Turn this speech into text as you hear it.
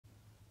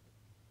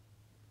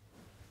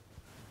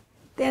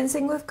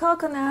Dancing with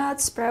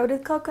coconuts,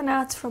 sprouted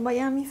coconuts from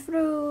Miami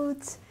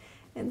Fruit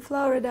in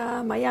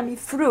Florida. Miami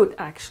Fruit,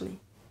 actually.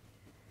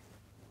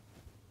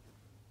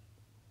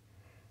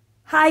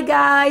 Hi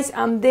guys,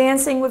 I'm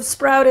dancing with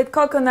sprouted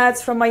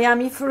coconuts from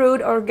Miami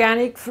Fruit,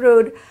 organic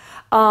fruit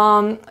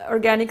farm,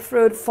 organic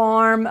fruits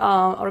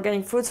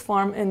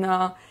farm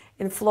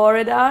in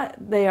Florida.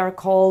 They are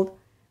called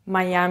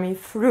Miami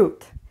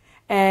Fruit,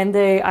 and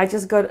I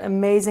just got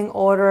amazing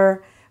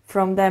order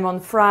from them on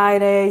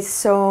Friday.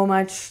 So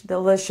much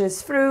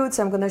delicious fruits.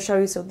 I'm gonna show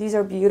you. So these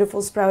are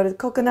beautiful sprouted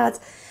coconuts.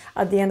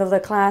 At the end of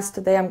the class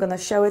today, I'm gonna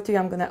show it to you.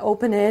 I'm gonna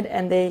open it,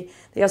 and they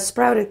are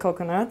sprouted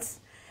coconuts,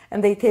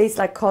 and they taste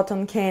like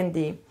cotton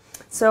candy.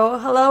 So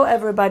hello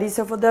everybody.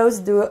 So for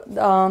those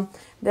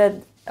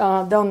that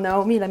don't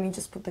know me, let me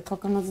just put the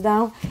coconuts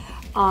down.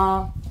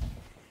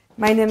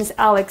 My name is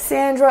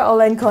Alexandra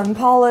Olenko in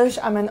Polish.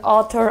 I'm an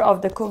author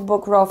of the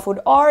cookbook Raw Food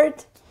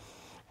Art.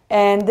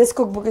 And this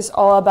cookbook is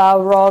all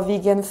about raw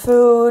vegan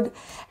food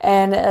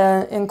and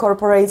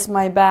incorporates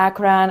my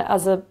background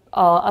as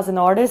an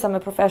artist. I'm a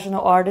professional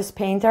artist,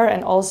 painter,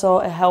 and also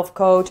a health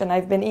coach. And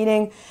I've been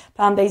eating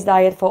plant-based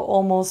diet for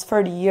almost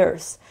 30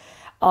 years.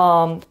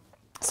 So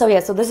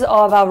this is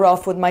all about raw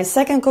food. My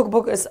second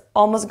cookbook is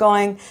almost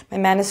my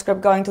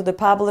manuscript going to the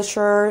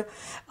publisher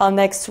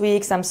next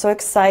week. So I'm so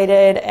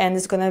excited, and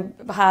it's going to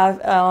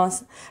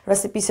have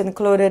recipes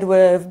included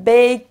with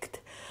baked,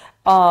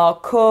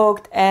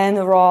 cooked and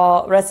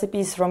raw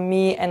recipes from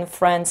me and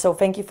friends. So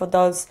thank you for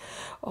those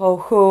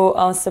who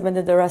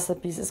submitted the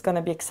recipes. It's going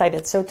to be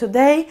excited. So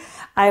today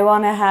I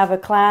want to have a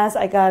class.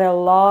 I got a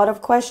lot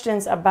of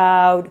questions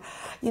about,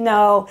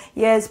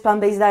 yes,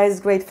 plant-based diet is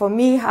great for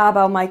me. How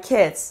about my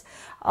kids?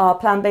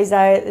 Plant-based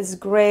diet is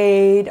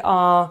great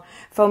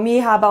for me.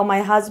 How about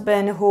my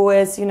husband, who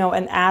is,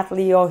 an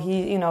athlete, or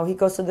he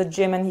goes to the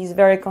gym and he's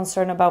very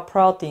concerned about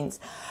proteins?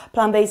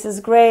 Plant-based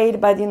is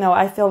great, but,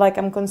 I feel like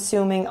I'm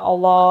consuming a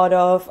lot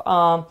of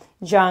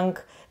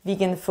junk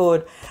vegan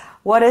food.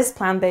 What is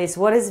plant-based?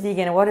 What is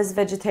vegan? What is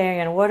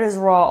vegetarian? What is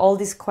raw? All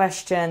these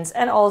questions.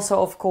 And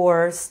also, of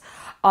course,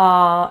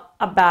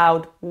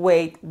 about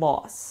weight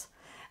loss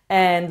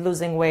and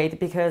losing weight,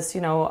 because,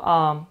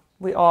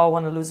 we all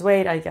want to lose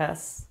weight, I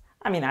guess.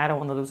 I mean, I don't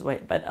want to lose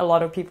weight, but a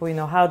lot of people,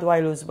 how do I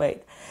lose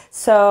weight?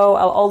 So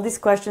all these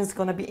questions are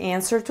going to be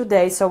answered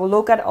today. So we'll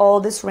look at all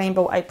this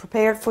rainbow I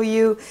prepared for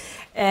you.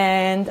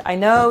 And I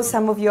know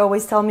some of you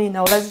always tell me,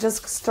 let's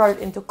just start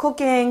into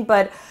cooking,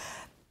 but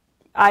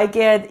I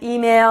get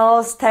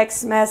emails,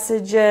 text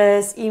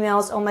messages,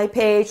 emails on my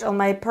page, on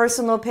my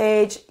personal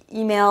page,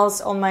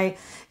 emails on my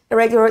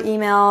regular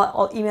email,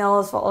 or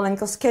emails for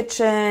Olenko's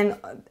Kitchen,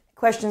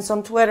 questions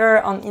on Twitter,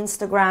 on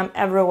Instagram,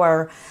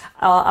 everywhere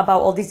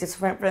about all these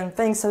different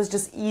things. So it's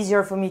just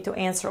easier for me to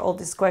answer all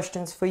these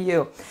questions for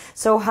you.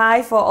 So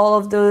hi for all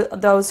of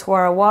those who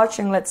are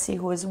watching. Let's see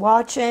who is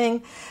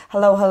watching.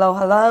 Hello, hello,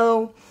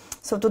 hello.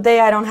 So today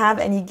I don't have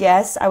any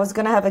guests. I was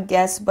gonna have a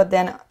guest, but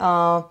then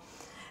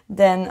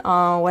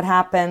what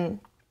happened?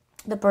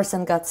 The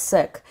person got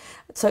sick.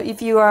 So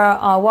if you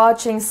are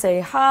watching, say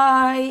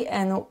hi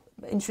and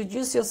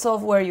introduce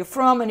yourself, where you're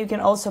from, and you can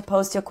also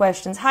post your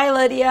questions. Hi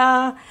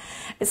Lydia,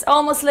 it's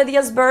almost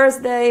Lydia's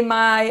birthday,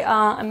 my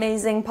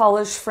amazing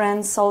Polish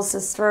friend, soul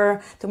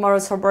sister.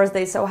 Tomorrow's her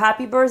birthday, so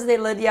happy birthday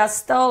Lydia,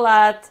 100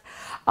 lat.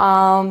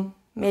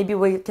 Maybe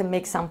we can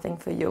make something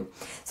for you.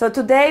 So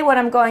today what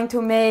I'm going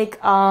to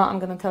make, I'm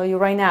going to tell you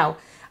right now,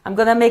 I'm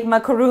going to make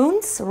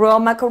macaroons, raw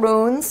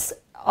macaroons,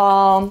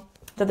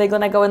 that they're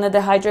going to go in the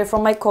dehydrator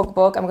from my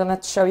cookbook. I'm going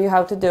to show you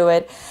how to do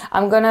it.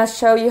 I'm going to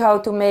show you how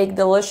to make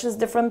delicious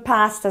different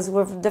pastas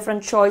with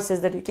different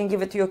choices that you can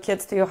give it to your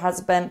kids, to your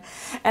husband.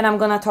 And I'm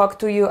going to talk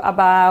to you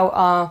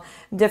about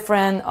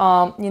different,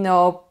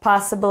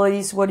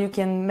 possibilities, what you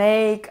can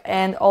make,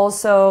 and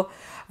also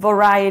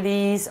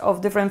varieties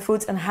of different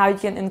foods and how you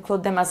can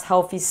include them as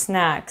healthy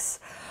snacks.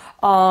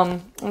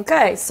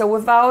 Okay, so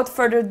without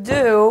further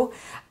ado,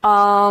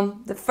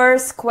 the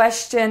first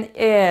question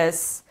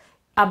is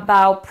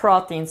about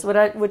proteins,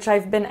 which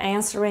I've been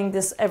answering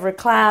this every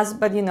class,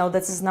 but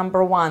this is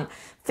number one.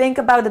 Think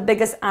about the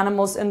biggest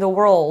animals in the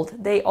world.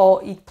 They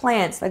all eat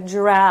plants, like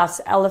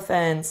giraffes,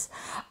 elephants,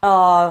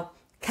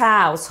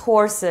 cows,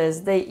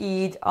 horses. They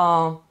eat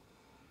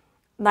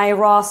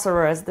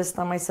rhinoceros. This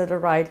time I said it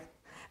right,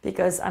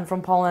 because I'm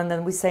from Poland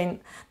and we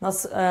say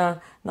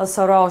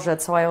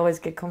nosorożec, so I always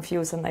get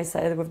confused and I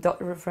say it with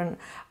different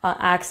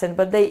accent.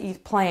 But they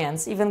eat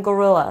plants, even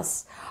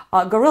gorillas.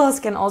 Gorillas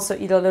can also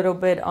eat a little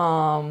bit,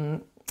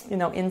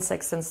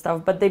 insects and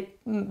stuff, but they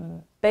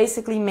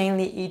basically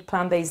mainly eat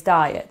plant-based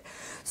diet.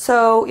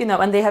 So,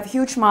 and they have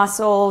huge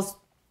muscles.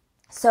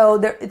 So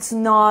it's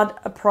not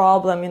a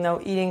problem,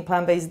 eating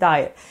plant-based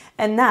diet.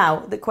 And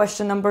now the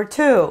question number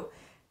two,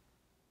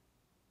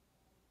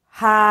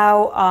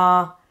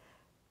 how,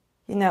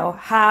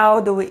 how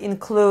do we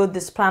include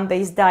this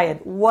plant-based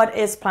diet? What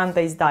is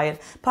plant-based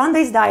diet?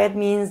 Plant-based diet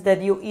means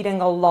that you're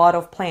eating a lot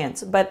of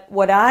plants, but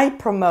what I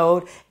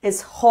promote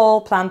is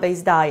whole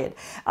plant-based diet.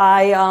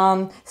 I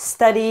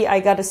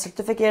got a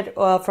certificate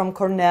from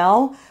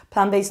Cornell,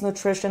 plant-based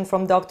nutrition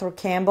from Dr.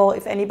 Campbell.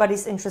 If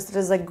anybody's interested,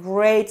 it's a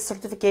great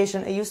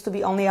certification. It used to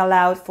be only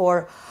allowed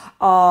for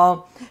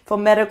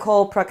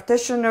medical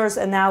practitioners,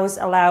 and now it's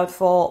allowed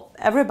for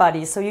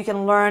everybody. So you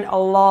can learn a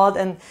lot,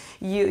 and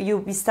you'll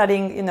be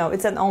studying,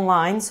 it's an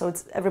online, so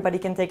everybody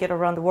can take it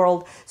around the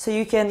world. So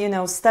you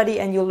can, study,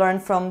 and you learn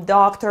from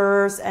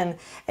doctors, and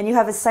you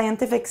have a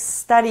scientific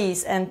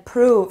studies and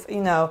proof,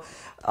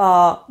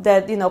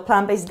 that,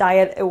 plant-based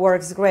diet, it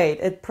works great.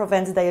 It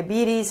prevents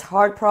diabetes,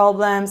 heart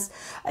problems.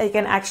 It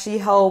can actually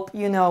help,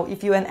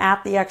 if you're an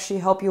athlete, actually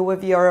help you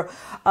with your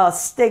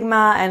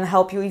stigma and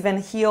help you even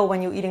heal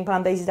when you're eating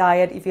plant-based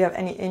diet. If you have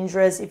any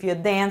injuries, if you're a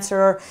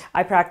dancer,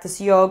 I practice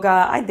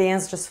yoga. I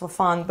dance just for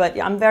fun, but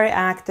I'm very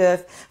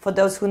active. For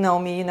those who know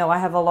me, I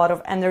have a lot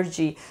of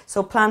energy.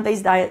 So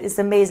plant-based diet is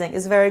amazing.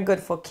 It's very good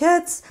for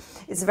kids.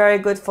 It's very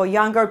good for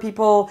younger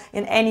people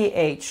in any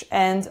age.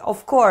 And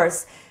of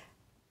course,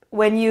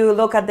 when you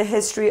look at the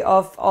history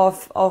of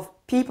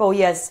people,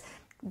 yes,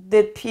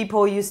 did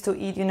people used to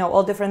eat,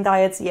 all different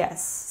diets?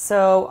 Yes.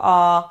 So,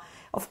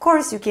 of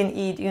course you can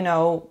eat,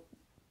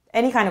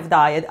 any kind of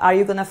diet. Are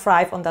you going to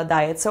thrive on that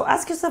diet? So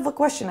ask yourself a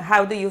question.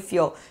 How do you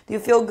feel? Do you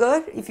feel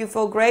good? If you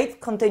feel great,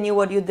 continue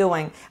what you're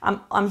doing.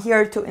 I'm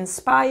here to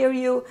inspire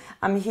you.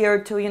 I'm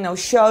here to,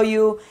 show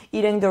you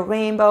eating the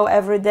rainbow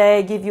every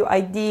day, give you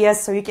ideas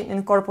so you can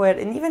incorporate.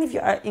 And even if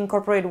you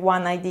incorporate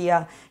one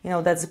idea,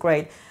 that's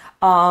great.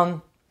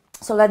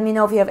 So let me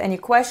know if you have any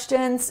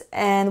questions.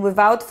 And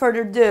without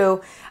further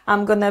ado,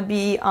 I'm going to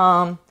be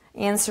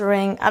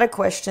answering other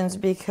questions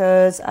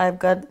because I've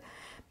got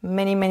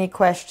many, many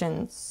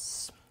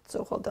questions.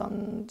 So hold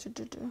on.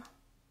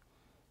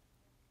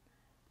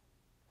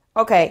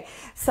 Okay,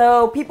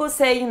 so people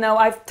say,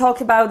 I've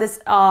talked about this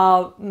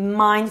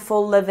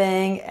mindful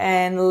living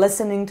and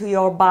listening to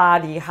your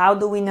body. How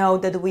do we know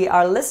that we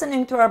are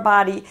listening to our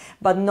body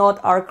but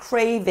not our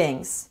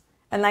cravings?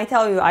 And I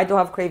tell you, I do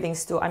have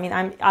cravings too. I mean,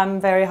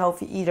 I'm very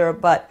healthy eater,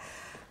 but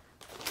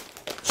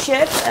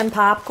chips and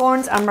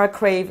popcorns are my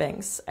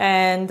cravings.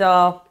 And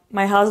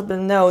my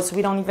husband knows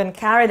we don't even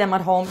carry them at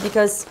home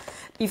because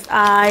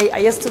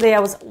yesterday I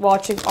was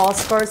watching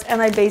Oscars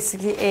and I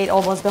basically ate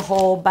almost the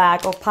whole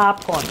bag of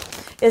popcorn.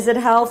 Is it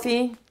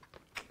healthy?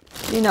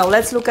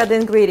 Let's look at the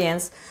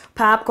ingredients.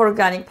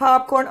 Organic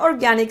popcorn,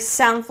 organic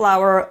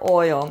sunflower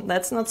oil.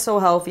 That's not so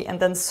healthy. And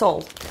then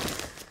salt.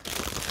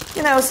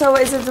 So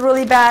is it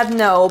really bad?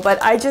 No,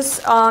 but I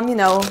just,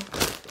 my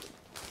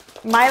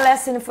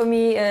lesson for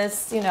me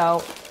is,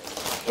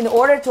 in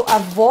order to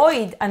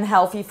avoid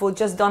unhealthy food,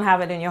 just don't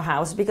have it in your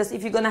house. Because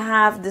if you're going to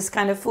have this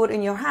kind of food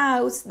in your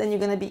house, then you're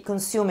going to be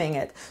consuming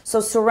it.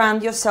 So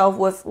surround yourself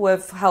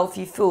with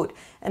healthy food.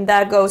 And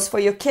that goes for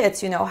your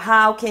kids.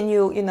 How can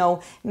you,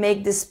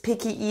 make these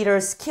picky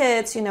eaters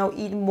kids,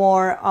 eat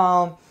more,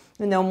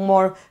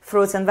 more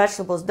fruits and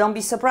vegetables. Don't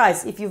be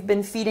surprised if you've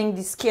been feeding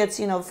these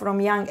kids, from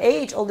young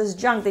age, all this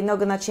junk, they're not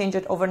going to change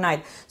it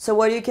overnight. So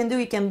what you can do,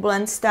 you can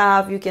blend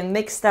stuff, you can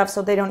mix stuff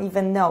so they don't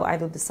even know. I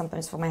do this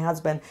sometimes for my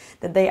husband,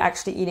 that they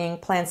actually eating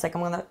plants. Like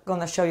I'm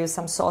gonna show you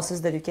some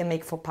sauces that you can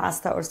make for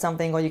pasta or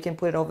something, or you can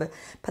put it over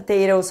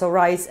potatoes or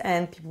rice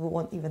and people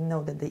won't even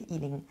know that they're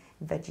eating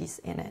veggies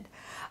in it.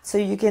 So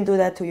you can do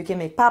that too. You can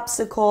make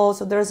popsicles.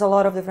 So there's a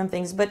lot of different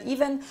things. But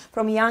even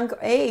from young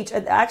age,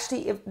 and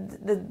actually, if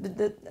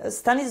the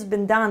study has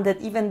been done that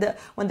even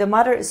when the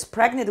mother is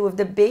pregnant with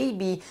the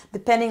baby,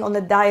 depending on the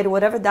diet,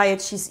 whatever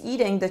diet she's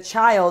eating, the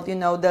child,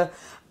 the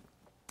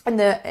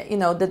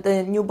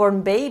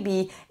newborn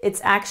baby,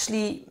 it's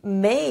actually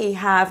may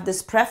have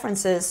these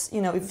preferences.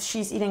 If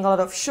she's eating a lot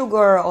of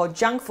sugar or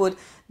junk food,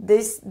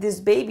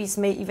 these babies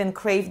may even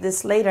crave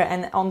this later.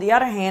 And on the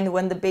other hand,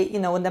 when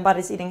when the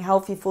body's eating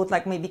healthy food,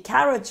 like maybe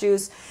carrot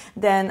juice,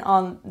 then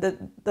on the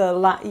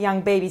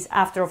young babies,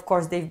 after of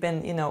course they've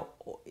been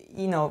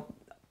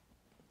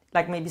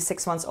like maybe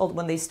 6 months old,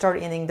 when they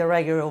start eating the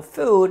regular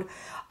food,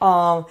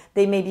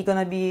 they may be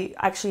gonna be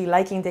actually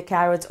liking the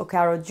carrots or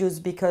carrot juice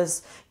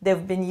because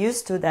they've been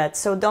used to that.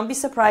 So don't be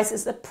surprised.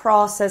 It's a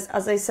process.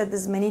 As I said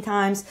this many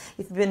times,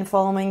 if you've been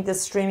following the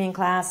streaming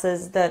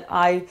classes, that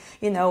I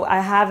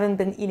haven't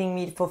been eating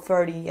meat for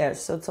 30 years.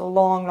 So it's a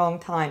long, long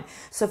time.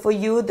 So for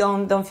you,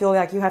 don't feel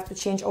like you have to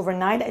change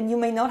overnight, and you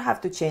may not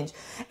have to change.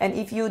 And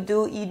if you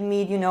do eat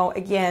meat,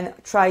 again,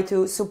 try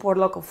to support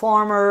local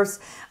farmers.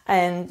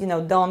 And,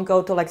 don't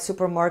go to like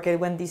supermarket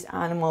when these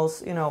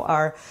animals,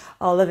 are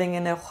living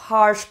in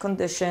harsh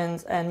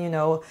conditions, and,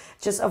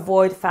 just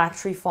avoid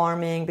factory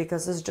farming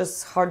because it's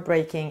just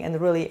heartbreaking and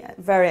really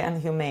very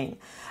inhumane.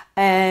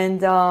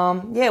 And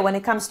when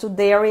it comes to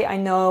dairy, I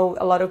know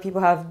a lot of people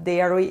have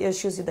dairy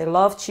issues. They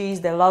love cheese,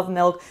 they love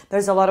milk.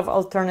 There's a lot of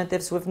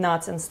alternatives with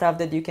nuts and stuff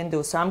that you can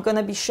do. So I'm going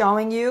to be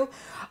showing you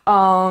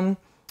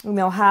you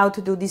know, how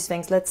to do these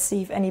things. Let's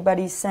see if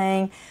anybody's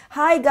saying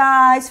hi,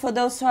 guys, for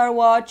those who are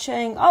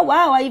watching. Oh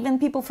wow, even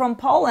people from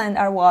Poland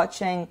are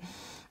watching.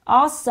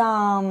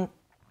 Awesome.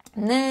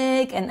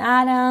 Nick and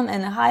Adam,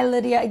 and hi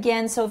Lydia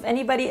again. So if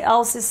anybody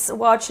else is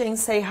watching,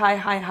 say hi,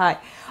 hi, hi.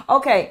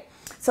 Okay,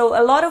 so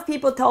a lot of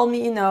people told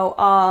me, you know,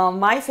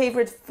 my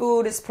favorite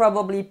food is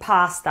probably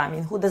pasta. I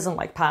mean, who doesn't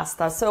like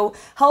pasta? So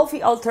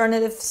healthy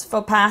alternatives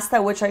for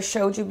pasta, which I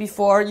showed you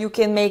before. You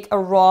can make a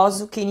raw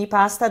zucchini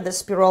pasta, the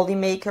spiroli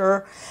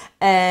maker,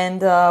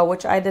 and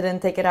which I didn't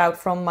take it out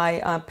from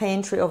my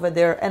pantry over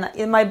there. And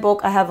in my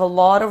book, I have a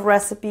lot of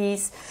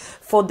recipes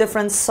for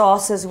different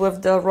sauces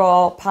with the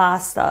raw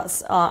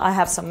pastas. I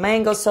have some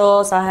mango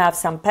sauce, I have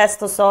some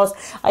pesto sauce,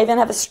 I even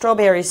have a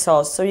strawberry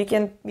sauce, so you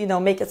can, you know,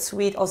 make it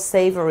sweet or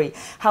savory,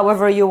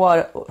 however you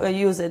want to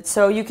use it.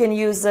 So you can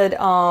use it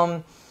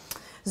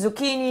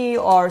zucchini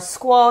or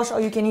squash,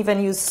 or you can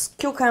even use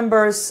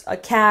cucumbers,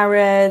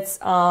 carrots,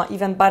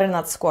 even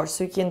butternut squash,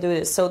 so you can do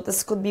this. So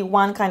this could be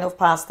one kind of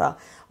pasta.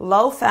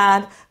 Low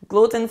fat,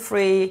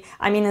 gluten-free,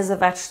 I mean, as a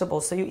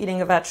vegetable, so you're eating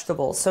a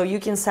vegetable, so you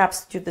can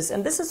substitute this.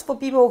 And this is for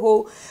people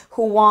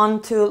who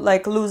want to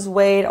like lose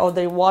weight, or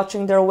they're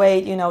watching their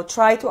weight, you know,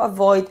 try to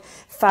avoid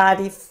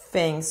fatty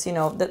things, you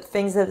know, the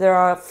things that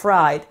are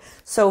fried.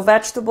 So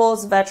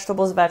vegetables,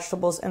 vegetables,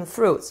 vegetables, and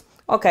fruits.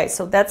 Okay,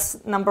 so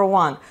that's number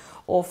one.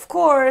 Of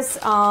course,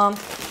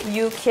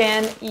 you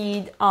can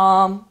eat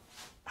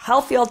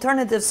healthy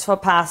alternatives for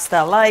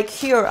pasta. Like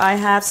here, I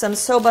have some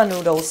soba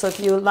noodles. So if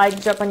you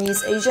like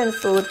Japanese Asian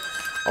food,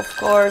 of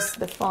course,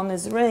 the phone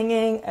is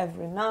ringing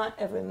every night,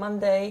 every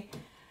Monday.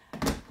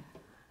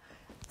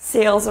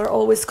 Sales are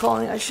always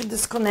calling. I should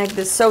disconnect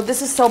this. So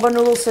this is soba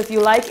noodles. So if you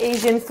like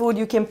Asian food,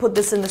 you can put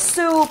this in the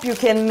soup. You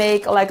can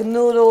make like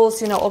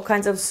noodles, you know, all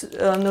kinds of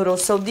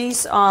noodles. So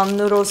these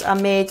noodles are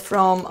made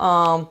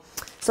from.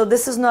 So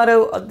this is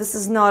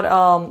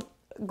not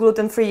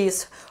gluten-free.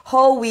 It's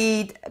whole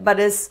wheat, but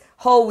it's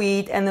whole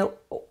wheat and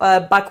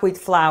buckwheat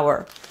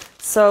flour.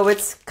 So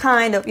it's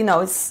kind of, you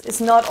know,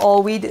 it's not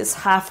all wheat, it's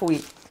half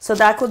wheat. So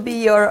that could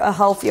be your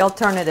healthy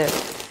alternative.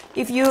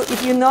 If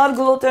you're not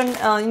gluten,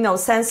 you know,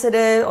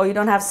 sensitive, or you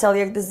don't have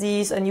celiac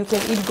disease and you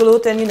can eat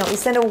gluten, you know,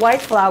 instead of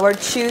white flour,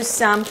 choose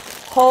some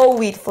whole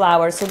wheat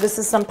flour. So this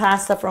is some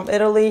pasta from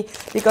Italy,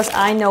 because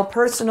I know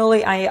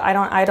personally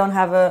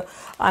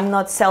I'm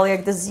not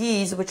celiac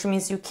disease, which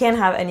means you can't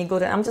have any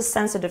gluten. I'm just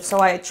sensitive,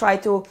 so I try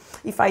to,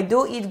 if I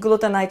do eat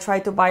gluten, I try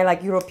to buy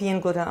like European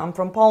gluten. I'm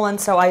from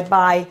Poland, so I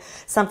buy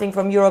something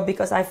from Europe,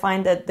 because I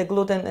find that the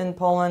gluten in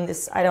Poland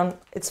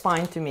it's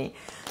fine to me.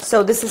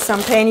 So this is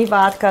some penny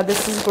vodka.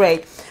 This is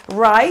great.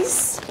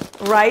 Rice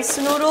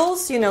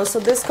noodles, you know, so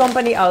this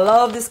company, I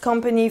love this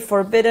company,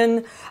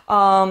 Forbidden.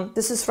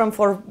 This is from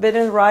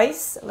Forbidden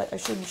Rice. I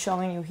should be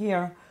showing you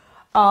here.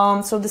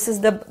 So this is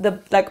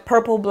the like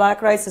purple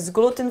black rice. It's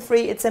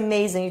gluten-free. It's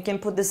amazing. You can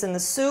put this in the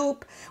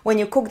soup. When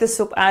you cook the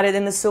soup, add it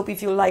in the soup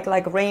if you like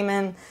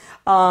ramen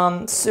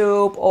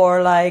soup,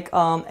 or like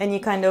any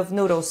kind of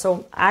noodles.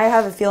 So I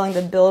have a feeling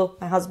that Bill,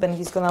 my husband,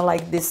 he's gonna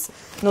like these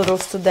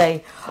noodles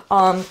today.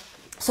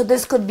 So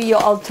this could be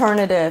your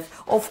alternative.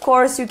 Of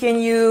course, you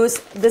can use,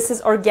 this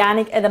is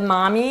organic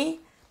edamame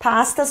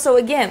pasta. So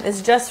again,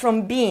 it's just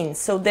from beans.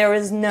 So there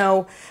is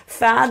no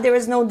fat, there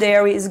is no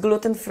dairy, it's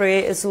gluten-free,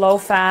 it's low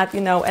fat,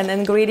 you know, and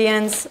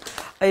ingredients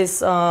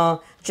is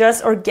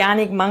just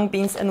organic mung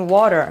beans and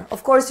water.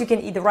 Of course, you can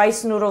eat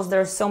rice noodles.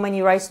 There are so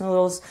many rice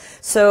noodles.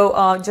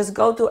 So just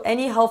go to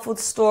any health food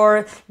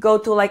store, go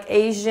to like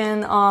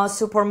Asian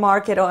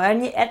supermarket or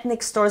any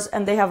ethnic stores,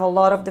 and they have a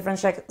lot of different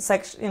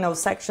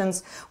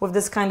sections with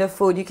this kind of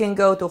food. You can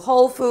go to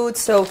Whole Foods.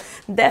 So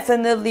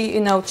definitely,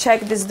 you know,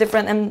 check these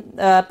different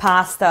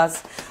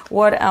pastas.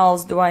 What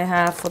else do I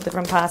have for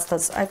different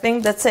pastas? I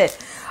think that's it.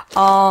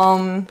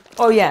 Oh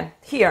yeah,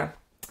 here.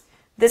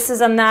 This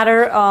is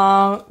another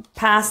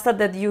pasta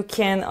that you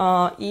can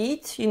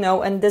eat, you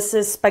know, and this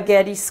is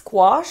spaghetti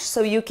squash.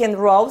 So you can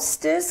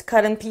roast this,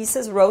 cut in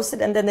pieces, roast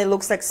it, and then it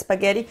looks like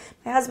spaghetti.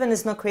 My husband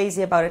is not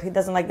crazy about it. He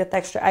doesn't like the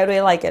texture. I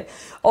really like it.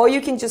 Or you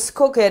can just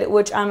cook it,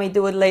 which I may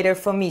do it later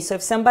for me. So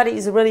if somebody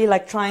is really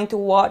like trying to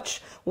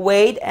watch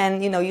weight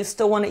and, you know, you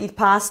still want to eat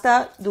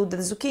pasta, do the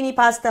zucchini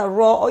pasta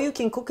raw, or you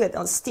can cook it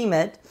or steam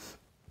it.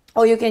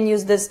 Or you can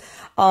use this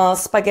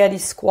spaghetti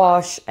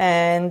squash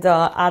and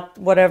add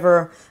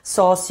whatever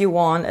sauce you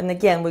want. And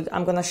again,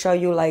 I'm going to show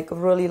you like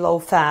really low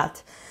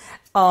fat.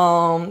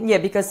 Yeah,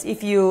 because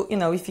if you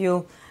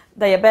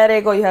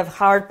diabetic, or you have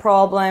heart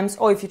problems,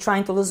 or if you're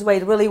trying to lose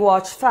weight, really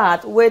watch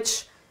fat,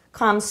 which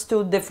comes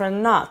to different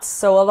nuts.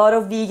 So a lot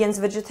of vegans,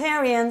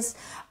 vegetarians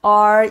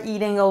are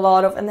eating a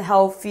lot of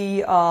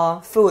unhealthy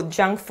food,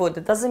 junk food.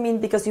 It doesn't mean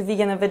because you're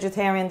vegan and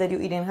vegetarian that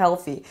you're eating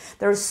healthy.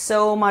 There's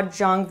so much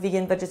junk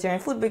vegan,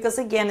 vegetarian food, because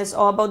again, it's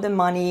all about the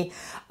money.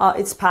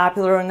 It's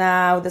popular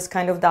now, this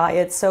kind of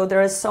diet. So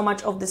there is so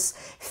much of this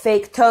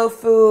fake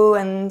tofu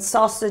and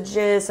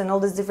sausages and all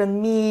these different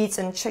meats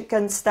and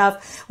chicken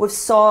stuff with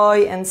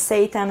soy and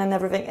seitan and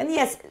everything. And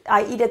yes,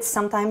 I eat it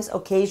sometimes,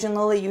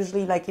 occasionally,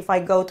 usually like if I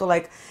go to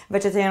like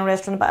vegetarian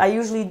restaurant, but I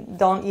usually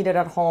don't eat it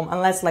at home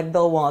unless like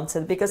Bill wants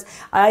it, because because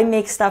I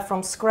make stuff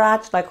from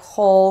scratch, like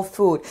whole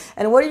food.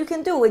 And what you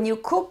can do when you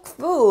cook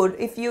food,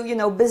 if you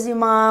know, busy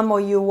mom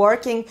or you're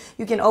working,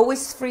 you can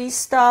always freeze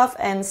stuff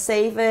and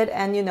save it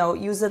and, you know,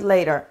 use it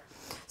later.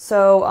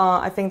 So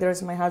I think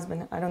there's my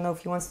husband. I don't know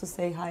if he wants to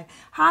say hi.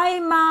 Hi,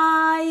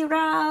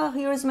 Myra.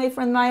 Here's my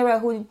friend Myra,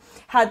 who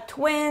had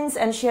twins,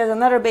 and she has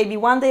another baby.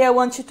 One day I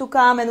want you to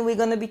come, and we're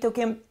going to be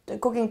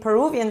cooking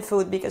Peruvian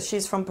food because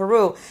she's from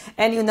Peru.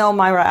 And you know,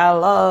 Myra, I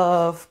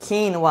love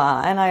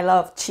quinoa, and I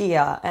love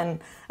chia, and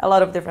a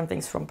lot of different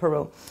things from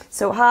Peru.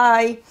 So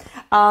hi.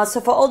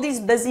 So for all these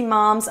busy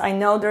moms, I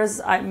know there's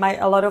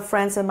a lot of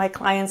friends and my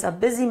clients are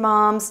busy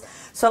moms.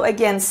 So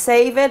again,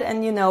 save it,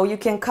 and you know, you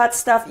can cut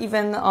stuff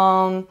even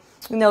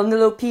you know,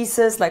 little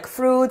pieces like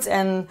fruits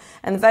and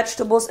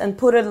vegetables, and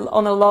put it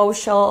on a low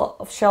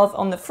shelf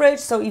on the fridge.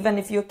 So even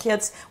if your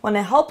kids want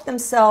to help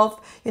themselves,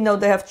 you know,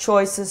 they have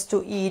choices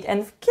to eat. And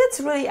kids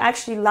really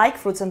actually like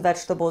fruits and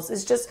vegetables.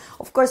 It's just,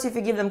 of course, if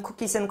you give them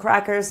cookies and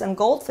crackers and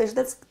goldfish,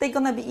 they're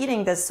gonna be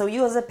eating this. So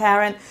you as a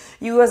parent,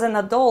 you as an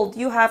adult,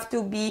 you have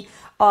to be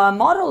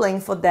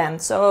modeling for them.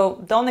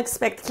 So don't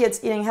expect kids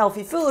eating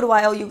healthy food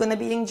while you're gonna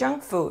be eating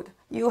junk food.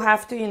 You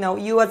have to, you know,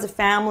 you as a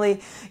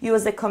family, you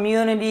as a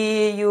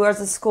community, you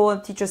as a school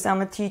and teachers.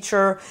 I'm a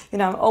teacher. You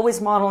know, I'm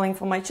always modeling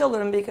for my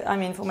children, because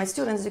for my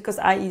students, because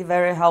I eat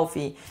very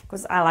healthy,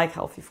 because I like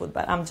healthy food.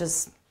 But I'm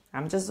just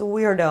a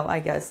weirdo, I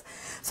guess.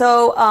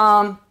 So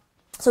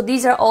so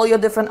these are all your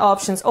different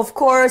options. Of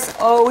course,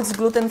 oats,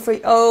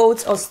 gluten-free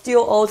oats or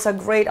steel oats are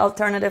great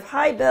alternative.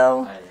 Hi,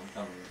 Bill. Hi.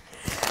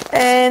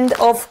 And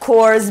of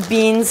course,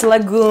 beans,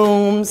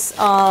 legumes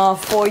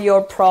for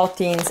your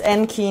proteins,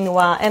 and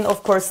quinoa, and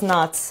of course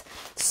nuts.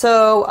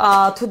 So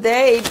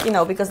today, you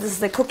know, because this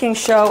is a cooking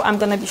show, I'm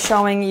gonna be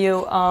showing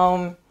you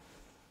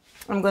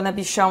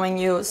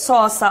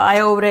salsa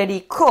I already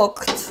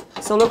cooked.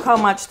 So look how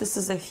much. This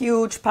is a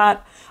huge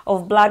pot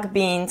of black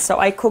beans. So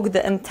I cooked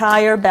the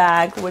entire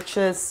bag, which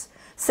is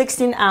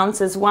 16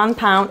 ounces, 1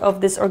 pound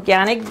of this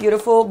organic,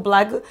 beautiful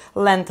black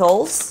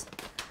lentils.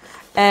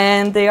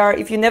 And they are,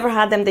 if you never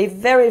had them, they're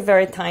very,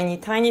 very tiny,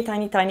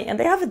 and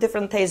they have a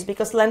different taste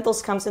because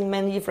lentils comes in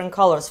many different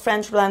colors: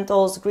 French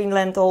lentils, green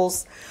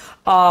lentils,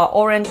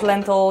 orange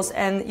lentils,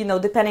 and you know,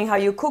 depending how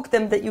you cook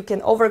them, that you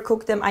can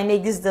overcook them. I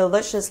make this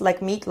delicious like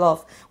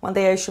meatloaf. One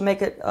day I should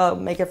make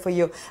it for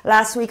you.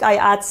 Last week I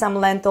add some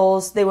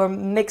lentils. They were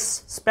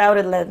mixed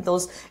sprouted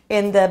lentils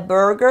in the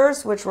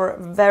burgers, which were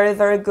very,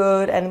 very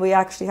good, and we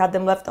actually had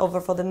them left over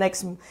for the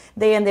next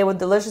day, and they were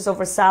delicious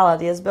over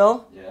salad. Yes,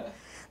 Bill? Yeah.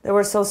 They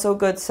were so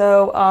good.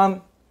 So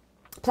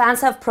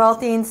plants have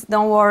proteins.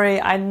 Don't worry.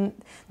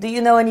 Do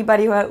you know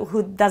anybody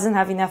who doesn't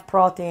have enough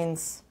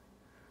proteins?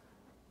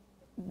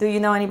 Do you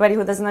know anybody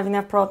who doesn't have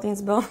enough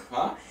proteins, Bill?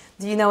 Huh?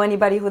 Do you know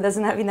anybody who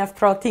doesn't have enough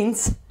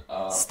proteins?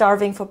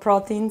 Starving for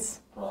proteins?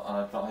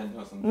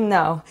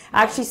 No.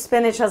 Actually,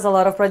 spinach has a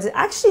lot of proteins.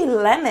 Actually,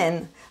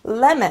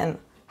 lemon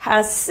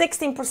has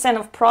 16%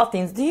 of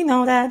proteins. Do you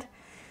know that?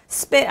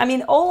 I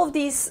mean, all of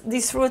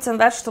these fruits and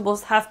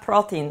vegetables have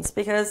proteins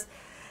because,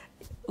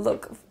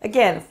 look,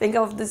 again, think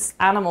of these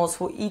animals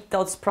who eat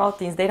those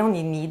proteins. They don't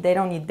need meat, they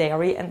don't need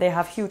dairy, and they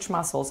have huge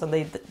muscles, and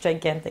they're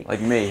gigantic.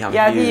 Like me, I'm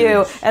huge.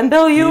 You. And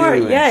Bill, you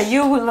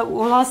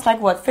lost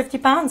like what, 50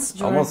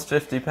 pounds? Almost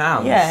 50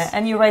 pounds. Yeah,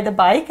 and you ride the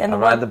bike. And I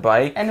ride the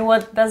bike. And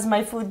what does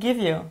my food give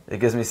you? It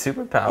gives me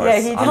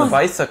superpowers on the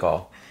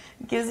bicycle.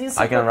 It gives you superpowers.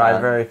 I can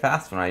ride very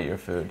fast when I eat your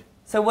food.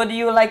 So what do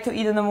you like to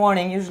eat in the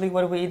morning? Usually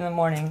what do we eat in the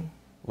morning?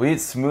 We eat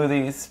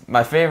smoothies.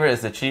 My favorite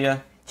is the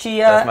chia.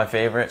 That's my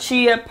favorite.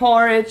 Chia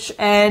porridge,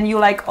 and you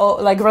like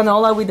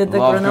granola. We did the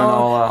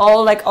granola.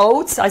 All like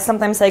oats.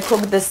 Sometimes I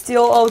cook the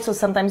steel oats, or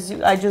sometimes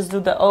I just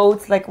do the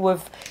oats like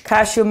with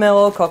cashew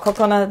milk or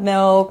coconut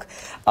milk.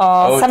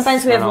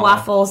 Sometimes we have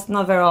waffles,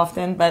 not very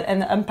often, but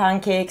and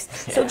pancakes.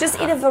 Yeah. So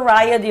just eat a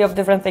variety of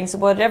different things,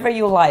 whatever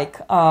you like.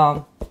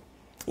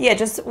 Yeah,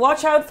 just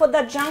watch out for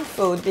that junk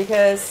food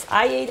because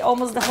I ate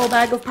almost the whole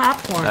bag of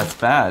popcorn. That's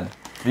bad.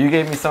 You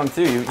gave me some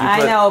too.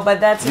 I know, but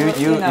that's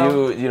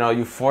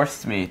you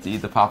forced me to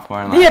eat the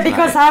popcorn last night.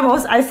 Because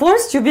I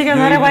forced you because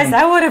otherwise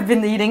I would have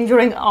been eating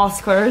during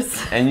Oscars.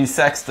 And you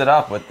sexed it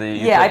up with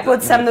the. I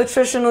put some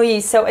nutritional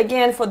yeast. So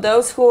again, for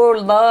those who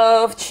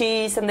love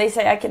cheese and they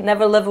say I can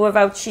never live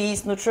without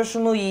cheese,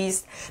 nutritional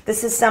yeast.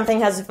 This is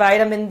something has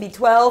vitamin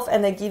B12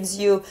 and it gives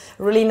you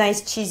really nice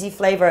cheesy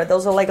flavor.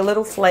 Those are like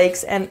little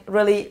flakes. And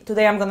really,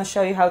 today I'm going to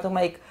show you how to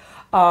make.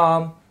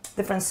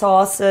 Different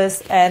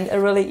sauces, and it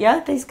really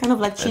tastes kind of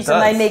like cheese.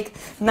 And I make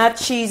nut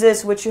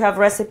cheeses, which you have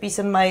recipes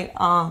in my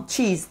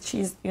cheese.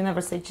 You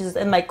never say cheese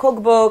in my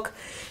cookbook.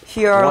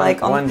 Here,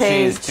 like on one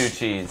page. 1 cheese, 2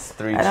 cheese,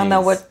 3 cheese. I don't know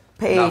what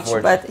page,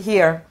 but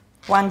here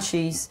 1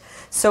 cheese.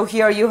 So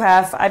here you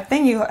have. I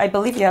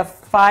believe you have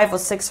 5 or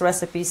 6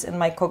 recipes in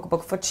my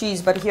cookbook for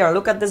cheese. But here,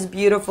 look at this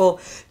beautiful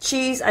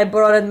cheese. I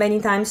brought it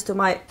many times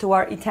to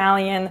our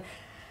Italian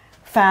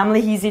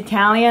family. He's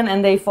Italian,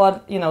 and they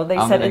thought, they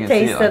said it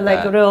tasted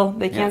like real.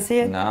 They can't see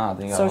it. No, I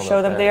think so.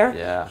 Show them there.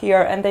 Yeah.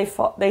 Here, and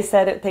they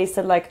said it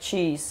tasted like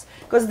cheese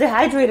because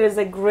dehydrator is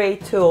a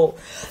great tool.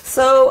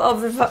 So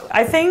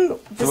I think.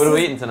 So what are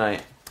we eating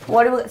tonight?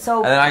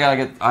 So and then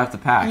I have to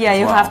pack. Yeah,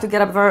 you well. have to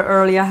get up very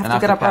early. I have to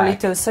get up early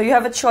too. So you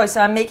have a choice.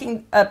 So I'm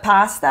making a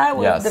pasta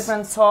with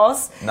different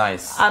sauce.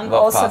 Nice. I'm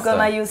Love also pasta.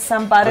 gonna use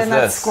some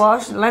butternut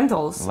squash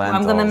lentils.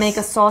 I'm gonna make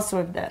a sauce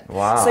with that.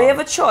 Wow. So you have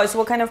a choice.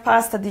 What kind of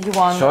pasta do you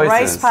want? Choices.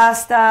 Rice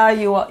pasta.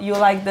 You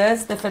like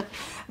this? Different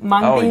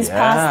mung beans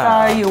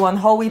pasta. You want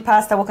whole wheat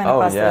pasta? What kind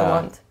of pasta you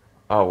want?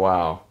 Oh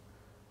wow.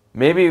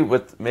 Maybe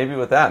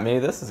with that. Maybe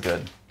this is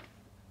good.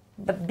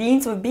 But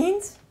beans with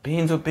beans?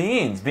 Beans with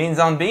beans. Beans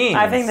on beans.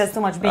 I think there's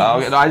too much beans.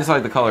 Okay. No, I just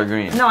like the color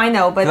green. No, I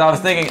know, but I was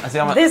thinking,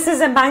 this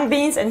is a mung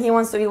beans, and he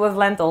wants to eat with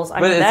lentils. I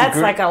mean, that's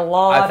like a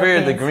lot. I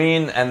figured the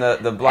green and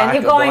the black.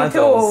 And you're going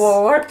to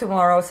work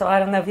tomorrow, so I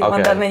don't know if you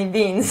want that many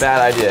beans.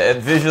 Bad idea.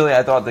 Visually,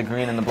 I thought the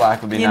green and the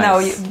black would be nice.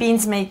 You know,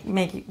 beans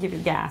give you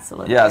gas a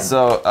little bit. Yeah.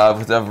 So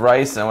we have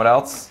rice and what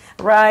else?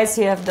 Rice.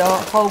 You have the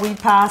whole wheat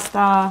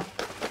pasta.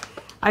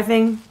 I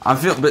think.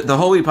 But the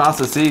whole wheat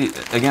pasta. See,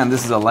 again,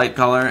 this is a light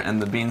color, and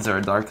the beans are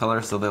a dark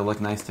color, so they look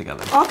nice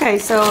together. Okay,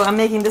 so I'm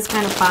making this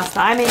kind of pasta.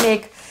 I may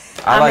make.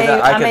 I like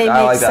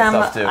that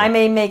stuff too. I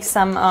may make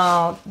some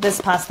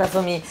this pasta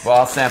for me. Well,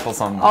 I'll sample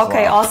some.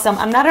 Okay, awesome.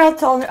 Another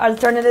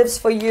alternatives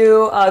for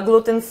you,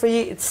 gluten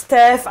free. It's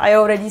teff. I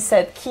already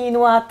said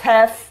quinoa,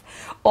 teff,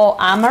 or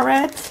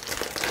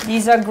amaranth.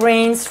 These are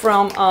grains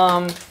from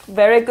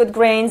very good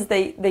grains.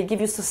 They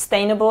give you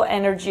sustainable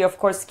energy. Of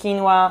course,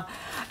 quinoa.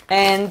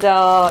 And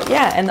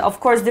and of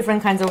course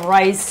different kinds of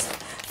rice,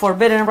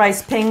 forbidden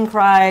rice, pink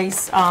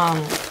rice,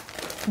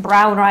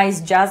 brown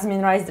rice,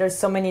 jasmine rice. There's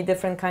so many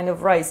different kind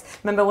of rice.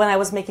 Remember when I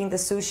was making the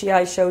sushi,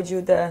 I showed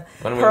you the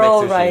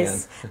pearl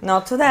rice.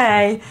 Not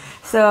today.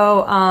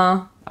 So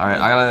all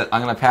right,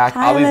 I'm gonna pack.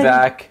 I'll be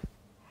back.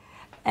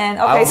 And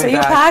okay, so you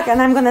pack,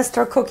 and I'm gonna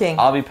start cooking.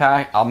 I'm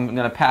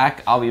gonna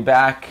pack. I'll be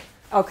back.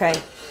 Okay.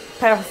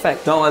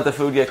 Perfect. Don't let the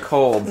food get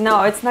cold.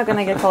 No, it's not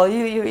gonna get cold.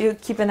 You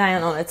keep an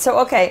eye on it. So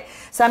okay,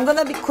 so I'm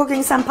gonna be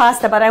cooking some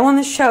pasta, but I want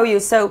to show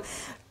you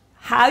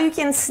how you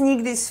can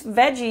sneak these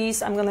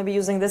veggies. I'm gonna be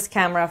using this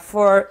camera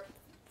for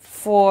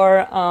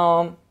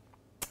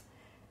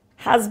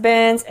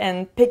husbands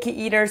and picky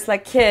eaters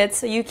like kids.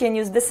 So you can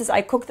use this.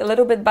 I cooked a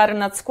little bit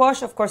butternut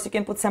squash. Of course, you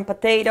can put some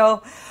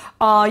potato.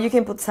 You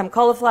can put some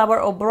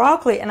cauliflower or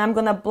broccoli, and I'm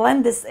gonna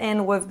blend this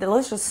in with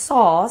delicious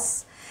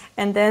sauce.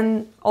 And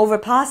then over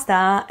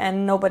pasta,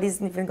 and nobody's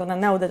even gonna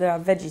know that there are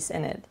veggies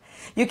in it.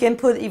 You can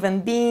put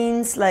even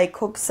beans, like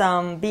cook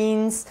some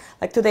beans.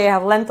 Like today I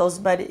have lentils,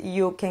 but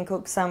you can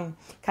cook some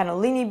kind of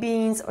leany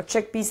beans or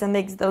chickpeas and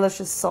make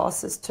delicious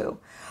sauces too.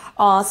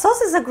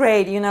 Sauces are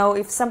great, you know,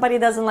 if somebody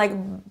doesn't like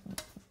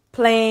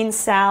plain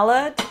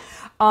salad,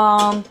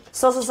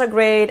 sauces are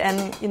great,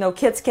 and you know,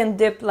 kids can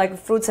dip like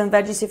fruits and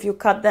veggies if you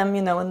cut them,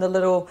 you know, in the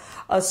little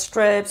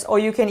strips, or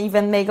you can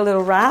even make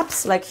little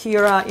wraps. Like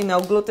here, you know,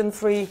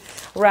 gluten-free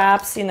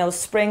wraps, you know,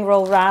 spring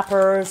roll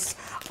wrappers,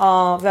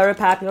 very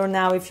popular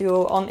now. If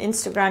you on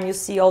Instagram, you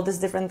see all these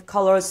different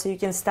colors, so you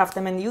can stuff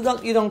them, and you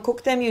don't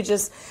cook them. You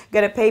just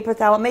get a paper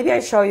towel. Maybe I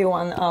show you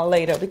one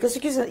later, because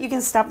you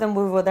can stuff them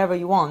with whatever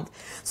you want.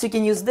 So you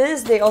can use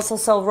this. They also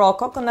sell raw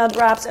coconut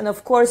wraps, and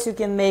of course you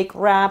can make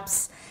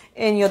wraps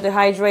in your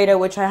dehydrator,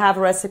 which I have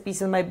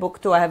recipes in my book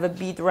too. I have a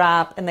beet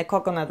wrap and a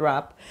coconut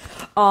wrap.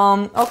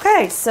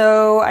 Okay,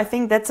 so I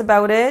think that's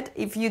about it.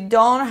 If you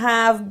don't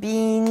have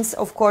beans,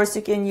 of course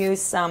you can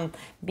use some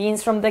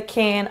beans from the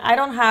can. I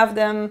don't have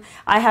them.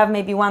 I have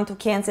maybe 1-2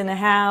 cans in the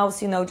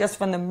house, you know, just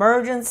for an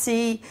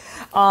emergency,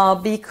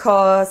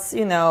 because,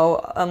 you know,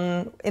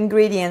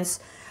 ingredients: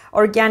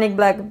 organic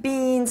black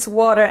beans,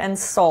 water, and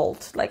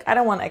salt. Like, I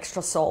don't want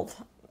extra salt.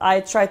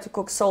 I try to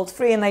cook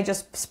salt-free, and I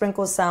just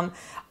sprinkle some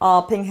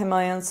pink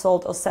Himalayan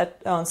salt or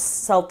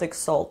Celtic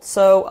salt.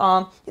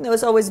 So, you know,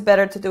 it's always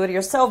better to do it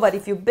yourself, but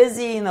if you're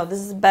busy, you know, this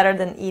is better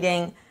than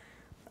eating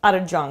other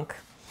junk.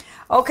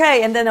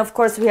 Okay, and then, of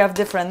course, we have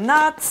different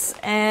nuts,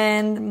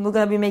 and we're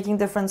going to be making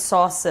different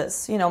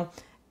sauces. You know,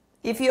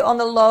 if you're on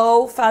a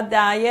low-fat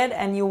diet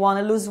and you want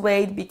to lose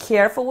weight, be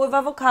careful with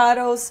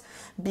avocados,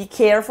 be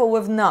careful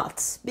with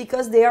nuts,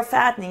 because they are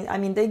fattening. I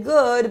mean, they're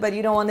good, but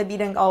you don't want to be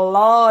eating a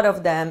lot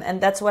of them. And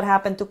that's what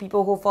happened to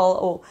people who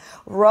follow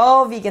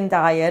raw vegan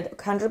diet,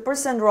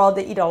 100% raw.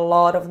 They eat a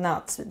lot of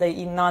nuts. They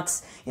eat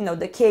nuts, you know,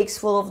 the cakes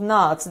full of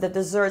nuts, the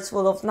desserts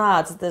full of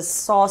nuts, the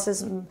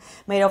sauces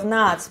made of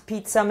nuts,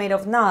 pizza made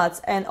of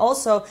nuts. And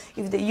also,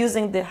 if they're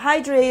using the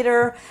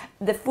hydrator,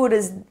 the food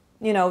is,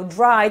 you know,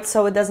 dried,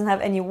 so it doesn't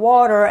have any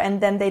water, and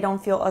then they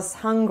don't feel as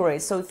hungry.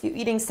 So if you're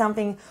eating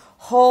something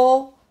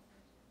whole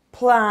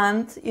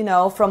plant, you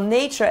know, from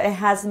nature, it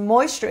has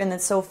moisture in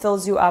it, so it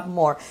fills you up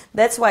more.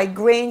 That's why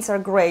grains are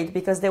great,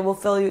 because they will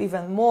fill you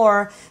even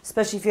more,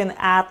 especially if you're an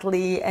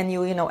athlete and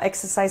you know,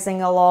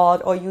 exercising a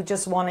lot, or you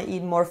just want to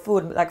eat more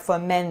food, like for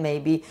men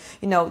maybe.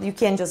 You know, you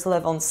can't just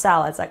live on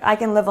salads. Like, I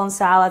can live on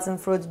salads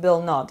and fruits,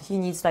 Bill not. He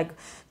needs like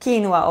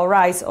quinoa or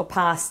rice or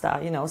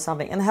pasta, you know,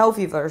 something, and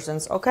healthy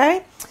versions,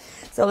 okay?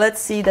 So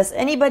let's see, does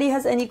anybody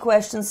has any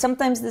questions?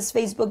 Sometimes this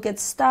Facebook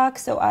gets stuck,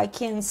 so I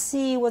can't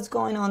see what's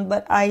going on,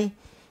 but I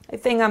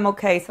think I'm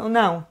okay. So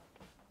now,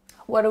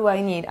 what do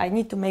I need? I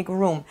need to make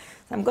room.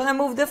 So I'm gonna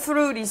move the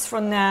fruities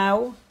for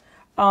now.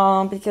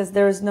 because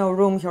there is no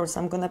room here,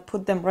 so I'm gonna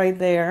put them right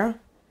there.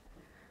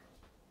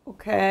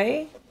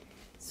 Okay,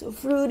 so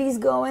fruity's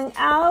going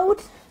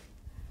out.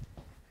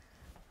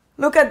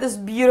 Look at this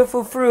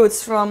beautiful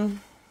fruits from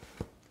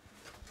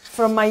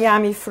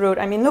Miami Fruit.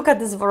 I mean, look at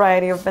this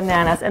variety of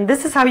bananas. And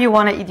this is how you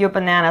want to eat your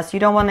bananas. You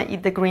don't want to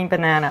eat the green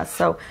bananas.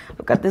 So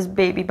look at this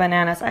baby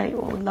bananas. I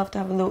would love to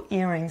have little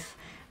earrings.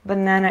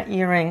 Banana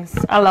earrings.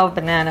 I love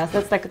bananas.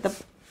 That's like the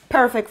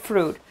perfect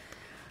fruit.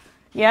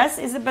 Yes?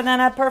 Is a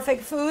banana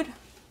perfect food?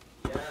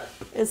 Yeah.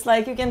 It's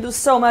like you can do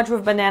so much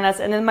with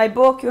bananas. And in my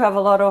book, you have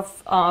a lot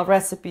of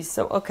recipes.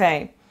 So,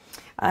 okay.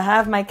 I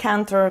have my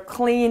counter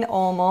clean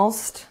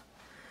almost.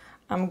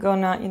 I'm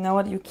gonna, you know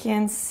what, you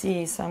can't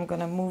see, so I'm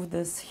gonna move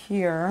this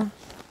here.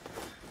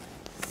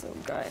 So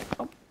guys,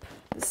 oh,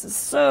 this is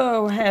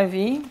so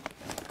heavy.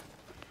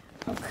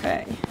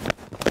 Okay.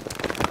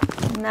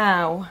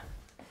 Now,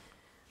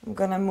 I'm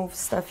gonna move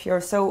stuff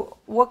here. So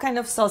what kind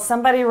of sauce?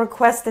 Somebody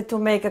requested to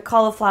make a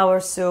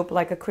cauliflower soup,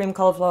 like a cream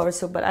cauliflower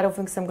soup, but I don't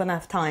think so I'm gonna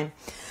have time.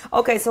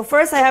 Okay, so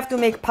first I have to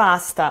make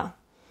pasta.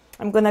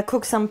 I'm gonna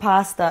cook some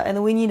pasta,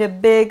 and we need a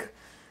big,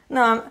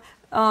 no,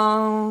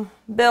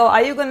 Bill,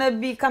 are you gonna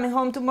be coming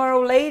home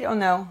tomorrow late or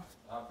no?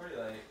 Pretty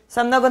late. So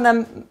I'm not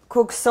gonna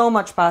cook so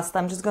much pasta.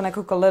 I'm just gonna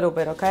cook a little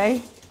bit,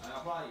 okay?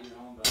 I'll probably eat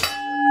home, but...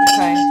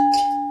 Okay.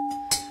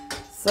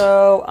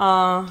 So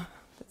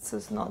this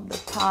is not the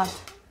pot.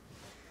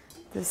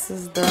 This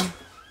is the.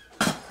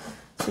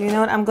 So you know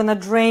what? I'm gonna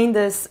drain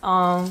this.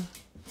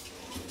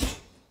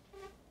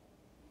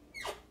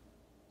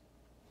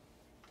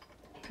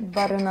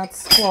 Butternut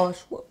squash.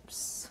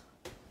 Whoops.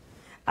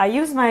 I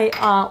use my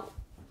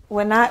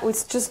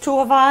it's just two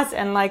of us,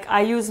 and like I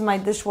use my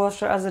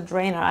dishwasher as a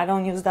drainer. I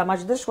don't use that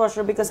much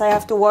dishwasher because I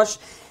have to wash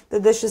the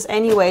dishes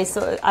anyway.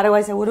 So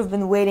otherwise I would have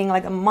been waiting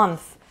like a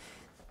month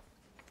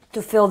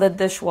to fill the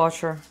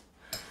dishwasher.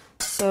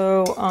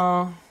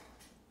 So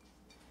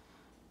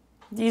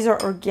these are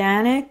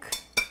organic.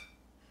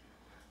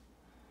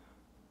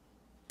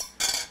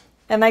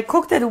 And I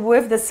cooked it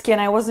with the skin.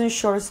 I wasn't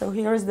sure. So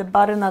here's the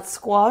butternut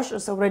squash.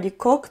 It's already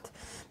cooked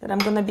that I'm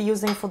going to be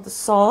using for the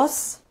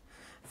sauce.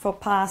 For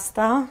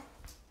pasta.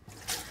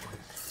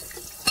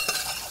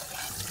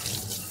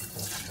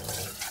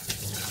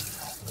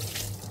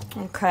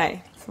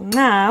 Okay, so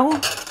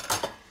now,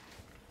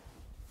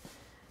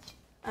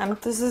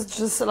 this is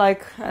just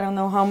like, I don't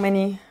know how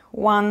many,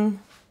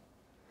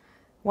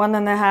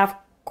 1.5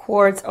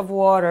 quarts of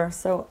water.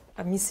 So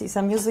let me see, so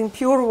I'm using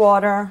pure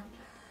water.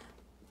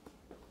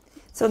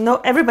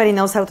 So everybody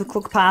knows how to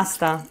cook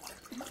pasta.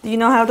 Do you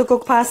know how to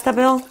cook pasta,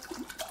 Bill?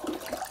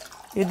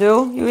 You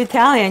do? You're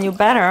Italian, you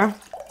better.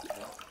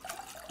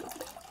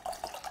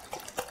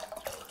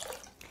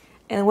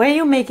 And when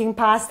you're making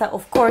pasta,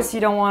 of course,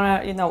 you don't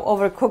want to,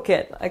 overcook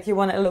it. Like you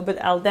want it a little bit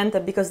al dente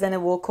because then it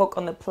will cook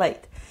on the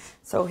plate.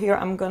 So here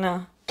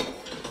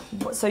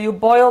so you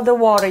boil the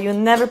water. You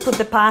never put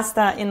the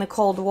pasta in the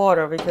cold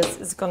water because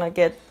it's going to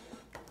get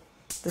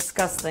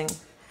disgusting.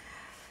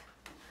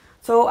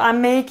 So I'm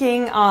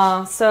making,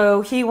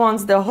 so he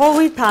wants the whole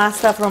wheat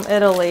pasta from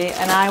Italy,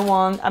 and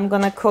I'm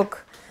going to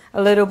cook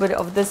a little bit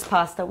of this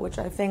pasta, which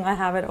I think I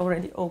have it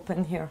already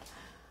open here.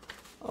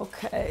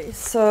 Okay,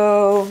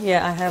 so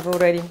yeah, I have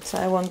already, so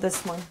I want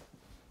this one.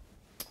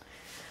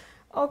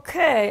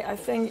 Okay, I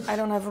think I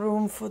don't have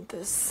room for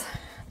this.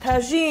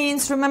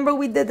 Tagines, remember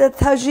we did a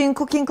tagine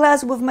cooking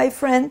class with my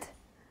friend?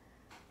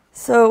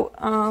 So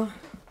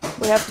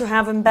we have to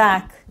have him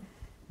back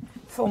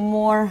for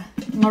more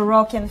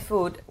Moroccan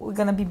food. We're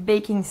gonna be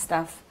baking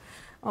stuff.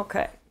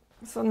 Okay,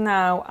 so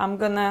now I'm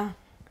gonna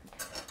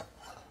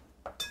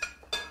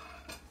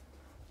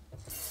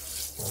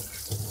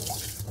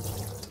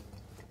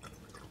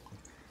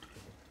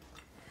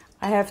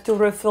I have to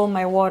refill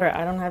my water.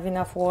 I don't have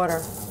enough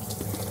water.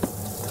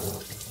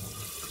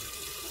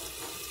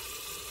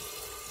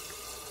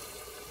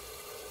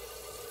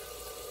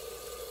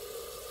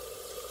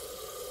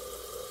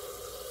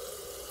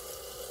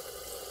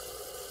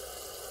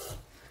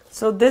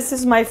 So this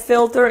is my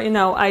filter.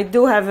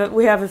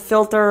 We have a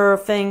filter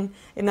thing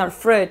in our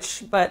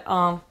fridge, but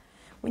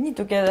we need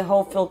to get a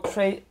whole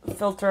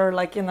filter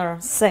like in our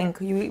sink.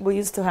 We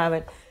used to have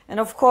it. And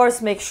of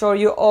course, make sure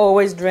you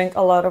always drink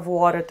a lot of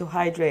water to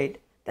hydrate.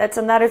 That's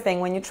another thing.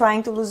 When you're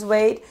trying to lose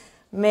weight,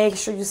 make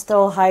sure you're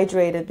still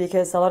hydrated,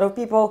 because a lot of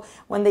people,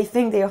 when they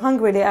think they're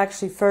hungry, they're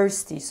actually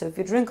thirsty. So if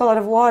you drink a lot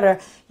of water,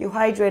 you're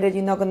hydrated,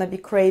 you're not going to be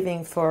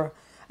craving for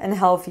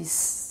unhealthy,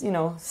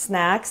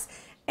 snacks.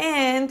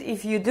 And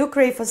if you do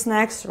crave for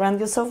snacks, surround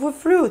yourself with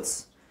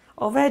fruits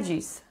or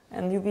veggies,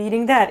 and you'll be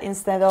eating that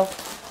instead of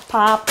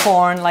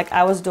popcorn like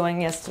I was doing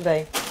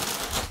yesterday.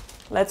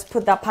 Let's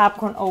put that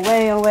popcorn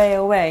away.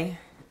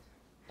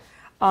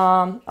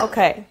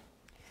 Okay,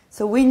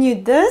 so we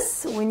need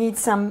this. We need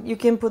some, you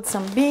can put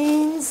some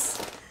beans.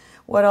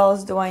 What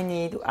else do I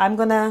need?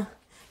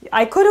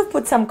 I could have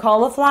put some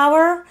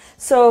cauliflower.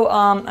 So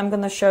I'm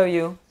gonna show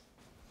you.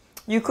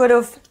 You could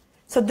have,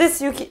 so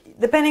this,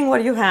 depending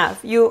what you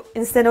have,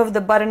 instead of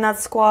the butternut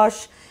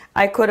squash,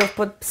 I could have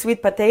put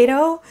sweet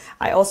potato.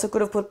 I also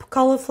could have put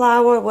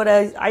cauliflower.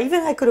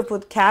 I could have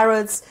put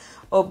carrots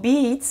or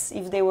beets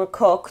if they were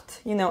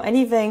cooked. You know,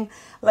 anything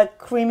like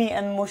creamy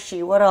and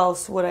mushy. What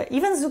else would I?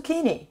 Even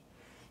zucchini.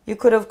 You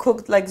could have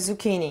cooked like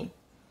zucchini.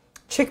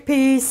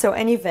 Chickpeas, so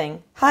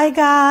anything. Hi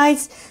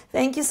guys,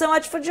 thank you so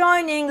much for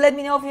joining. Let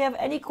me know if you have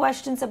any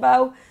questions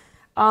about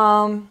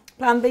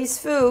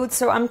plant-based food.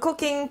 So I'm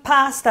cooking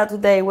pasta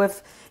today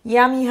with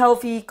yummy,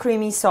 healthy,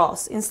 creamy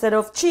sauce. Instead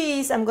of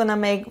cheese, I'm gonna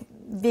make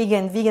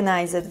vegan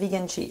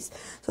cheese.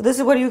 So this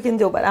is what you can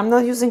do, but I'm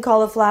not using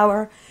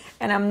cauliflower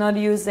and I'm not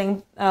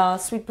using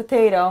sweet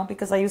potato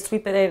because I used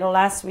sweet potato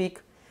last week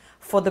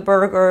for the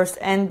burgers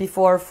and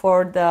before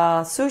for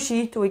the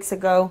sushi 2 weeks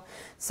ago.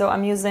 So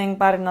I'm using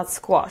butternut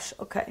squash,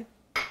 okay.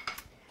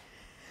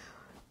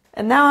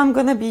 And now I'm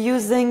gonna be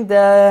using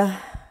the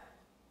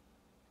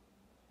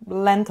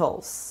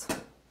lentils.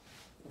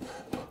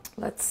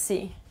 Let's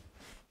see.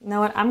 You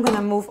know what, I'm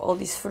gonna move all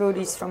these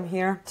fruities from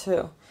here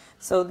too.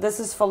 So this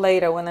is for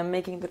later when I'm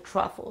making the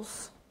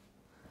truffles.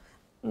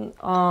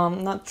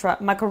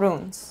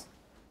 Macaroons.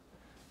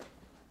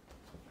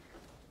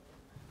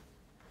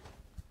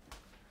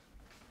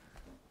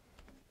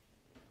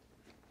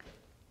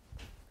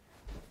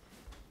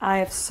 I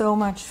have so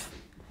much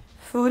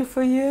food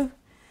for you.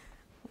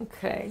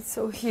 Okay,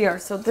 so here,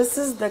 so this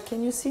is the,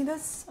 can you see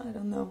this? I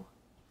don't know.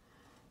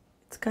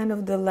 It's kind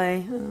of delay.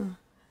 Is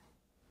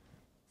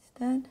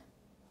that?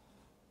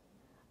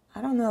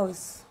 I don't know,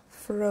 it's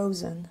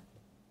frozen.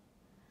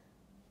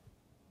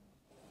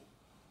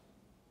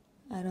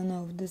 I don't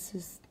know if this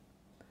is,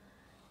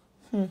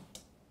 I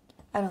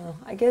don't know.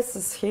 I guess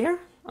it's here.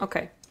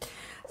 Okay,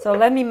 so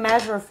let me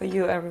measure for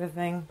you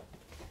everything,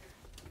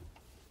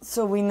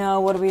 so we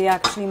know what we're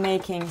actually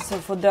making. So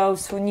for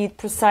those who need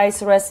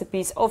precise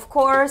recipes, of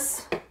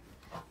course,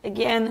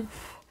 again,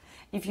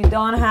 if you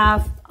don't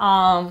have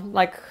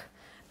like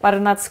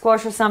butternut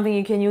squash or something,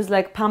 you can use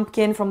like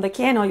pumpkin from the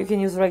can, or you can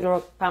use regular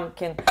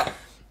pumpkin.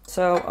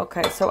 So,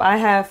 okay, so I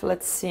have,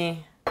 let's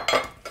see,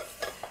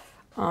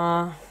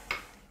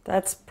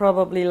 that's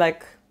probably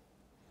like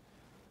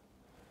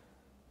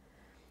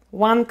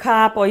 1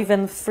 cup or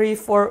even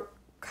 3-4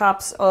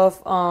 cups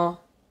of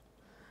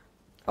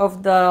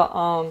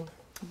the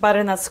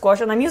butternut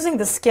squash, and I'm using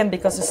the skin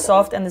because it's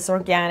soft and it's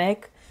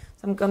organic.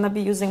 So I'm gonna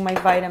be using my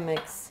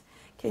Vitamix.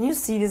 Can you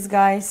see this,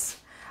 guys?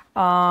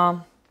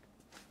 You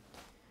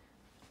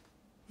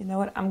know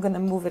what? I'm gonna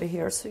move it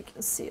here so you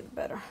can see it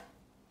better.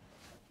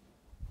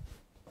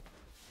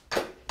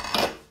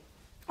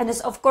 And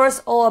it's of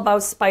course all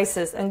about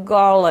spices and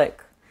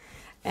garlic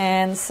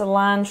and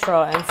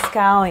cilantro and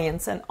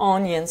scallions and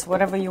onions,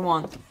 whatever you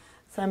want.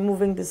 So I'm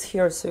moving this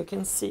here so you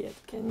can see it.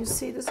 Can you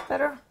see this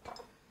better?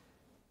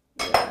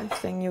 Yeah, I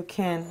think you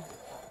can.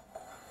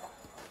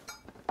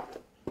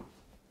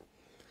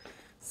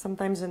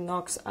 Sometimes it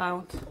knocks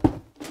out,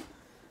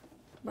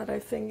 but I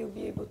think you'll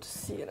be able to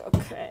see it.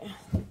 Okay.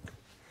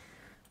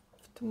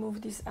 To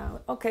move these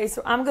out. Okay,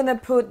 so I'm gonna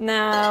put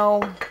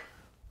now,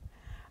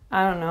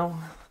 I don't know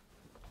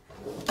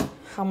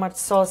how much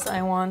sauce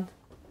I want.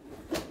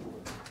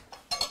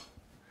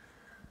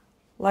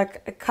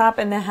 Like 1.5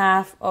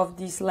 cups of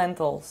these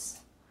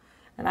lentils.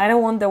 And I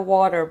don't want the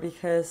water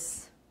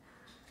because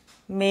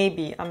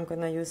maybe I'm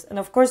gonna use, and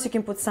of course you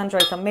can put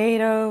sun-dried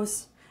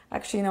tomatoes.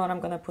 Actually, you know what, I'm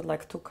gonna put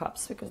like 2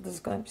 cups because this is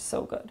gonna be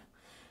so good.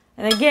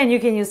 And again, you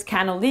can use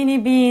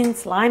cannellini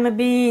beans, lima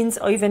beans,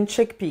 or even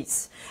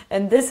chickpeas.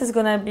 And this is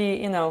gonna be,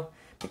 you know,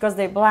 because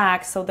they're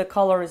black, so the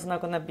color is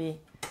not gonna be,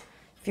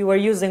 if you were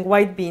using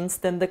white beans,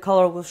 then the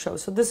color will show.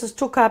 So this is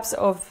 2 cups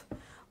of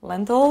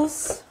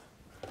lentils.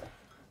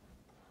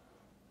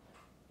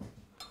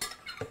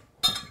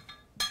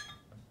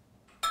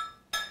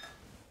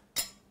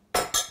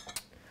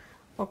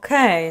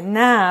 Okay,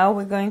 now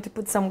we're going to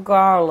put some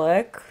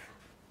garlic.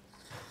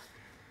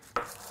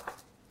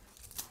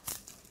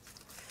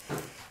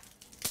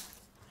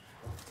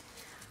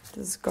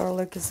 This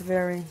garlic is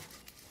very,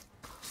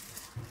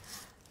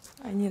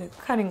 I need a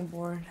cutting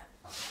board.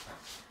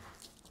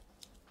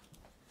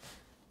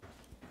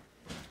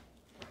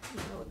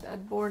 So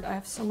that board, I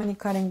have so many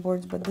cutting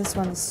boards, but this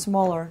one is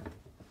smaller.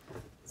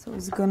 So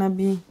it's gonna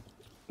be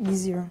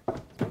easier.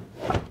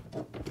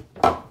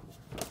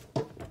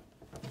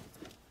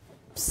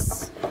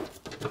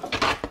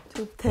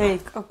 To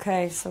take,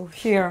 okay, so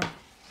here.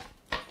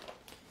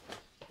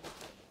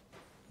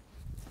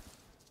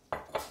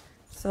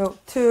 So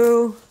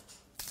 2.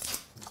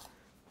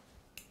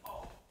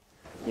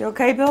 You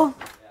okay, Bill?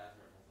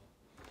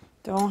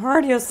 Don't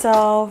hurt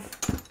yourself.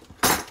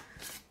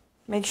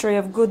 Make sure you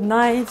have good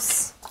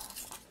knives.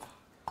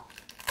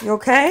 You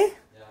okay?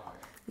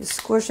 You're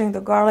squishing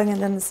the garlic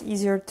and then it's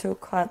easier to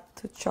cut,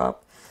 to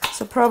chop.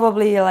 So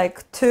probably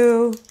like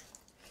 2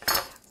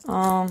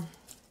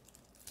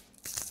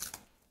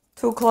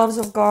 cloves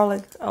of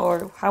garlic,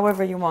 or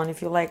however you want,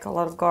 if you like a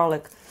lot of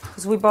garlic.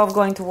 Because we're both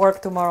going to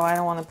work tomorrow, I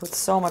don't want to put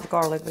so much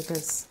garlic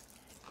because,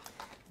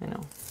 you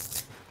know,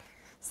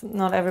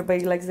 not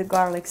everybody likes the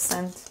garlic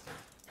scent.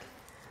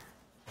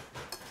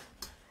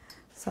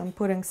 So I'm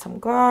putting some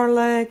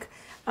garlic.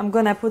 I'm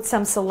gonna put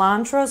some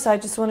cilantro. So I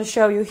just want to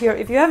show you here.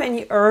 If you have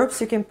any herbs,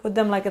 you can put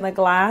them like in a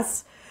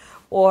glass,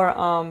 or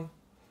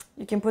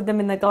you can put them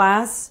in a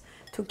glass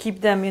to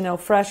keep them, you know,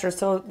 fresher.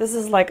 So this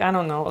is like, I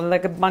don't know,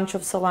 like a bunch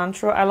of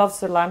cilantro. I love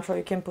cilantro.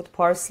 You can put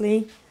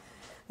parsley.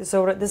 This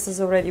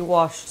is already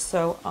washed.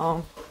 So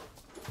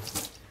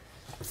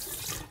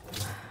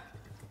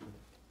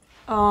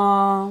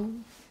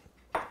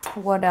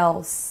what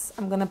else?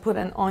 I'm gonna put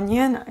an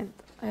onion.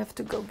 I have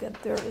to go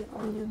get their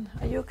onion.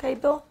 Are you okay,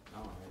 Bill?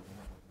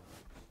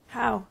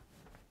 How?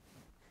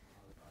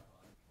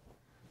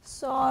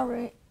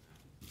 Sorry.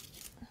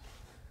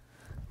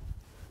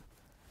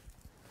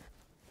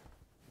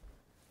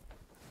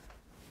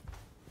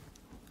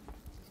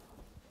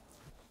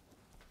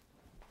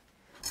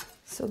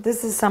 So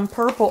this is some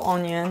purple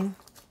onion,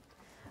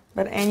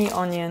 but any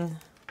onion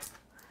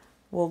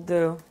will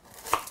do.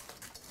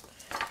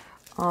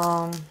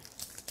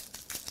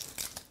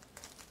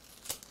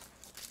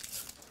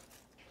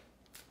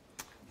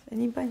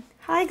 Anybody?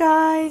 Hi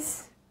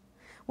guys.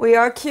 We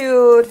are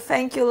cute.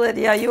 Thank you,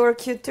 Lydia. You are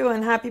cute too,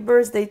 and happy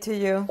birthday to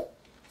you.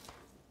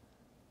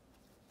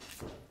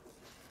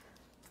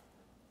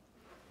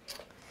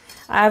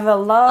 I have a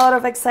lot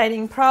of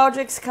exciting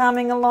projects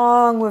coming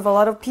along with a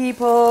lot of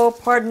people,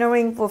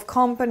 partnering with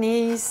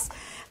companies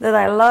that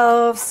I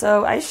love.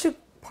 So I should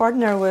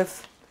partner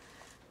with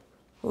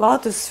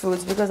Lotus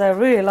Foods because I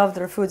really love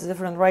their foods,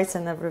 different rice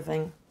and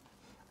everything.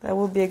 That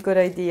would be a good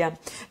idea.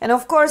 And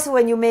of course,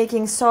 when you're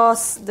making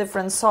sauce,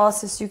 different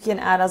sauces, you can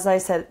add, as I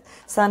said,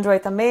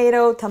 sun-dried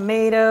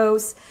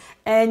tomatoes,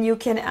 and you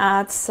can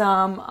add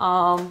some,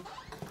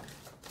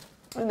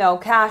 you know,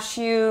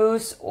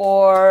 cashews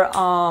or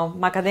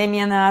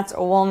macadamia nuts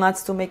or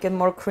walnuts to make it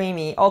more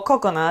creamy, or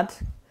coconut.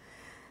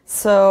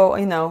 So,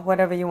 you know,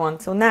 whatever you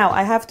want. So now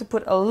I have to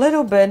put a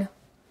little bit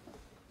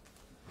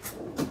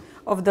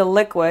of the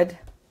liquid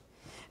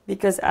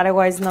because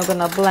otherwise it's not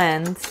gonna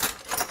blend.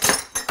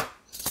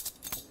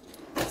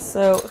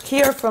 So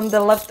here from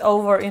the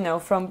leftover, you know,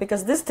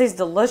 because this tastes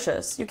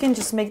delicious, you can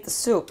just make the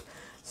soup.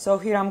 So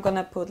here I'm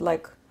gonna put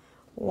like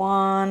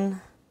 1,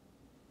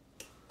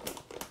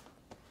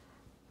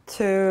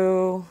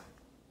 2,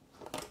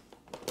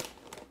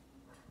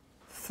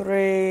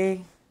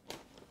 3,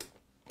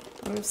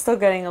 I'm still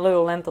getting a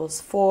little lentils,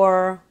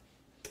 4,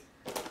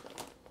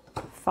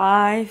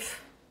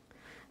 5,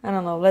 I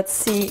don't know, let's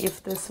see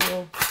if this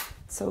will,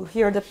 so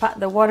here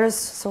the water's,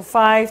 so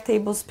 5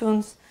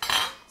 tablespoons.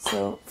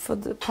 So for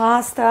the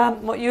pasta,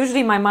 well,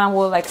 usually my mom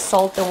will like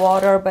salt the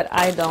water, but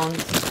I don't.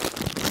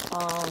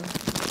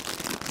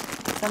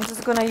 So I'm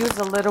just gonna use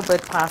a little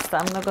bit pasta.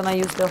 I'm not gonna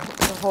use the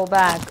whole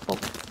bag. Oh.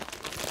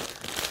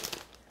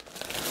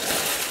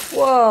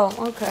 Whoa,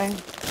 okay.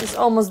 It's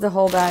almost the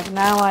whole bag.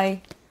 Now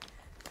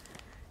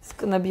it's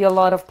gonna be a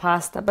lot of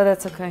pasta, but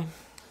that's okay.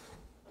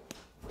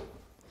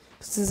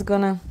 This is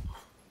gonna,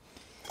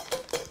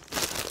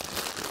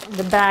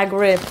 the bag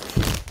ripped.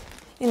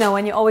 You know,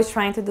 when you're always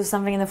trying to do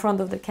something in the front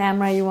of the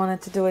camera, you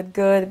wanted to do it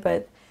good,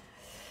 but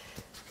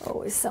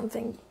always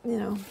something, you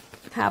know,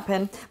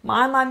 happen.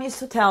 My mom used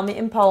to tell me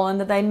in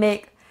Poland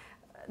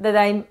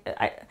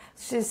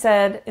she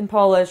said in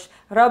Polish,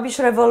 robisz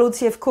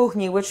rewolucję w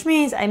kuchni, which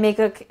means I make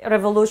a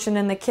revolution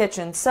in the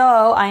kitchen.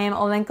 So I am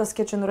Olenko's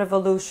Kitchen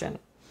Revolution.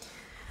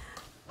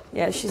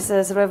 Yeah, she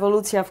says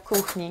rewolucja w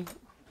kuchni.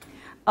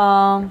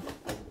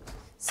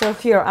 So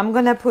here, I'm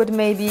gonna put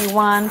maybe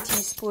 1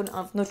 teaspoon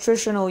of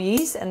nutritional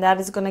yeast, and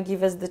that is gonna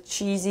give us the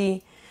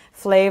cheesy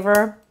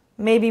flavor.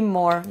 Maybe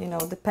more, you know,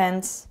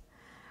 depends.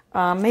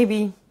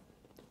 Maybe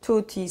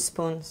 2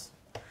 teaspoons.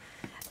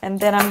 And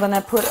then I'm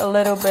gonna put a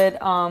little bit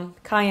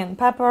cayenne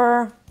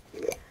pepper.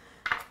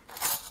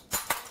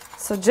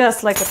 So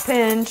just like a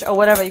pinch or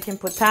whatever, you can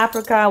put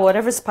paprika,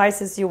 whatever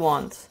spices you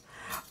want.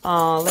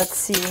 Let's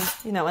see,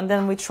 you know, and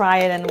then we try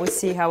it and we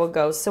see how it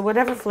goes. So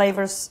whatever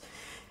flavors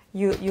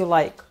you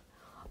like.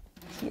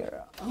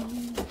 Here.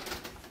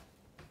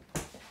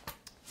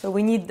 So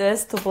we need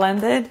this to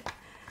blend it,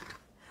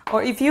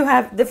 or if you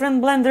have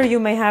different blender, you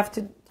may have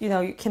to, you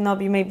know, you cannot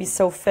be maybe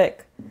so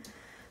thick.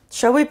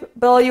 Shall we,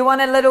 Bill, you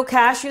want a little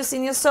cashews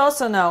in your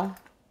sauce or no?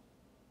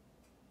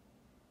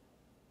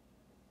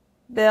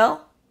 Bill?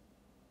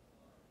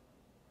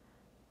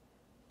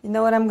 You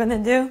know what I'm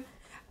gonna do?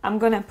 I'm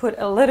gonna put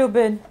a little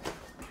bit,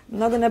 I'm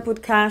not gonna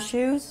put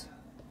cashews.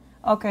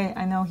 Okay,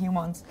 I know he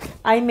wants.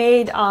 I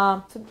made,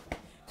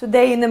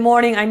 today in the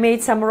morning, I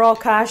made some raw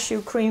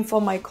cashew cream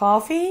for my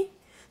coffee.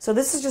 So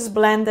this is just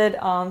blended,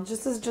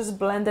 just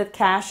blended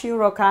cashew,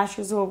 raw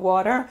cashews with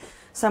water.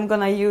 So I'm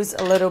gonna use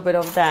a little bit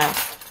of that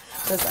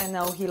because I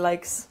know he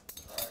likes.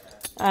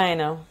 I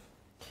know.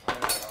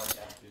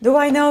 Do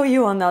I know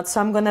you or not?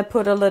 So I'm gonna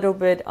put a little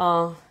bit.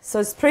 So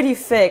it's pretty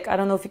thick. I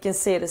don't know if you can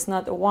see it. It's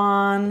not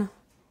 1,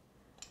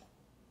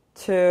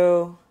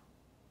 2,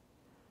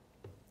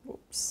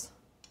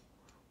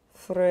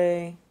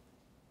 3.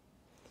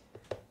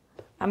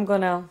 I'm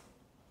gonna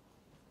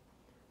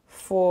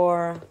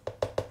 4,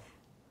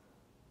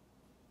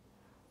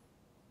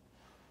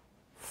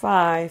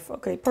 5.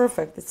 Okay,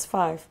 perfect. It's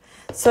 5.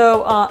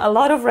 So a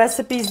lot of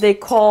recipes they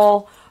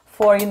call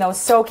for, you know,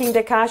 soaking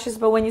the cashews,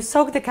 but when you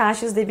soak the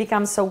cashews, they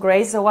become so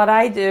gray. So what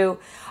I do,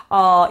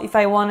 if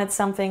I wanted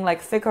something like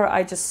thicker,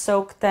 I just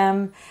soak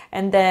them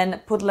and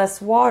then put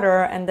less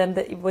water, and then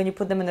when you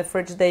put them in the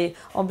fridge, they,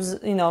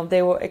 you know,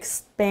 they will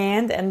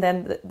expand, and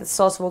then the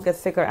sauce will get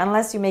thicker.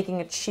 Unless you're making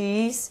a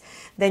cheese,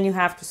 then you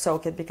have to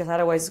soak it, because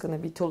otherwise it's going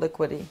to be too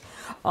liquidy.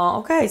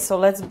 Okay, so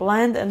let's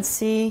blend and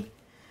see.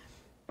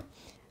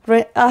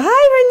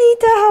 Hi,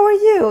 Renita, how are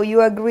you?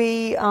 You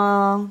agree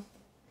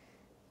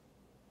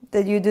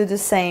that you do the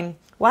same.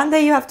 One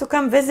day you have to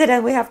come visit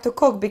and we have to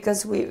cook,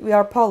 because we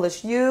are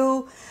Polish.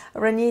 You,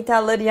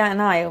 Renita, Lydia, and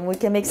I. And we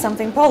can make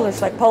something Polish,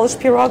 like Polish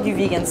pierogi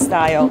vegan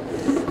style.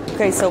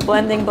 Okay, so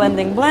blending,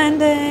 blending,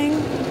 blending.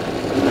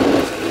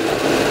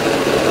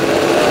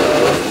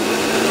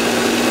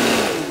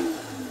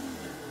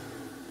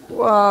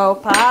 Whoa,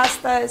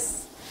 pasta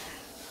is,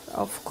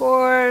 of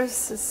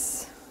course,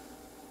 is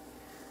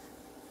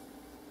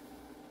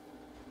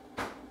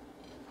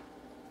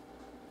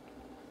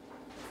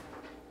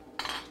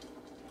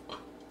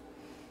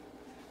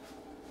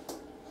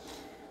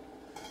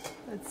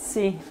let's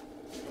see.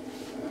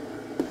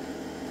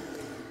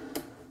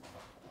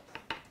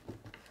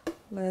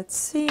 Let's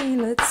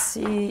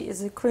see.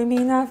 Is it creamy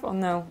enough? Oh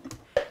no.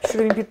 You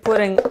shouldn't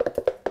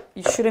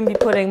be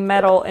putting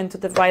metal into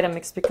the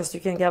Vitamix, because you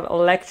can get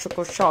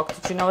electrical shock.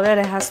 Did you know that?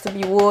 It has to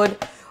be wood,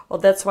 or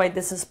that's why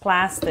this is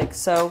plastic.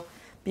 So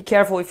be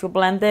careful if you're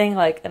blending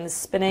and it's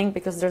spinning,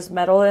 because there's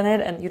metal in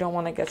it and you don't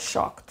want to get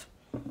shocked.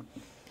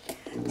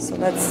 So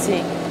let's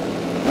see.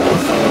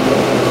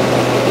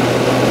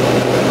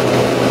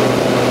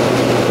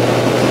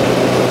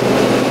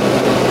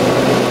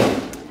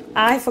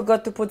 I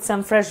forgot to put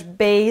some fresh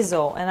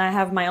basil, and I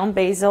have my own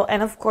basil,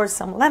 and of course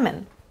some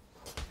lemon.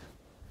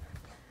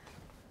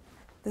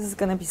 This is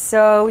gonna be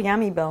so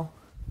yummy, Bill.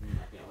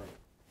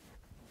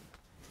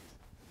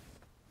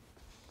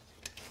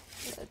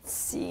 Let's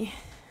see.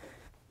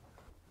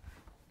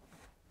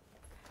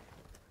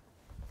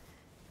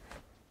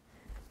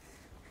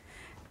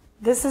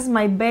 This is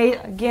my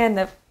basil.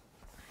 Again,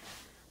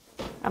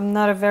 I'm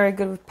not very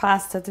good with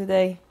pasta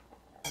today.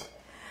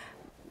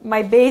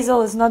 My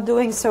basil is not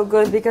doing so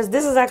good, because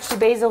this is actually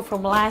basil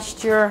from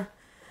last year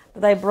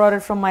that I brought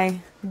it from my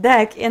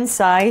deck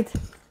inside.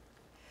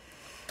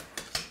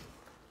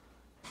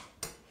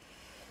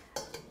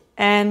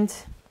 And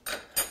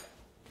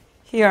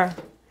here,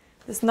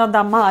 it's not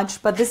that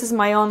much, but this is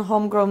my own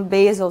homegrown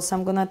basil, so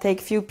I'm gonna take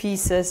a few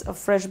pieces of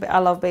fresh. I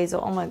love basil.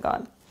 Oh my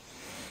god,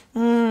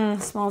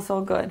 it smells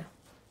so good.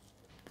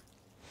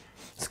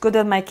 It's good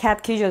that my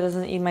cat Kisha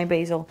doesn't eat my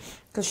basil,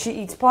 because she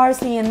eats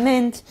parsley and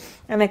mint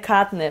and a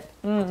catnip.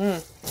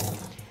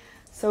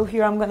 So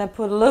here I'm gonna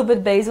put a little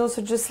bit basil,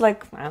 so just I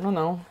don't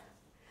know,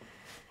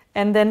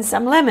 and then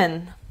some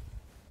lemon.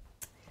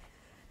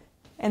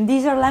 And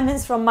these are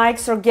lemons from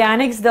Mike's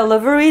Organics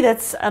Delivery.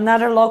 That's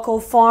another local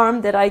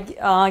farm that I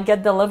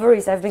get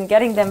deliveries. I've been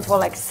getting them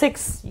for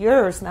 6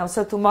 years now.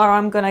 So tomorrow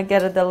I'm going to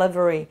get a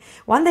delivery.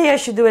 One day I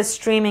should do a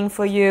streaming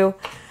for you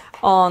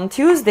on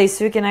Tuesday,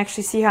 so you can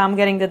actually see how I'm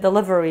getting the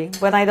delivery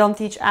when I don't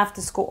teach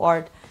after school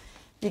art.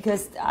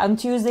 Because on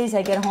Tuesdays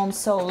I get home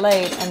so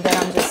late, and then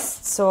I'm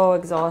just so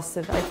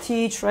exhausted. I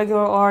teach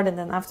regular art and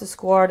then after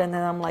school art, and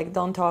then I'm like,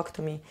 don't talk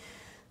to me.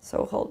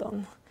 So hold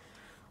on.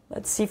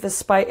 Let's see if it's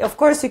spice. Of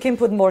course, you can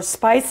put more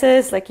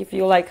spices, like if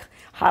you like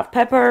hot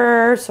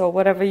peppers or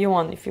whatever you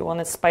want, if you want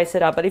to spice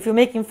it up. But if you're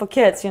making for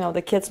kids,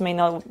 the kids may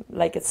not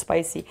like it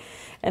spicy.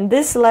 And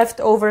this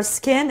leftover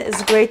skin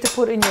is great to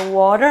put in your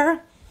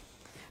water.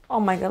 Oh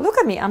my god, look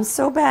at me. I'm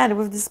so bad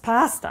with this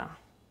pasta.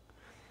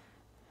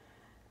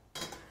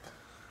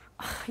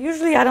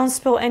 Usually I don't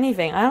spill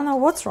anything. I don't know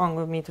what's wrong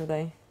with me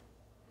today.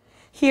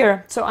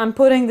 Here, so I'm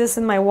putting this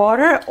in my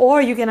water, or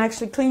you can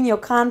actually clean your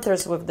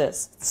counters with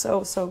this. It's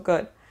so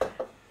good.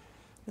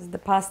 Is the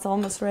pasta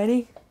almost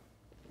ready?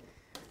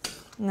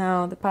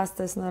 No, the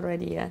pasta is not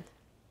ready yet.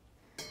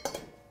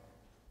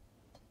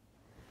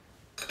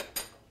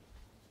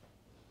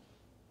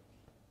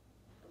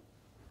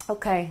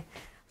 Okay,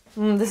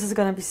 this is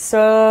gonna be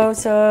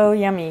so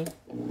yummy.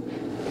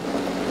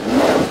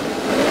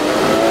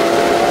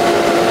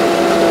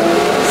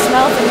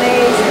 Smells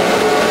amazing.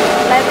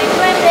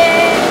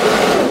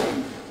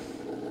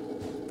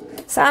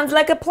 Sounds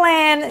like a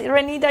plan,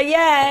 Renita.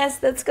 Yes,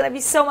 that's gonna be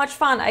so much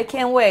fun. I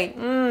can't wait.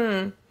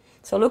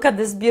 So look at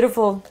this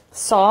beautiful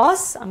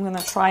sauce. I'm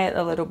gonna try it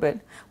a little bit.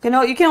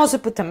 You can also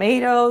put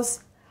tomatoes,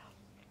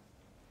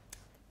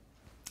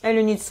 and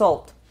you need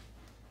salt.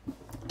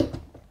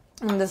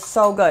 And this is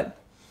so good.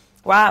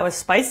 Wow, it's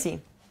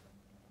spicy.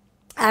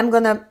 I'm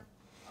gonna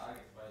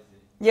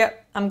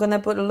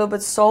put a little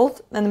bit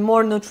salt and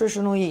more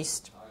nutritional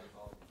yeast.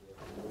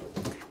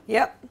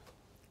 Yep.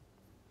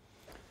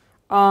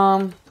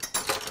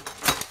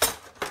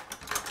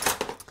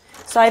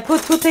 So I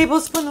put 2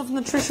 tablespoons of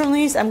nutritional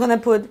yeast. I'm gonna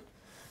put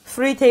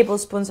 3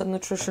 tablespoons of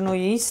nutritional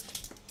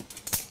yeast,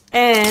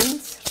 and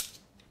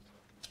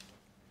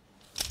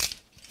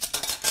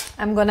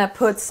I'm gonna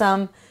put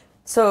some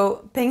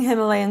pink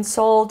Himalayan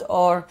salt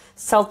or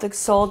Celtic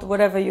salt,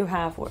 whatever you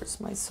have. Where's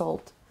my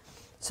salt?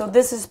 So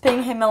this is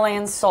pink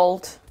Himalayan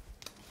salt.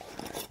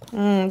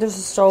 This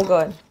is so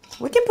good.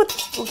 We can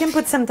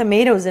put some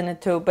tomatoes in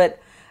it too, but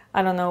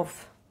I don't know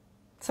if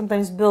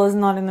sometimes Bill is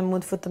not in the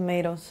mood for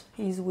tomatoes.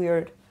 He's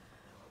weird.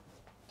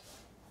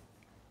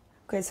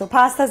 Okay, so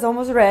pasta is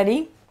almost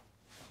ready.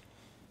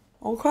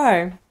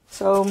 Okay,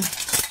 so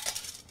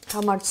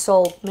how much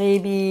salt?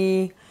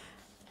 Maybe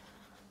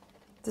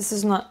this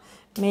is not,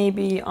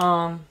 maybe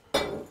I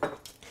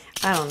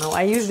don't know.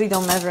 I usually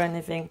don't measure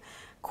anything.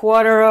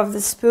 Quarter of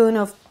the spoon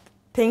of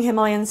pink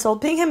Himalayan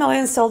salt. Pink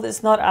Himalayan salt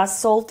is not as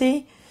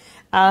salty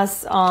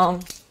as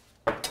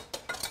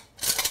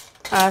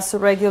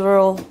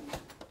regular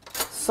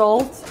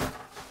salt.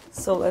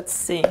 So let's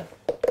see.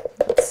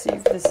 Let's see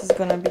if this is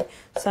gonna be.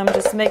 So I'm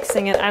just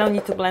mixing it. I don't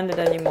need to blend it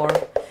anymore.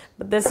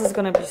 But this is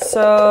gonna be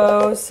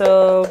so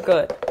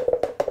good.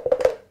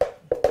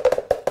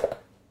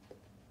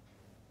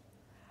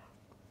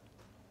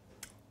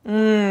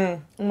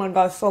 Oh my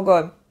gosh, so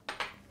good.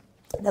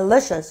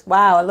 Delicious.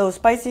 Wow, a little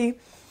spicy,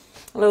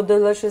 a little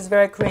delicious,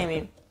 very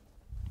creamy.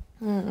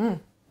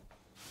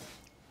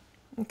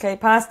 Okay,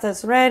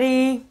 pasta's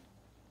ready.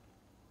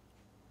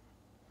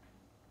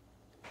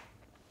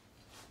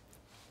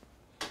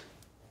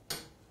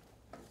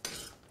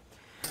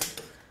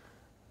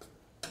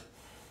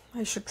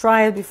 I should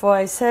try it before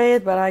I say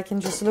it, but I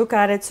can just look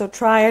at it, so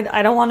try it.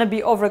 I don't want to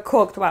be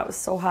overcooked. Wow, it's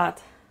so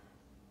hot.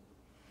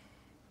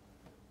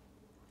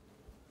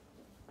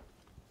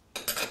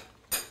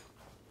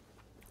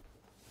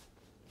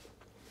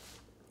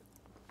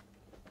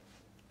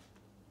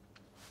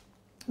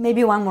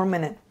 Maybe 1 more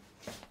minute.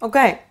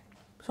 Okay,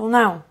 so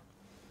now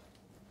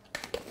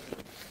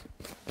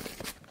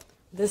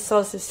this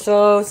sauce is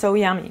so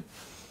yummy.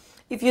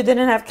 If you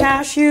didn't have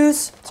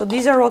cashews, so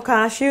these are raw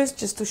cashews,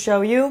 just to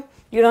show you.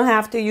 You don't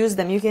have to use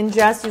them. You can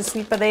just use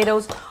sweet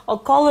potatoes or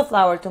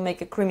cauliflower to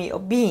make it creamy, or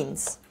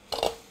beans.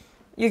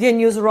 You can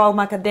use raw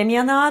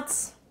macadamia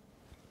nuts.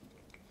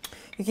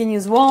 You can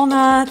use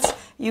walnuts.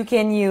 You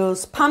can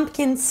use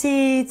pumpkin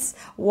seeds,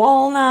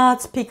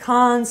 walnuts,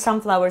 pecans,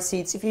 sunflower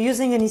seeds. If you're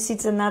using any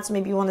seeds and nuts,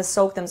 maybe you want to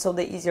soak them so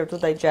they're easier to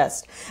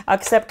digest.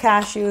 Except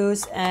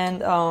cashews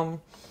and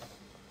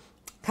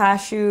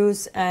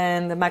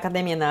the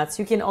macadamia nuts.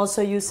 You can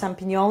also use some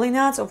pinoli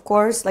nuts, of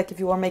course, like if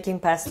you are making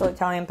pesto,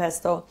 Italian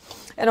pesto.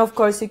 And of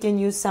course, you can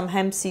use some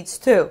hemp seeds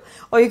too.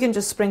 Or you can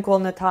just sprinkle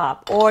on the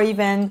top. Or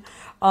even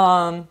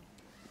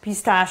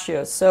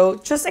pistachios. So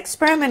just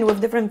experiment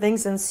with different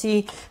things and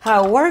see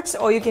how it works.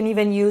 Or you can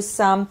even use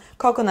some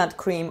coconut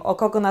cream or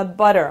coconut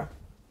butter.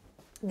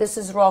 This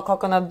is raw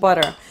coconut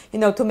butter,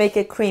 to make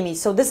it creamy.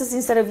 So this is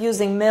instead of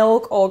using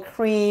milk or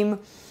cream,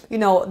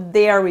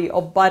 dairy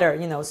or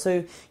butter, so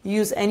you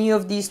use any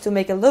of these to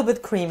make it a little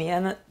bit creamy.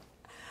 And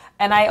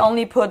I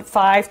only put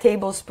 5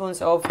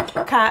 tablespoons of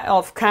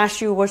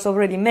cashew was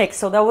already mixed.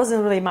 So there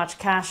wasn't really much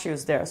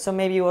cashews there. So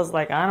maybe it was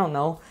like, I don't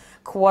know,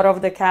 quarter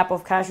of the cup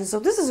of cashews. So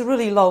this is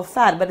really low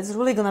fat, but it's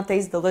really going to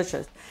taste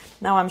delicious.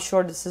 Now I'm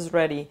sure this is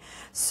ready.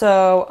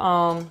 So,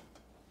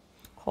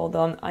 hold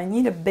on. I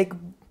need a big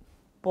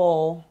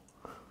bowl.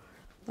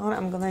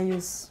 I'm going to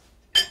use...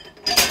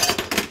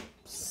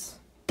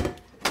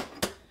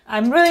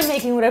 I'm really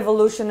making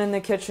revolution in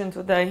the kitchen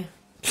today.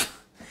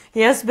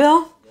 Yes,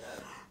 Bill?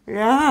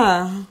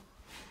 Yeah.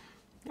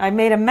 I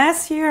made a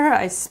mess here.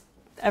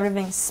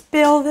 Everything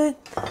spilled it.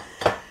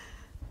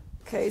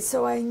 Okay,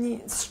 so I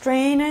need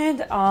strain it.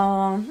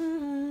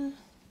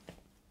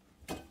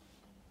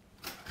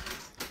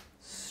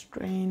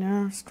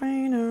 Strainer.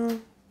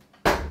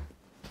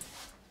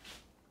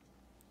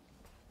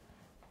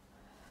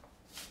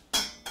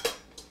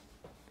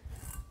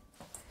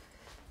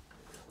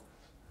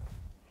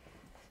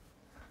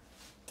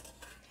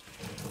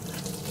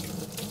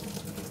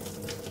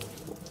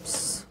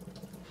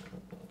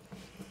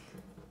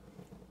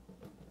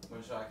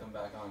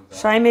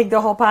 Should I make the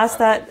whole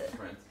pasta?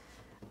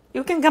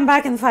 You can come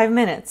back in 5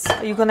 minutes.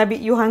 Are you gonna be?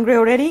 You hungry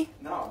already?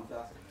 No,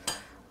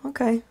 I'm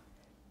fasting. Okay.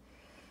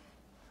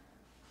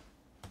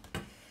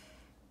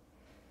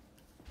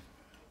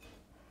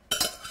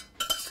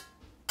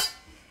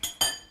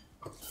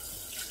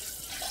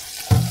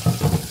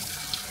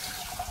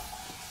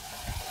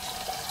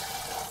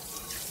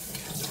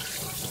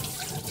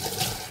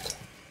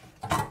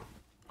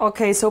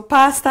 Okay, so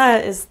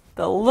pasta is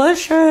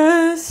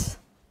delicious.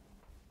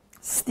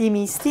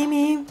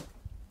 Steamy.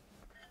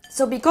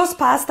 So because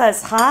pasta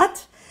is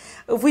hot,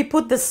 if we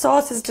put the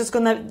sauce, it's just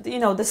gonna,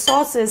 the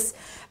sauce is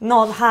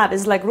not hot,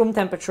 it's like room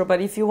temperature.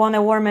 But if you want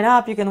to warm it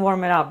up, you can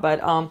warm it up. But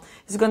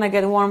it's gonna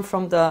get warm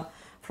from the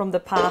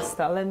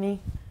pasta. Let me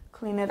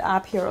clean it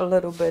up here a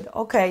little bit.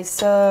 Okay,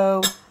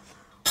 so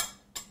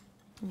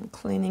I'm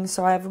cleaning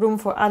so I have room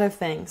for other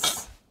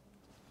things.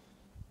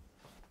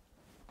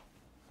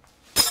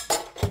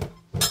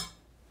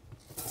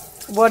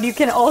 What you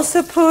can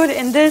also put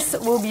in this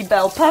will be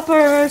bell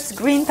peppers,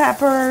 green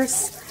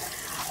peppers,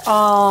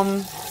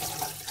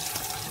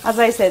 as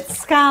I said,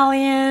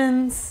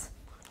 scallions,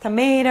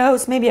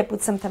 tomatoes. Maybe I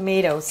put some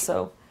tomatoes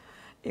so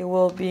it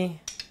will be.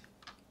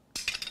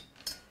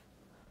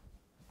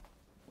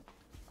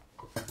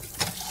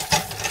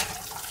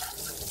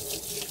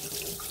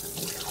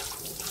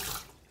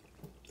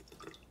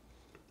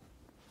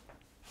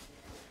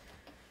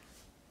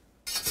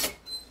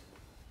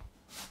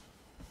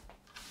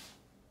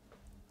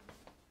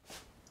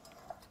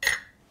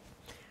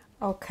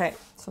 Okay,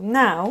 so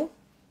now,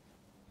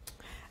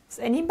 does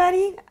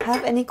anybody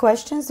have any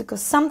questions? Because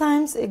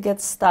sometimes it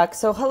gets stuck.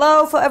 So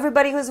hello for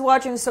everybody who's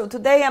watching. So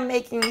today I'm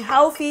making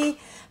healthy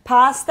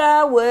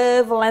pasta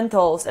with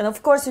lentils. And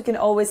of course you can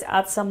always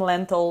add some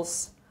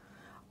lentils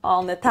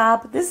on the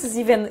top. This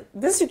you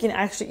can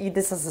actually eat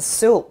this as a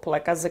soup,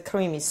 like as a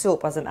creamy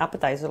soup, as an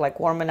appetizer, like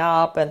warming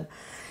up, and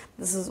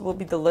will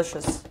be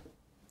delicious.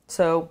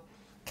 So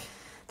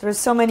there's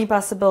so many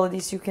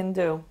possibilities you can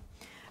do.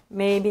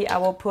 Maybe I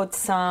will put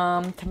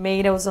some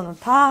tomatoes on the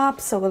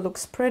top so it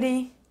looks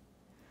pretty.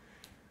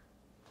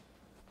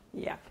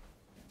 Yeah.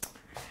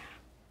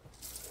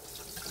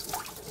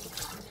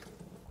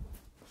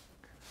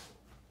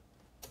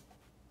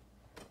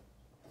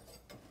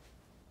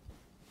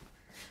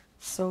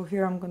 So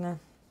here I'm gonna,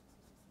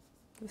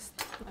 this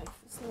knife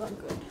is not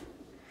good.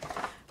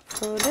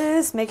 So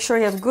this, make sure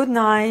you have good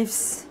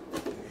knives.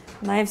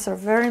 Knives are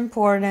very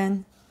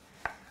important.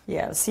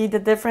 Yeah, see the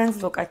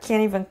difference? Look, I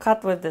can't even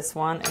cut with this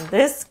one. And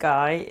this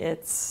guy,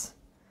 it's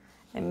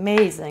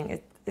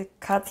amazing. It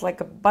cuts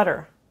like a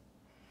butter.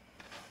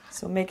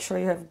 So make sure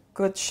you have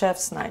good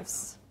chef's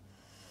knives.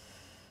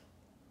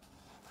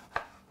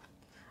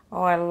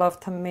 Oh, I love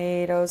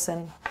tomatoes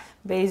and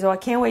basil. I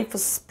can't wait for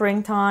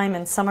springtime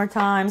and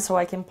summertime so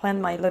I can plant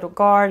my little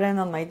garden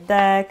on my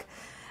deck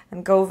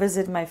and go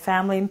visit my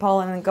family in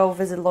Poland and go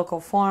visit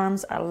local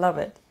farms. I love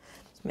it.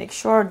 Just make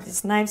sure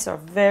these knives are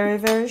very,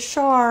 very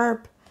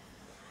sharp.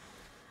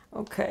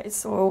 Okay,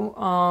 so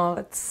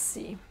let's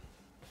see.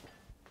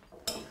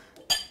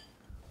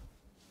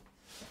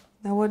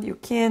 Now what you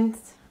can't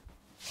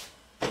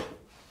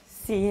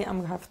see, I'm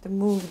gonna have to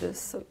move this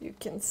so you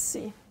can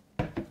see.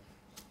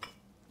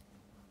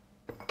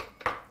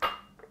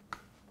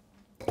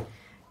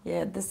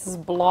 Yeah, this is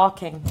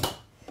blocking.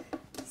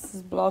 This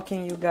is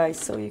blocking you guys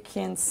so you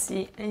can't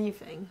see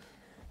anything.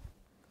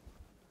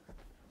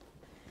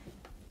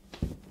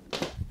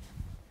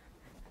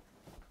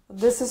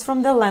 This is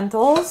from the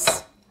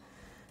lentils.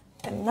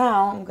 And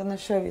now I'm gonna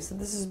show you. So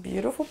this is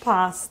beautiful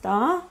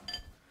pasta.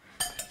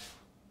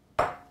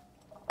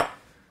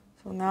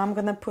 So now I'm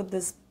gonna put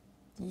this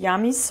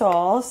yummy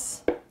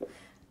sauce.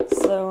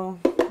 So,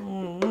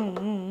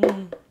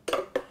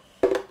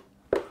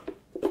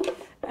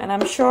 and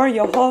I'm sure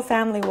your whole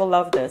family will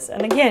love this.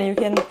 And again, you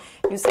can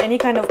use any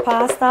kind of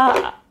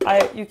pasta.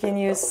 You can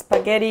use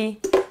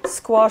spaghetti,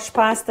 squash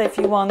pasta if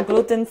you want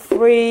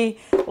gluten-free,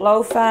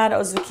 low-fat,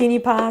 or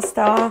zucchini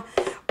pasta,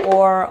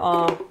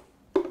 or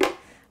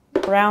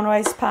brown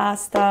rice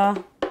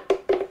pasta.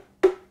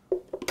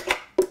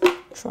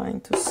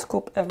 Trying to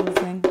scoop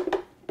everything.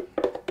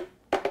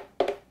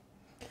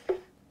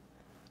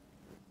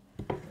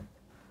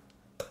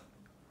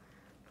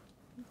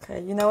 Okay,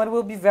 you know what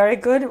will be very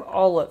good?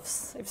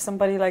 Olives. If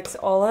somebody likes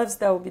olives,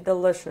 that would be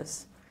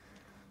delicious.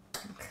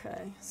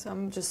 Okay, so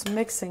I'm just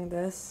mixing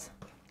this.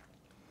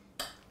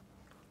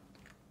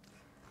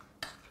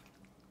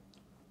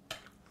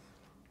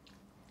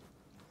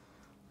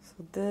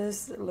 So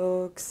this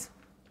looks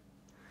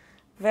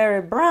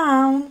very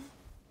brown.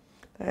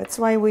 That's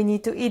why we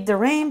need to eat the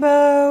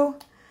rainbow.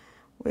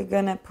 We're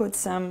gonna put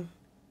some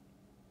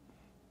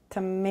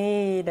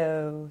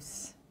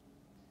tomatoes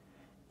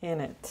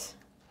in it.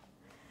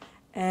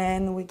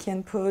 And we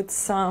can put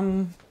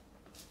some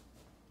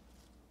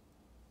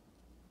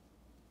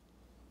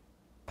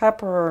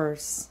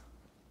peppers.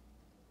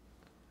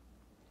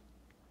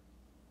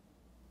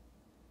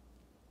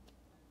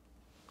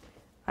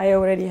 I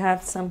already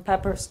have some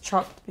peppers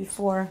chopped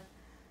before.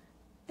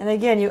 And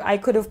again, I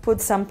could have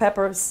put some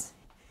peppers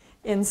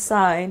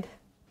inside,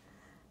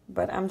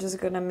 but I'm just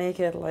gonna make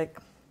it like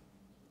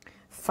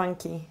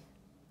funky,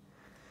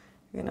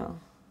 you know.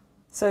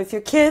 So if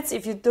you're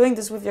doing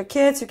this with your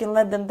kids, you can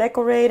let them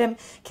decorate them.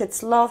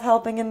 Kids love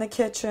helping in the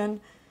kitchen.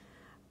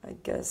 I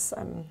guess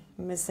I'm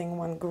missing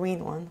one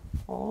green one.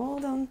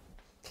 Hold on.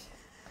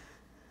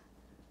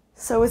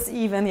 So it's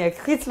even. Yeah,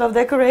 kids love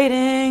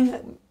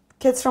decorating.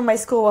 Kids from my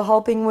school were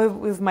helping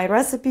with my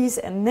recipes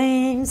and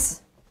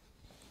names.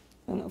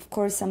 And of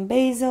course some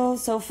basil.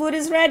 So food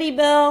is ready,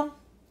 Bill.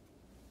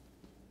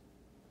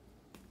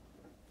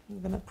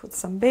 I'm gonna put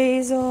some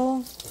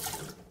basil.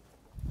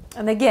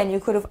 And again, you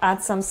could have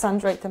added some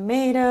sun-dried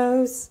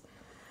tomatoes.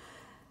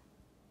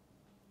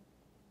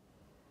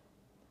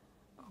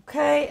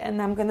 Okay,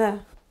 and I'm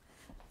gonna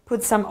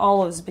put some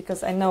olives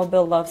because I know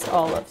Bill loves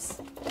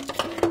olives.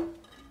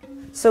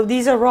 So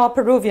these are raw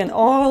Peruvian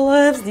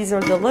olives. These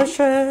are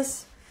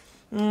delicious.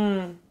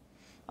 I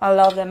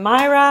love them.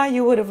 Myra,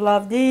 you would have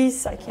loved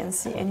these. I can't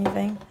see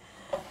anything.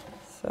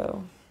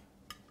 So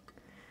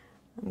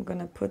I'm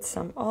gonna put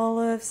some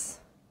olives.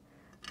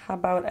 How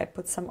about I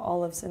put some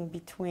olives in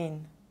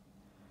between?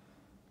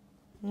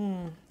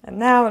 And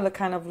now it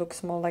kind of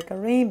looks more like a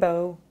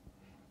rainbow.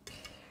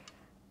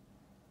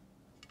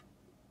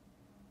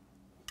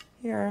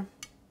 Here.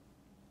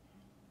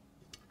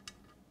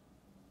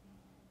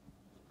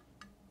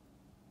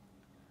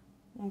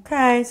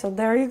 Okay, so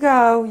there you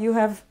go. You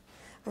have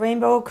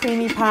rainbow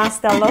creamy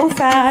pasta, low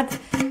fat,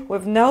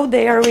 with no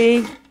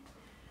dairy,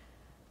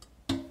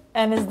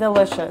 and it's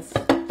delicious.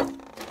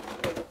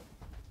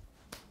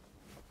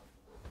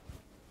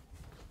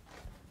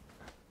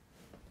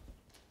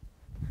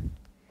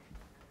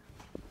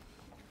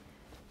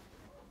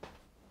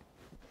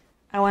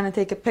 want to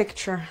take a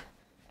picture.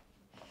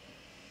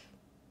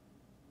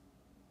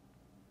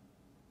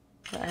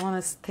 I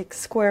want to take a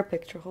square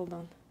picture. Hold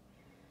on.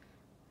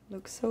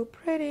 Looks so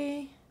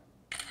pretty.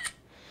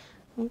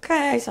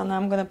 Okay, so now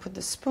I'm going to put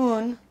the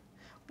spoon.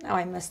 Now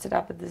I messed it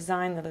up, the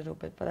design a little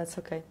bit, but that's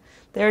okay.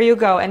 There you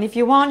go. And if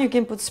you want, you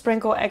can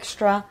sprinkle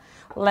extra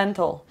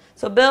lentil.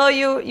 So Bill,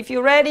 if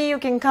you're ready, you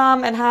can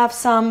come and have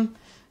some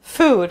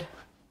food.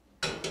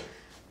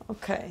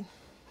 Okay.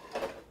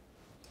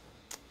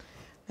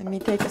 Let me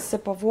take a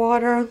sip of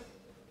water.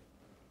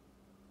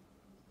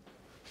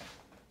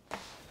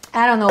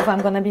 I don't know if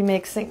I'm going to be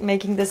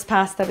making this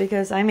pasta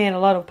because I made a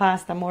lot of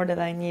pasta, more than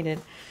I needed.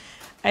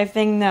 I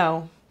think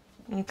no.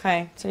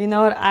 Okay, so you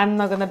know what? I'm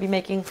not going to be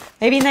making...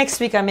 Maybe next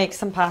week I make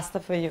some pasta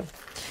for you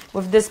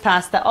with this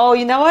pasta. Oh,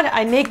 you know what?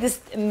 I make this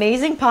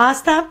amazing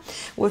pasta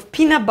with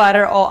peanut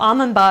butter or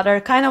almond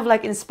butter, kind of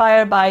like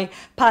inspired by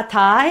pad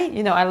Thai.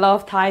 You know, I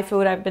love Thai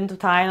food. I've been to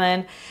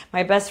Thailand.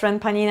 My best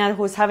friend Panina,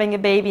 who's having a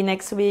baby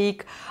next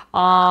week,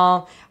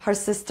 her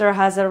sister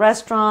has a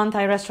restaurant,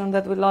 Thai restaurant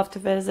that we'd love to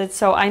visit.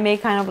 So I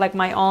make kind of like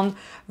my own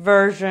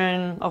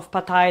version of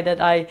pad Thai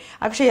that I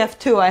actually have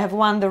two. I have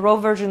one, the raw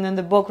version in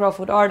the book, Raw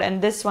Food Art,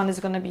 and this one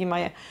is going to be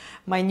my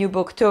new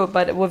book too,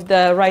 but with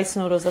the rice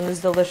noodles, and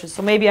it's delicious.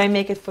 So maybe I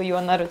make it for you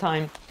another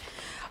time.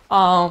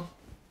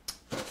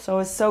 So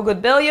it's so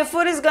good. Bill, your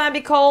food is going to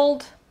be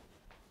cold.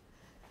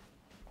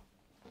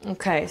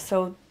 Okay,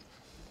 so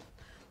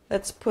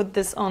let's put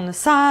this on the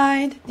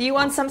side. Do you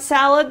want some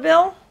salad,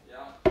 Bill?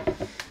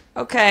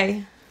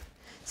 Okay,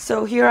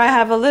 so here I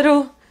have a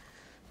little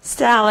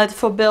salad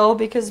for Bill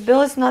because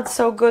Bill is not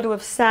so good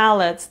with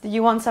salads. Do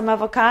you want some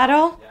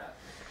avocado?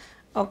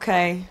 Yeah.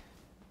 Okay.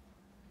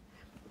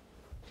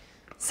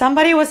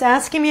 Somebody was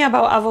asking me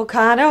about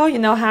avocado, you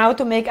know, how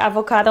to make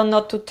avocado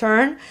not to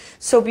turn.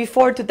 So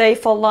before today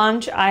for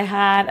lunch, I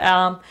had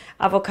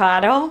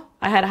avocado.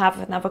 I had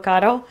half an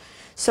avocado.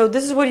 So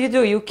this is what you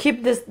do. You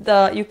keep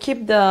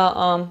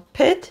the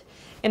pit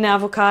in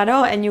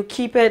avocado and you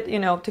keep it, you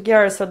know,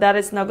 together so that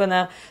it's not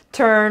gonna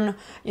turn,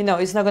 you know,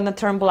 it's not gonna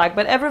turn black.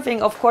 But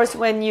everything, of course,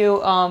 when you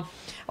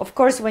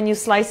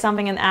slice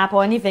something, an apple,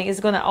 anything,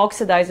 it's gonna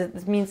oxidize.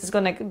 It means it's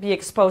gonna be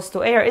exposed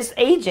to air. It's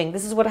aging.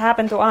 This is what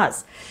happened to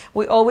us.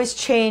 We're always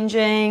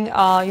changing.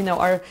 You know,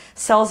 our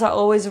cells are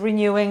always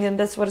renewing, and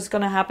that's what is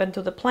gonna happen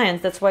to the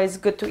plants. That's why it's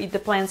good to eat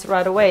the plants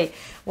right away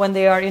when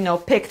they are, you know,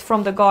 picked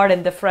from the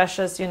garden. The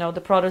freshest, you know, the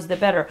produce, the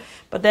better.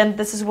 But then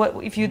this is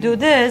what, if you do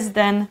this,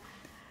 then.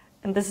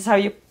 And this is how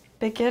you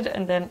pick it,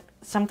 and then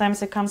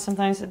sometimes it comes,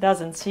 sometimes it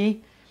doesn't.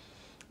 See?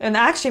 And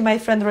actually, my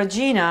friend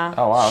Regina,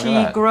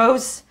 she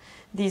grows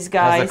these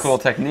guys. That's a cool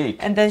technique.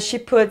 And then she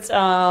puts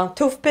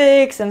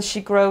toothpicks and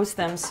she grows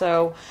them.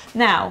 So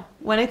now,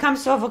 when it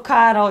comes to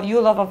avocado,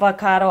 you love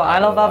avocado. I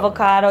love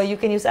avocado. You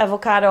can use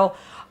avocado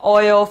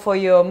oil for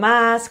your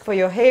mask, for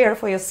your hair,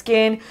 for your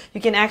skin.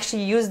 You can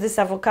actually use this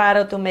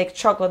avocado to make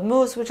chocolate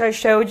mousse, which I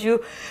showed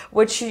you,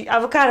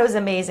 avocado is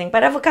amazing.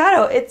 But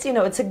avocado, it's, you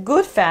know, it's a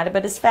good fat,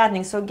 but it's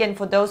fattening. So again,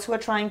 for those who are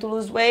trying to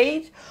lose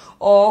weight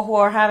or who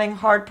are having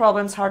heart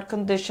problems, heart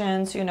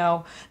conditions, you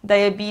know,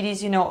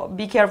 diabetes, you know,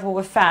 be careful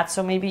with fat.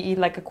 So maybe eat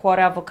like a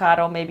quarter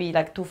avocado, maybe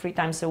like 2-3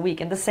 times a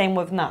week. And the same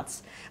with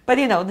nuts. But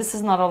you know, this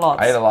is not a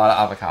lot. I eat a lot of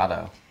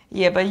avocado.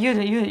 Yeah, but you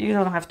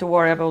don't have to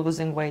worry about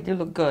losing weight. You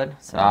look good.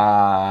 So.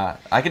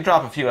 I could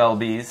drop a few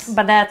lbs.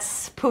 But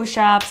that's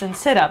push-ups and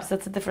sit-ups.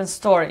 That's a different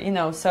story, you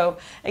know. So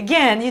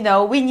again, you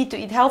know, we need to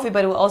eat healthy,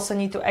 but we also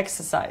need to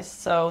exercise.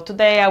 So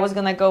today I was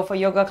gonna go for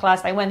yoga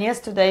class. I went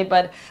yesterday,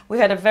 but we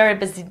had a very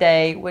busy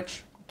day,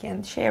 which I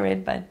can't share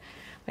it, but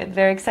we had a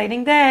very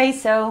exciting day.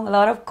 So a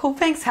lot of cool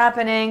things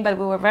happening, but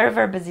we were very,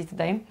 very busy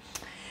today.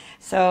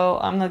 So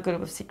I'm not good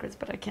with secrets,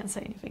 but I can't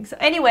say anything. So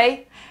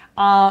anyway,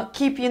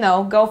 keep, you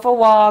know, go for a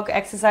walk,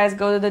 exercise,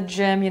 go to the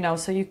gym, you know,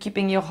 so you're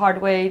keeping your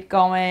heart rate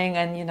going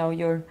and, you know,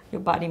 your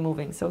body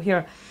moving. So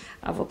here,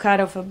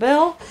 avocado for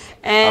Bill.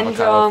 And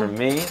avocado for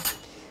me.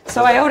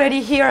 So I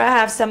already here I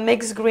have some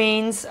mixed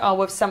greens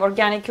with some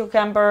organic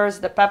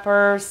cucumbers, the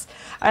peppers.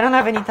 I don't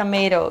have any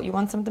tomato. You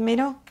want some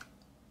tomato?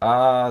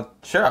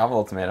 Sure, I'll have a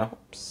little tomato.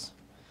 Oops.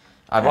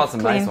 I bought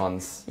some nice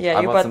ones. Yeah,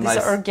 you bought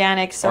these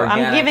organic. So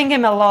I'm giving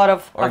him a lot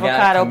of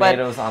avocado, but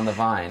tomatoes on the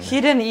vine.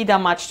 He didn't eat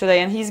that much today,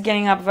 and he's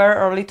getting up very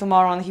early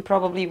tomorrow, and he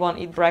probably won't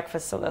eat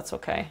breakfast, so that's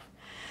okay.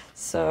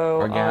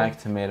 So organic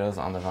tomatoes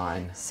on the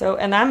vine. So,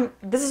 and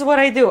this is what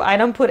I do. I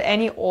don't put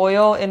any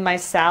oil in my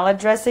salad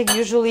dressing.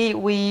 Usually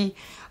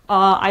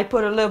I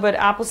put a little bit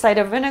apple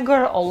cider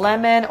vinegar or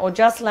lemon or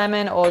just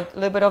lemon or a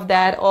little bit of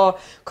that or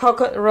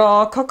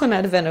raw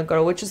coconut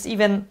vinegar, which is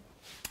even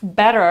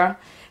better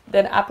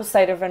than apple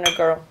cider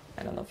vinegar.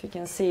 I don't know if you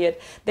can see it.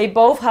 They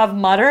both have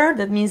mother.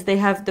 That means they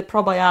have the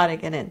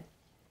probiotic in it,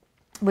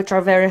 which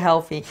are very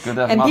healthy. Good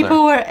to have and mother.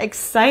 People were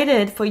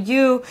excited for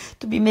you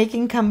to be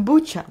making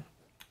kombucha.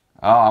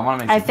 Oh, I want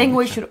to make some I think kombucha.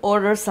 we should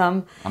order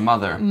some. A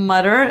mother.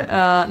 Mother.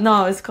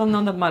 No, it's called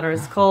not the mother.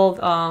 It's called,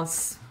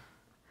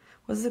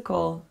 what What's it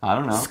called? I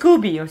don't know.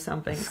 Scooby or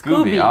something.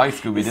 Scooby. I like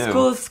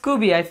Scooby-Doo.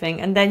 Scooby, I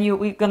think. And then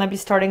we're gonna be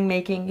starting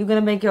making. You're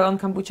gonna make your own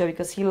kombucha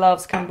because he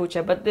loves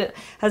kombucha, but it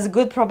has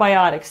good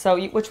probiotics.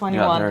 So which one you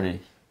want? Dirty.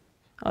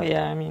 Oh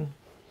yeah, I mean,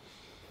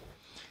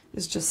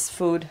 it's just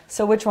food.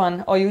 So which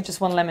one? Or you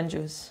just want lemon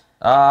juice?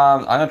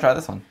 I'm gonna try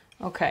this one.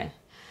 Okay.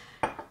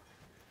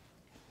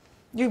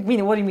 You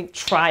mean, what do you mean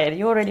try it?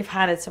 You already have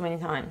had it so many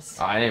times.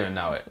 Oh, I didn't even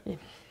know it.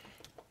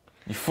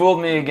 You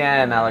fooled me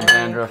again,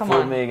 Alexandra.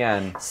 Fooled me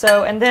again.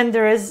 So, and then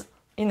there is,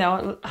 you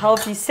know,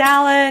 healthy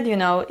salad, you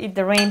know, eat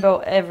the rainbow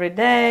every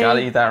day.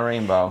 Gotta eat that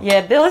rainbow.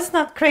 Yeah, Bill is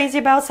not crazy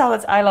about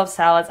salads. I love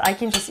salads. I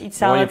can just eat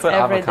salads every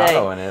day. When you put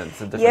avocado in it,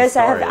 it's a different Yes,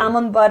 story. I have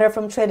almond butter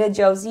from Trader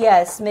Joe's.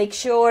 Yes, make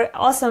sure,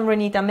 awesome,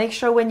 Renita, make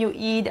sure when you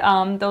eat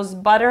those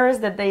butters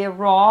that they are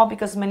raw,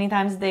 because many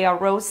times they are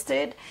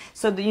roasted.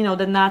 So, you know,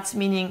 the nuts,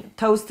 meaning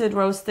toasted,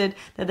 roasted,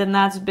 that the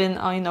nuts been,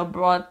 you know,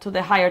 brought to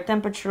the higher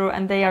temperature,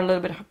 and they are a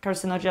little bit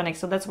carcinogenic.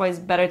 So that's why it's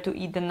better to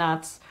eat the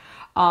nuts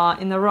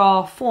in the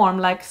raw form,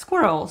 like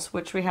squirrels,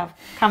 which we have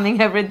coming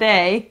every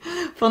day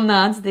for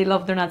nuts. They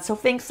love their nuts. So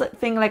think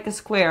like a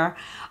square.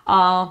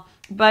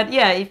 But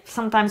yeah, if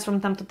sometimes from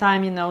time to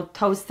time, you know,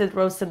 toasted,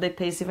 roasted, they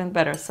taste even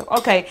better. So,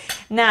 okay,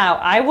 now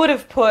I would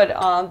have put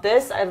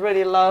this. I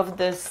really love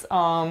this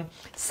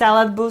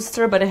salad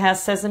booster, but it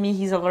has sesame.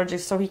 He's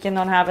allergic, so he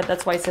cannot have it.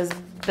 That's why it says,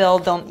 Bill,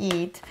 don't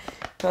eat.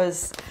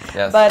 Yes.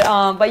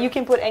 But you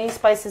can put any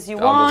spices you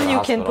want.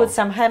 You can put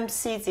some hemp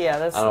seeds. Yeah,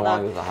 that's I don't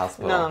want to go to the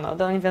hospital. No,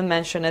 don't even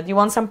mention it. You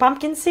want some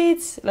pumpkin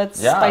seeds? Let's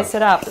spice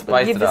it up.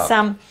 Let's give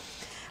some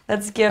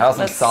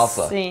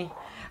salsa. See.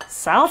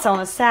 Salsa on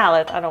a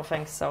salad? I don't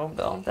think so,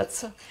 Bill.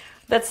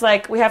 That's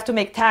like we have to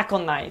make taco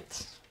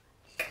night,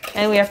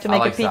 and we have to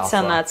make a pizza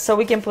salsa. nut. So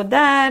we can put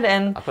that,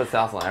 and I put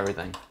salsa on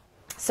everything.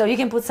 So you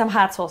can put some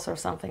hot sauce or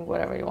something,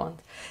 whatever you want.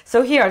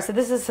 So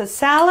this is a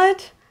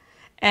salad.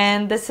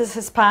 And this is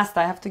his pasta.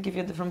 I have to give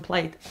you a different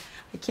plate.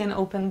 I can't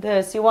open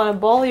this. You want a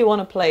bowl or you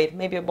want a plate?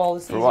 Maybe a bowl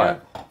is easier. For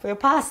what? For your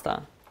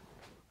pasta.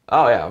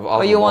 Oh, yeah.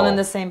 Or you want in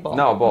the same bowl?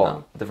 No, a bowl.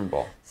 No. Different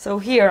bowl. So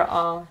here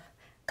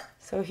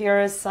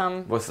is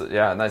some...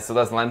 Yeah, nice. So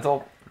that's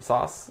lentil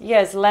sauce?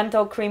 Yes,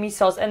 lentil creamy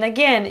sauce. And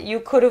again,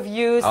 you could have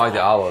used... I like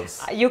the olives.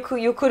 You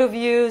could have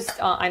used...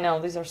 I know,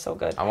 these are so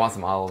good. I want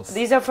some olives.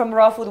 These are from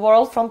Raw Food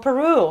World from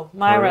Peru.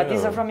 Myra,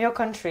 these are from your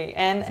country.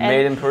 And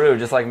made in Peru,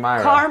 just like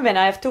Myra. Carmen,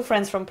 I have two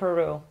friends from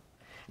Peru.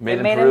 Made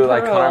in Peru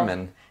like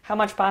Carmen. How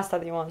much pasta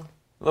do you want?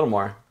 A little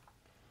more.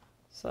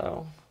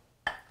 So...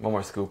 One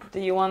more scoop. Do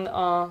you want...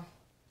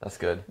 That's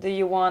good. Do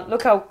you want...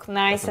 Look how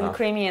nice and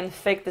creamy and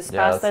thick this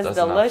pasta is. That's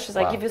delicious.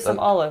 Wow. I give you some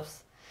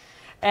olives.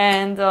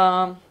 And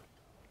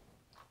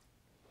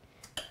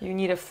you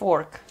need a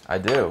fork. I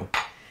do.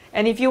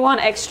 And if you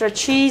want extra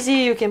cheesy,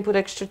 you can put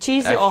extra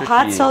cheesy or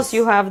hot cheese. sauce.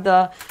 You have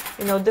the,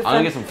 you know, different... I'm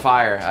gonna get some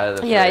fire out of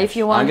the fridge. Yeah, if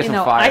you want, you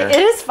know... it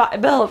is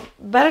Bill,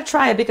 better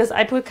try it because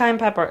I put cayenne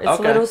pepper. It's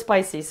a little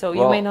spicy, so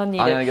you may not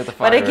need I'm it. gonna get the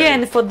fire But again,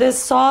 ready. for this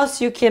sauce,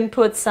 you can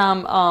put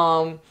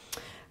some...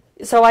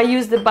 So I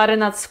use the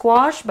butternut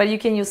squash, but you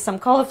can use some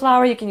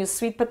cauliflower, you can use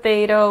sweet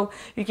potato,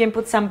 you can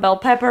put some bell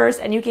peppers,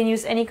 and you can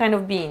use any kind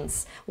of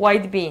beans,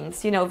 white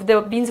beans. You know, if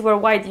the beans were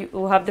white, you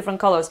will have different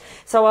colors.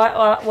 So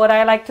what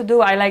I like to do,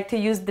 I like to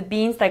use the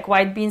beans, like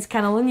white beans,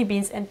 cannellini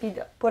beans, and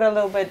put a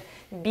little bit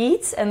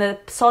beets, and the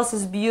sauce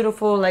is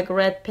beautiful, like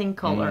red, pink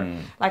color.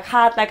 Like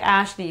hot, like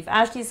Ashley. If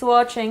Ashley's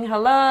watching,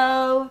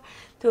 hello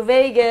to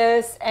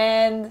Vegas,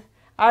 and...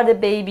 are the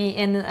baby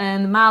in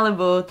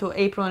Malibu to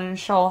April and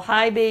Shaw.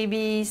 Hi,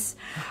 babies.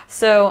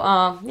 So,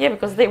 yeah,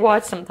 because they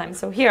watch sometimes.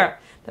 So here,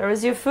 there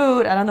is your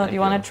food. I don't know. Do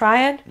you want to try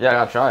it? Yeah, I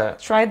gotta try it.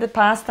 Try the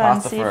pasta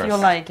and see if you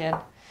like it.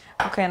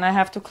 Okay, and I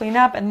have to clean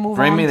up and move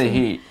on. Bring me the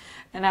heat.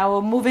 And I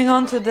will moving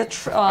on to the...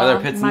 are there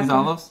pits in these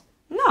olives?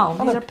 No,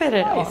 these are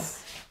pitted.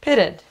 Nice.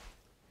 Pitted.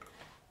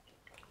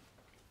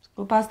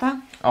 Good pasta?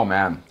 Oh,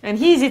 man. And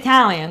he's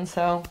Italian,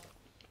 so...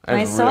 It's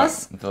nice sauce?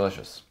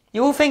 Delicious.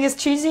 You will think it's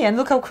cheesy, and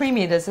look how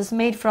creamy it is. It's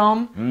made from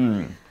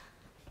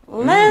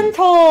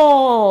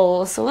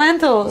lentils.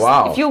 Lentils.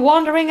 Wow. If you're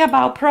wondering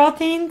about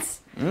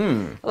proteins,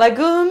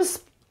 legumes,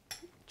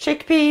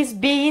 chickpeas,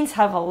 beans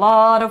have a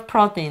lot of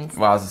proteins.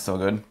 Wow, this is so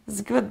good.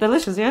 It's good,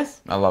 delicious,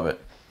 yes? I love it.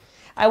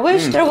 I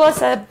wish there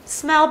was a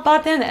smell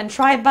button and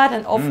try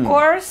button. Of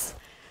course,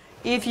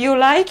 if you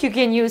like, you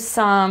can use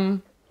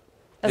some...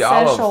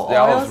 essential oils. The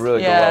olives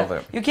really go well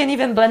there. You can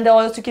even blend the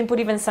oils. You can put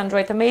even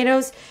sun-dried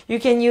tomatoes. You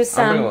can use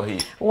some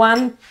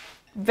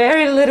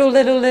very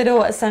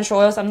little essential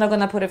oils. I'm not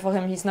gonna put it for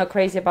him. He's not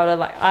crazy about it.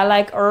 Like I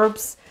like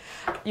herbs.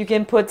 You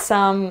can put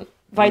some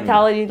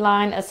Vitality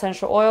Line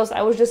essential oils.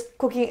 I was just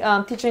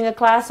teaching a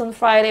class on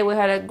Friday. We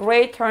had a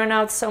great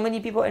turnout. So many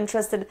people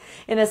interested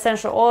in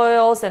essential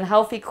oils and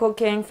healthy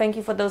cooking. Thank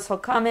you for those for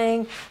coming.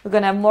 We're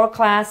gonna have more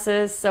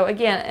classes. So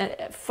again,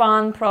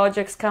 fun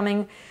projects coming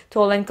to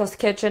Olenko's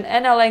Kitchen,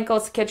 and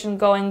Olenko's Kitchen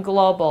going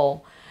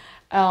global.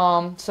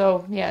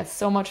 So yeah, it's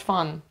so much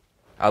fun.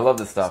 I love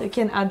this stuff. So you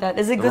can add that.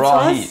 Is it good raw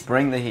sauce? Heat.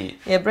 Bring the heat.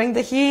 Yeah, bring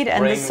the heat,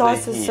 and the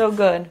sauce is so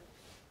good.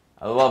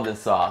 I love this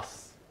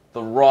sauce.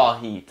 The raw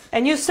heat.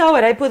 And you saw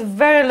it. I put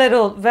very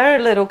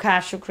little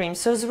cashew cream.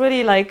 So it's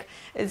really like,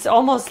 it's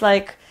almost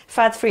like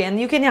fat-free. And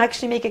you can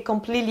actually make it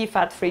completely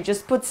fat-free.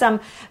 Just put some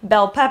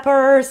bell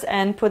peppers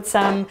and put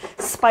some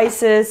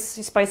spices.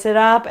 You spice it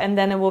up and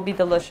then it will be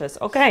delicious.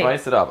 Okay.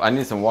 Spice it up. I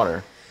need some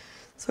water.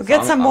 So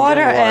get some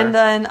water and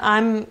then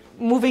I'm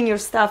moving your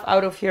stuff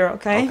out of here,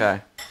 okay?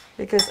 Okay.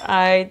 Because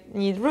I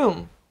need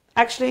room.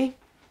 Actually,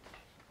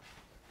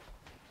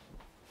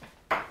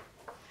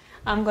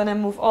 I'm gonna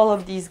move all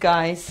of these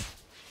guys.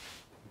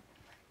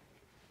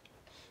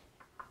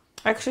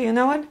 Actually, you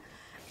know what?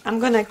 I'm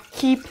gonna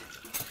keep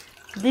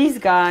these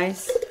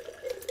guys.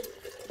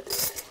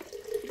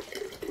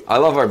 I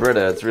love our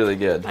Brita. It's really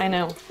good. I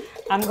know.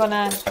 I'm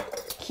gonna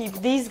keep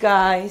these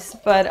guys,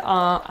 but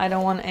I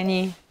don't want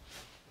any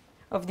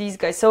of these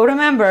guys. So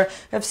remember,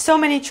 you have so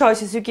many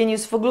choices. You can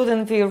use for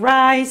gluten-free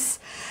rice,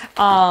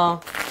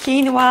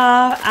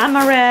 quinoa,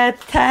 amaret,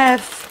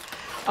 teff.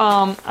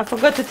 I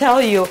forgot to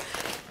tell you,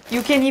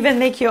 you can even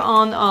make your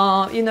own,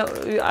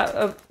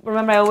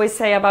 remember I always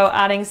say about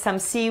adding some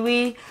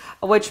seaweed,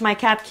 which my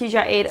cat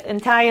Kija ate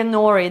entire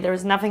nori.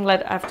 There's nothing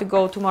left. I have to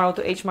go tomorrow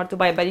to H Mart to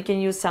buy, but you can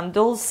use some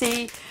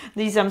dulce.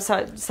 These are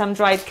some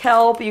dried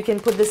kelp. You can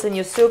put this in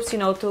your soups,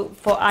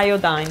 for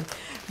iodine,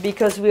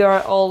 because we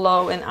are all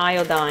low in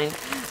iodine.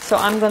 So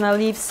I'm gonna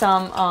leave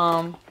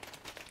some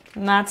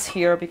nuts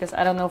here because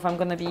I don't know if I'm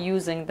gonna be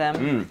using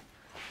them.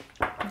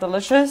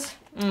 Delicious.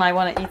 I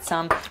want to eat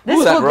some.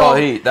 Ooh, that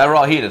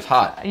raw heat is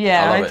hot.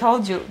 Yeah, I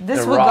told you.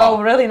 This would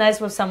go really nice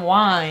with some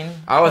wine.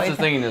 I was just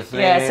thinking the same.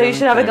 Yeah, so you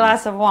should have a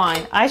glass of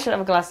wine. I should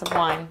have a glass of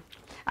wine.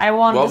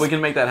 Well, we can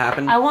make that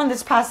happen. I want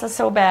this pasta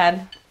so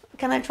bad.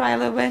 Can I try a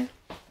little bit?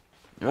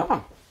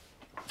 Yeah.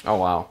 Oh,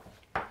 wow.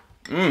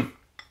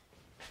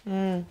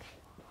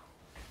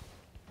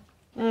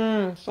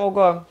 So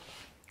good.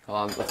 Hold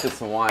on, let's get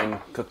some wine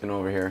cooking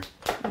over here.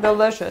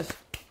 Delicious.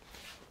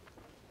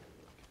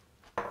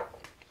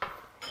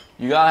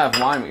 You gotta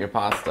have wine with your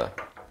pasta.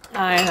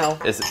 I know.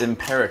 It's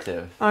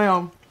imperative. I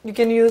know. You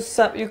can use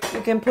some. You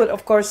can put,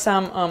 of course,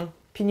 some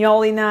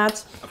pinoli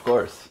nuts. Of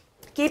course.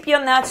 Keep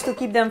your nuts to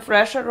keep them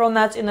fresh. Raw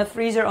nuts in the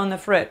freezer or in the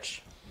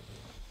fridge.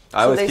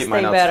 I always keep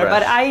my nuts fresh.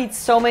 But I eat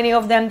so many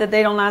of them that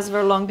they don't last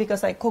very long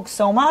because I cook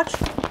so much.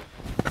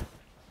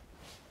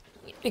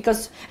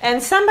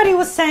 And somebody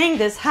was saying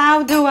this,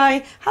 how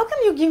come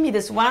you give me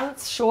this one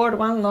short,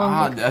 one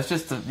long? That's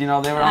just, they were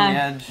on the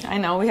edge. I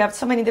know, we have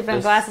so many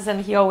different glasses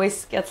and he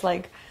always gets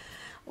like,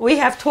 we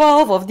have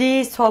 12 of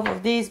these,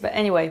 but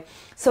anyway.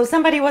 So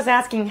somebody was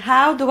asking,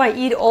 how do I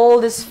eat all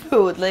this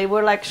food? They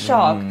were like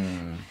shocked.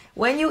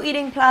 When you're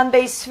eating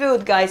plant-based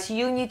food, guys,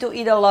 you need to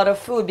eat a lot of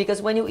food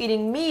because when you're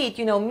eating meat,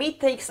 meat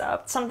takes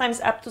sometimes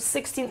up to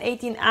 16,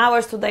 18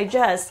 hours to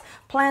digest.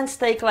 Plants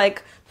take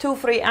like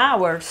 2-3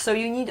 hours. So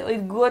you need a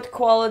good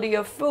quality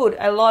of food,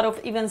 a lot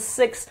of even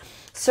 6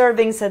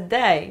 servings a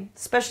day,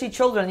 especially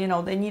children,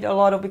 they need a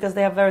lot of, because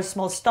they have very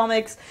small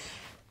stomachs,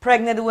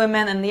 pregnant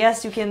women, and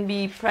yes, you can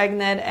be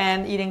pregnant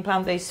and eating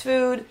plant-based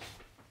food.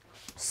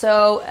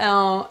 So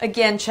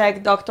again,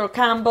 check Dr.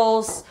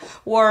 Campbell's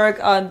work,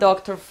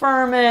 Dr.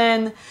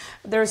 Furman.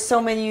 There's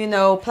so many,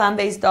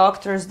 plant-based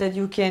doctors that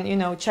you can,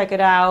 check it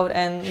out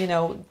and,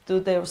 do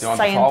their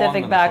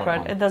scientific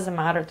background. It doesn't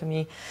matter to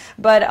me.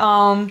 But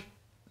I'm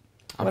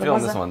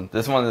feeling this one.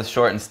 This one is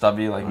short and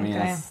stubby like me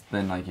and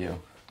thin like you.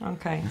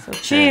 Okay, so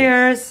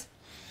cheers.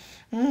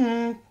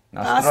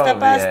 Pasta,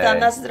 pasta,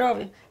 na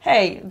zdrowie.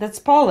 Hey, that's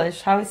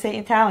Polish. How do you say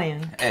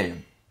Italian? Hey.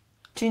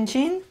 Chin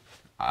chin?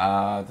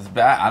 That's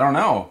bad. I don't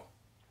know.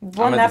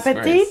 Bon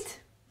appetit?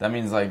 That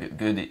means like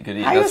good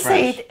eat. How you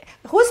say it?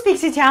 Who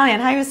speaks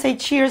Italian? How you say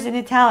cheers in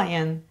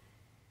Italian?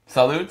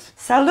 Salute.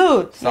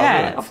 Salute.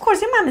 Yeah, of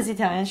course. Your mom is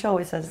Italian. She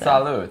always says that.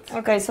 Salute.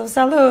 Okay, so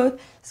salute.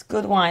 It's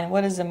good wine.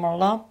 What is it,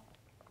 Merlot?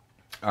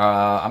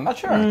 I'm not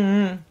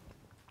sure.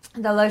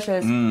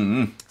 Delicious.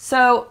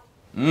 So,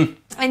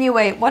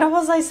 anyway, what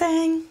was I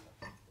saying?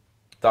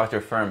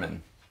 Dr.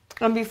 Furman.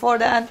 And before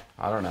that?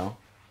 I don't know.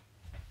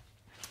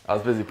 I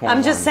was busy pouring.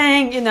 I'm just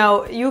saying,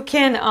 you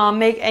can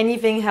make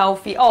anything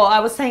healthy. Oh, I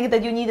was saying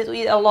that you needed to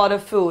eat a lot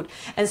of food,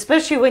 and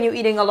especially when you're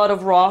eating a lot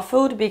of raw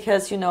food,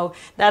 because,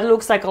 that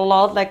looks like a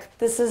lot. Like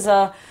this is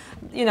a,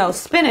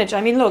 spinach.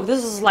 I mean, look,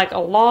 this is like a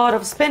lot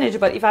of spinach,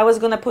 but if I was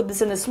going to put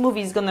this in a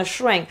smoothie, it's going to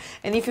shrink.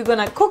 And if you're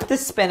going to cook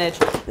this spinach,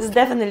 it's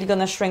definitely going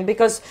to shrink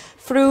because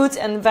fruits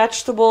and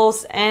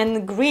vegetables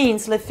and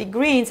greens, leafy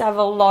greens, have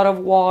a lot of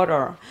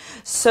water.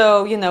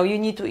 So, you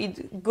need to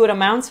eat good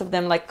amounts of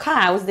them. Like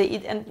cows, they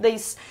eat, and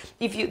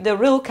the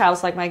real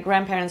cows, like my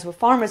grandparents were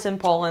farmers in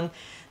Poland,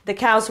 the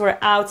cows were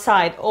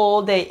outside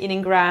all day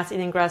eating grass.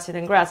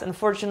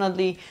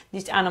 Unfortunately,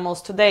 these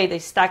animals today, they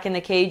stuck in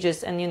the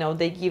cages and,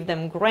 they give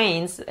them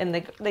grains and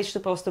they're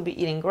supposed to be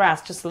eating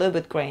grass, just a little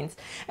bit grains.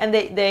 And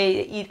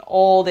they eat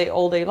all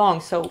day long.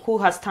 So who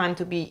has time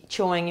to be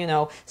chewing,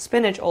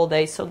 spinach all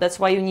day? So that's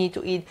why you need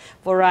to eat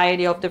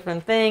variety of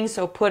different things.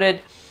 So put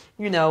it,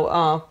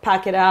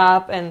 pack it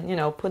up and,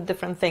 put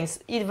different things.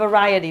 Eat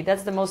variety.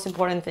 That's the most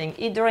important thing.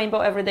 Eat the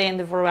rainbow every day and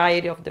the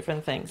variety of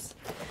different things.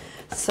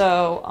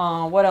 So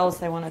what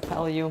else I want to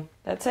tell you?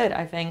 That's it,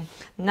 I think.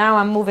 Now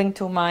I'm moving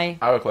to my...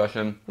 I have a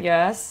question.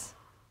 Yes?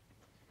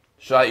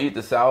 Should I eat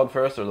the salad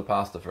first or the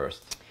pasta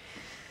first?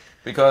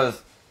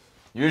 Because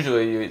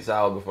usually you eat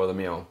salad before the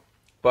meal.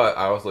 But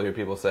I also hear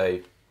people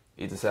say,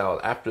 eat the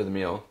salad after the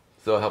meal,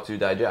 so it helps you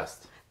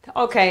digest.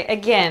 Okay,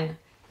 again,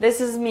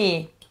 this is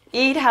me.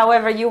 Eat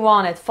however you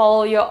want it.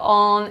 Follow your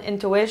own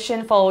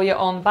intuition, follow your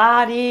own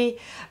body.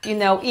 You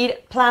know,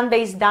 eat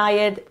plant-based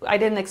diet. I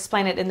didn't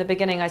explain it in the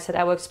beginning. I said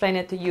I will explain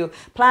it to you.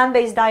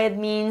 Plant-based diet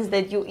means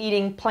that you're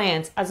eating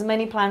plants, as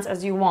many plants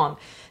as you want.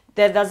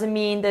 That doesn't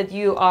mean that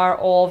you are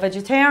all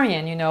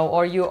vegetarian, you know,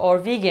 or you are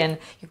vegan.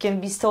 You can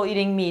be still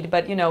eating meat,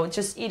 but, you know,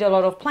 just eat a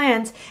lot of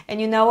plants.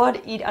 And you know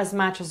what? Eat as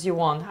much as you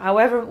want.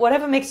 However,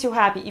 whatever makes you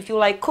happy. If you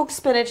like cooked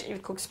spinach, you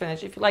cook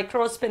spinach. If you like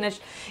raw spinach,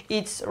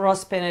 eat raw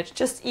spinach.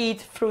 Just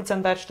eat fruits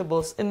and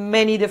vegetables in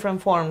many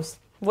different forms.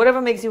 Whatever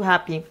makes you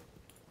happy.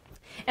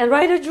 And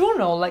write a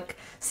journal. Like,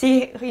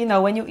 see, you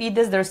know, when you eat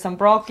this, there's some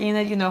broccoli in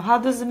it. You know, how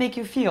does it make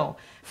you feel?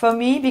 For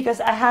me,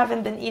 because I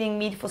haven't been eating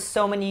meat for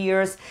so many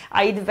years,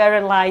 I eat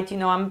very light. You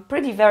know, I'm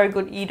very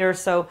good eater,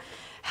 so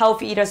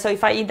healthy eater. So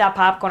if I eat that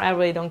popcorn, I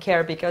really don't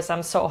care because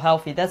I'm so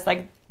healthy. That's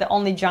like the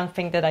only junk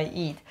thing that I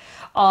eat.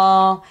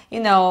 You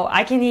know,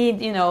 I can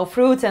eat, you know,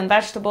 fruits and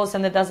vegetables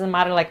and it doesn't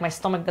matter, like my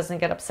stomach doesn't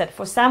get upset.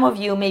 For some of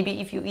you,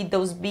 maybe if you eat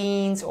those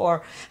beans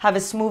or have a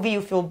smoothie,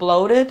 you feel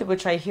bloated,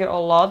 which I hear a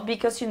lot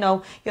because, you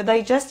know, your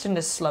digestion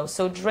is slow.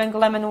 So drink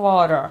lemon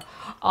water,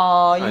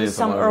 use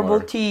some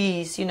herbal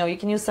teas, you know, you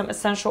can use some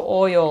essential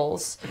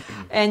oils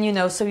and, you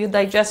know, so your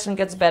digestion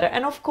gets better.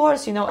 And of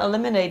course, you know,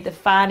 eliminate the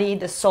fatty,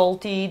 the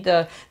salty,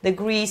 the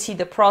greasy,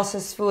 the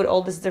processed food,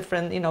 all this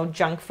different, you know,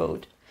 junk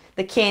food.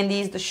 The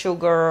candies, the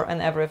sugar,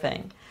 and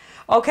everything.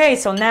 Okay,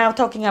 so now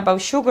talking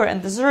about sugar and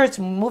desserts,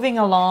 moving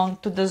along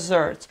to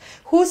desserts.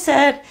 Who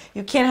said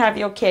you can't have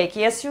your cake?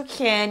 Yes, you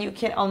can. You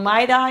can on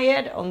my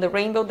diet, on the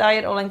Rainbow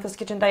Diet, Olenko's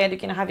Kitchen Diet, you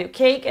can have your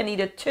cake and eat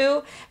it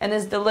too, and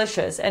it's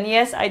delicious. And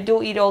yes, I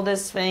do eat all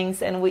these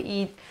things, and we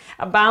eat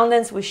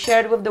abundance. We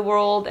share it with the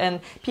world,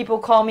 and people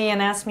call me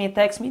and ask me,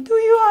 text me, do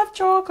you have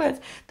chocolates?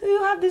 Do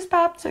you have these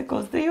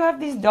popsicles? Do you have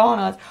these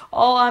donuts?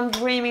 Oh, I'm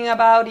dreaming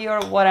about your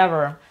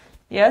whatever.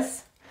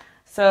 Yes?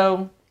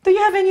 So, do you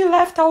have any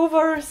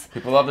leftovers?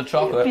 People love the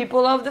chocolate.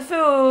 People love the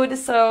food.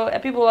 So,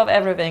 people love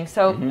everything.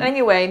 So,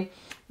 anyway,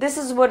 this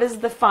is what is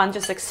the fun.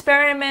 Just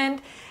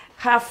experiment.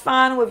 Have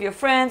fun with your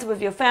friends, with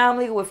your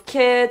family, with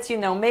kids. You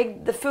know,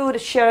 make the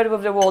food, share it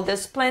with the world.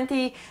 There's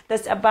plenty.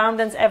 There's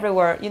abundance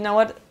everywhere. You know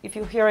what? If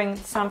you're hearing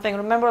something,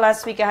 remember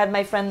last week I had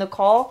my friend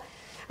Nicole.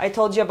 I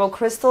told you about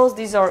crystals.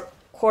 These are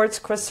quartz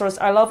crystals.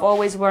 I love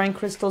always wearing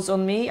crystals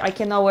on me. I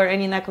cannot wear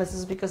any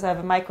necklaces because I have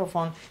a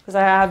microphone. Because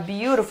I have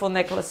beautiful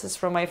necklaces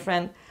from my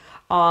friend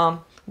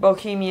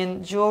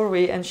Bohemian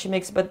Jewelry, and she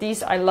makes. But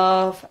these I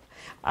love.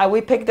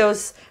 We picked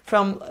those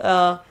from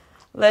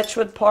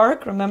Letchworth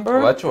Park.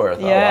 Remember?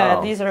 Letchworth. Yeah,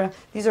 oh, wow.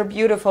 these are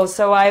beautiful.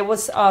 So I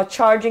was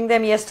charging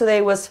them.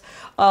 Yesterday was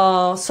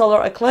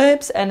solar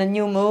eclipse and a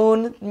new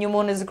moon. New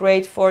moon is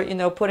great for, you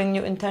know, putting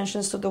new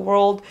intentions to the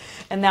world.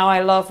 And now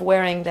I love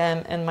wearing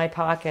them in my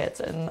pockets.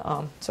 And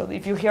so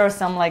if you hear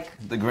some like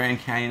the Grand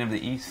Canyon of the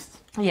East.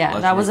 Yeah,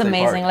 that was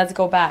amazing. Let's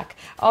go back.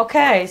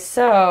 Okay,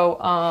 so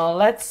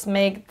let's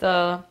make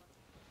the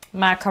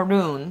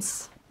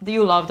macaroons. Do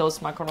you love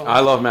those macaroons? I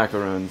love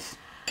macaroons.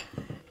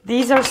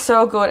 These are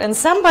so good. And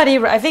somebody,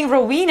 I think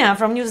Rowena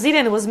from New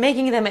Zealand, was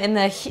making them in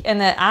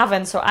the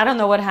oven. So I don't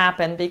know what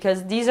happened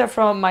because these are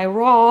from my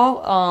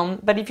raw.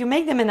 But if you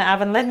make them in the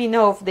oven, let me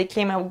know if they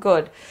came out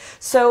good.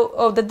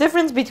 So the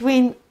difference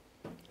between,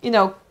 you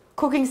know,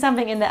 cooking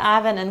something in the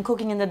oven and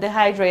cooking in the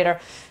dehydrator.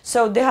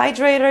 So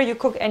dehydrator, you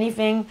cook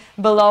anything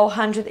below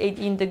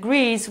 118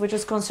 degrees, which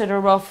is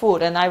considered raw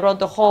food. And I wrote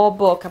the whole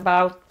book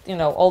about, you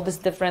know, all these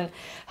different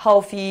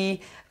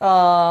healthy,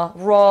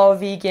 raw,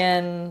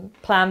 vegan,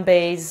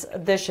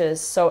 plant-based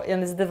dishes. So,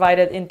 and it's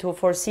divided into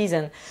 4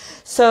 seasons.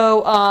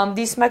 So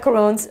these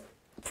macaroons,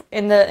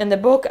 in the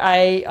book,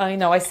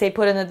 I say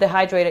put in a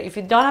dehydrator. If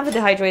you don't have a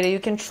dehydrator,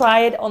 you can try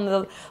it on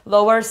the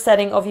lower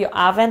setting of your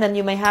oven, and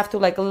you may have to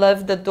like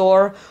leave the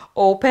door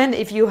open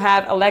if you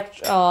have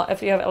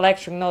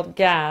electric, not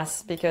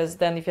gas, because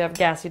then if you have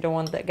gas, you don't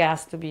want the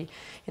gas to be,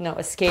 you know,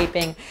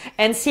 escaping.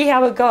 And see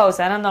how it goes.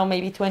 I don't know,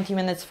 maybe 20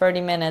 minutes, 30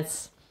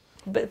 minutes.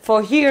 But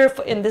for here,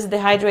 in this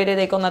dehydrator,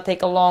 they're gonna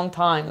take a long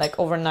time, like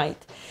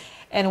overnight.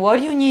 And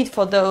what you need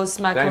for those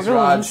macaroons?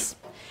 Thanks,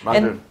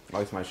 Raj. Roger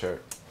likes my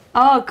shirt.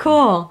 Oh,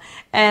 cool.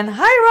 And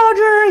hi,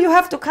 Roger. You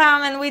have to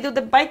come and we do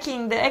the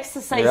biking, the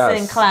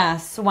exercising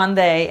class one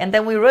day. And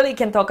then we really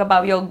can talk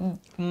about your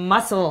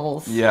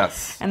muscles.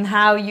 Yes. And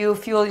how you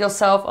fuel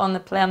yourself on the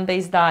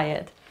plant-based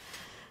diet.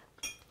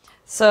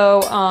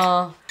 So,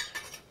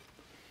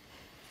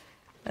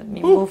 let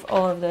me move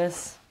all of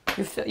this.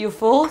 You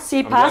full?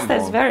 See, pasta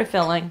is very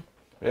filling.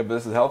 Yeah, but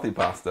this is healthy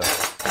pasta.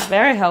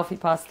 Very healthy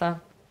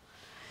pasta.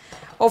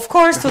 Of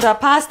course, to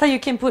that pasta, you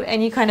can put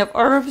any kind of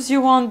herbs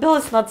you want. Bill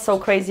is not so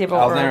crazy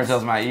about herbs. Alexander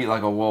tells me I eat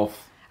like a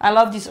wolf. I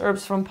love these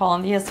herbs from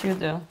Poland. Yes, you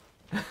do.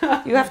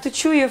 You have to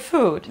chew your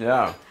food.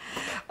 Yeah.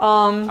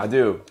 I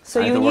do.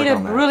 So I have you to need work a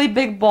on that. really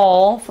big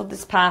bowl for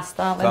this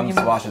pasta. So I'm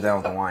just wash it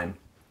down with the wine.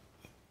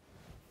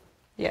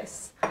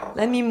 Yes.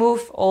 Let me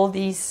move all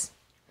these.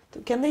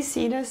 Can they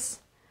see this?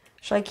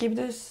 Should I keep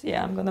this?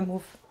 Yeah, I'm gonna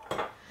move.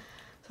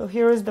 So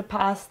here is the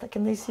pasta.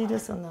 Can they see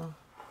this or no?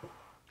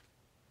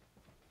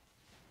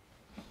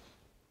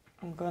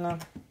 I'm gonna.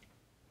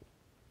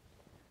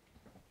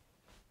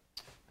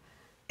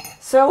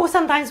 So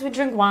sometimes we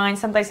drink wine,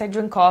 sometimes I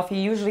drink coffee.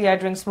 Usually I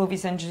drink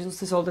smoothies and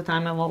juices all the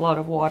time and a lot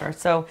of water.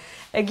 So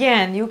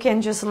again, you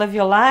can just live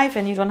your life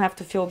and you don't have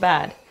to feel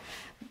bad.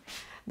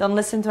 Don't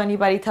listen to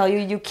anybody tell you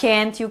you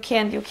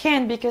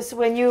can't, because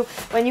when you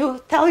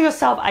tell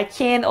yourself I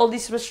can't, all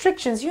these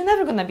restrictions, you're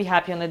never gonna be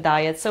happy on a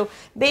diet. So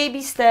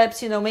baby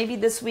steps, maybe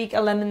this week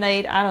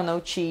eliminate, I don't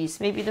know,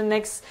 cheese. Maybe the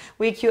next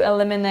week you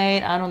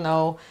eliminate, I don't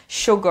know,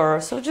 sugar.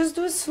 So just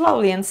do it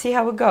slowly and see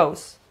how it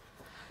goes.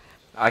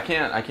 I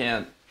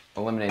can't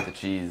eliminate the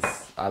cheese.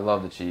 I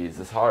love the cheese.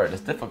 It's hard.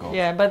 It's difficult.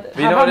 Yeah, but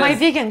how about my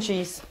vegan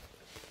cheese?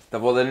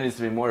 Well, there needs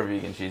to be more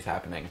vegan cheese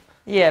happening.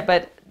 Yeah,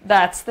 but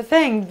that's the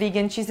thing.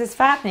 Vegan cheese is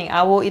fattening.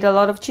 I will eat a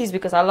lot of cheese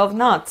because I love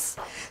nuts.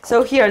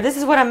 So here, this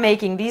is what I'm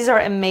making. These are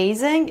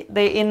amazing.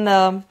 They're in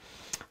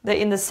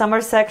the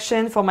summer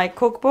section for my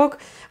cookbook.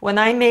 When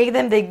I make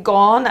them, they're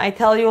gone. I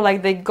tell you,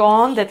 like, they're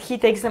gone, that he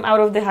takes them out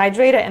of the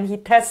hydrator and he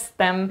tests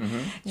them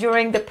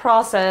during the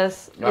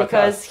process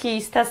because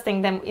he's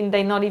testing them and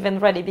they're not even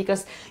ready,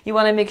 because you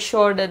want to make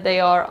sure that they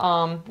are,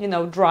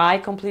 dry,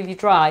 completely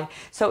dry.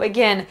 So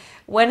again,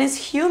 when it's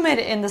humid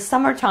in the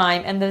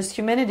summertime and there's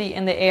humidity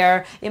in the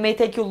air, it may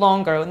take you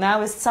longer.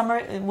 Now it's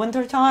summer,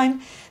 winter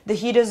time, the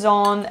heat is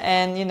on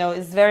and,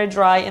 it's very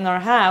dry in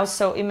our house.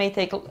 So it may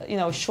take,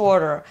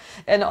 shorter.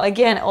 And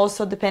again,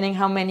 also depending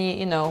how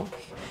many,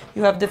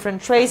 you have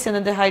different trays in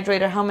the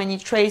dehydrator. How many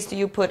trays do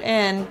you put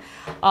in?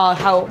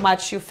 How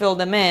much you fill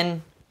them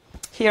in.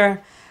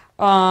 Here,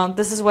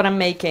 this is what I'm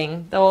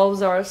making.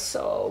 Those are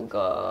so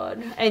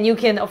good. And you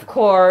can, of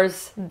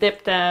course,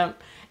 dip them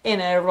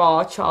in a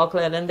raw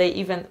chocolate. And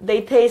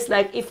they taste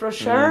like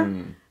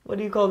Ifrocher. What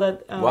do you call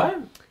that? What?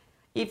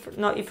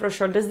 Not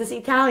Ifrocher. There's this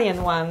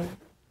Italian one.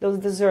 Those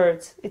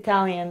desserts.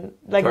 Italian.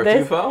 Like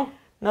Tartufo? this.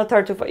 Not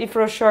Tartufo.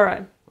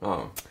 Ifrocher.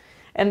 Oh.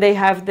 And they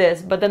have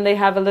this, but then they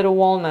have a little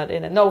walnut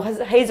in it. No,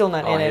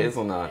 hazelnut in it.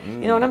 Hazelnut. You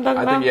know what I'm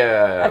talking about?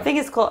 Yeah. I think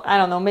it's called, I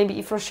don't know, maybe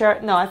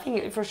Ifrocher. No, I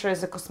think Ifrocher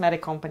is a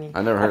cosmetic company.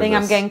 I never heard of this.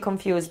 I'm getting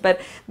confused. But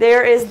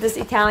there is this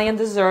Italian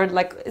dessert,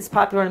 like it's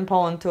popular in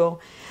Poland too.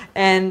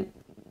 And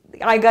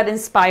I got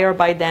inspired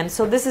by them.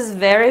 So this is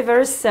very,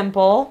 very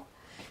simple.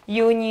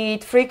 You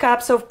need 3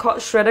 cups of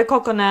shredded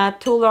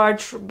coconut, 2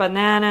 large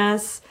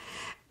bananas,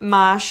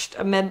 mashed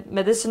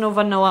medicinal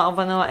vanilla or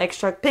vanilla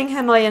extract, pink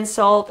Himalayan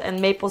salt, and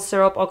maple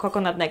syrup or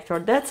coconut nectar.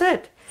 That's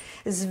it.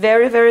 It's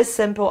very, very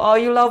simple. Oh,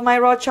 you love my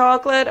raw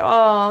chocolate?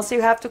 Oh, so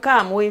you have to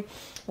come.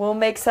 We'll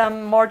make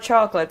some more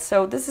chocolate.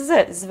 So this is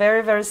it. It's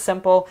very, very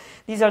simple.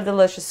 These are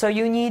delicious. So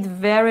you need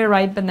very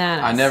ripe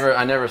bananas. I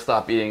never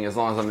stop eating as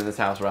long as I'm in this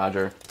house,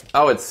 Roger.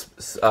 Oh, it's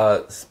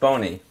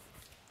Spony.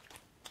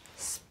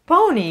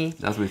 Spony?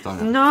 That's what he's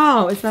talking about.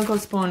 No, it's not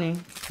called Spony.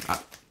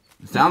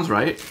 Sounds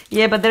right.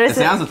 Yeah, but there is.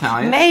 It sounds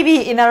Italian.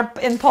 Maybe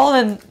in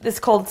Poland it's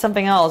called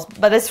something else,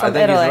 but it's from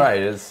Italy. I think he's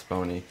right. It is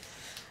Spony.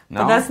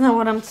 No, but that's not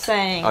what I'm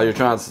saying. Oh, you're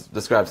trying to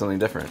describe something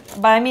different.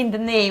 But I mean the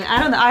name.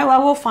 I don't know. I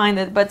will find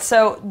it. But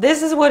so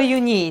this is what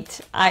you need.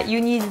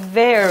 You need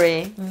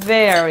very,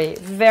 very,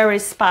 very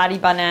spotty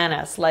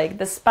bananas. Like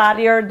the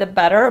spottier, the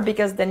better,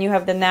 because then you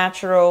have the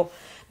natural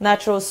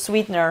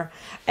sweetener.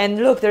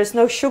 And look, there's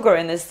no sugar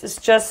in this. It's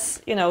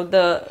just,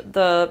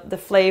 the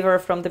flavor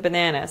from the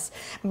bananas.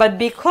 But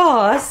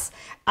because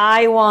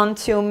I want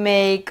to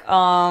make 2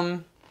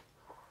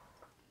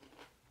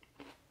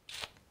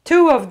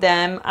 of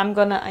them,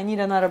 I need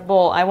another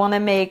bowl. I want to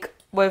make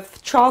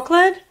with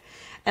chocolate,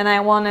 and I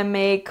want to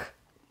make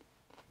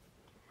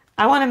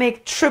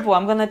triple.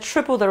 I'm going to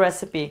triple the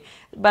recipe,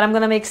 but I'm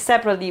going to make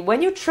separately.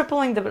 When you're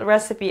tripling the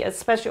recipe,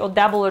 especially, or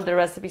double the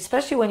recipe,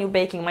 especially when you're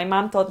baking. My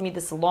mom taught me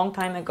this a long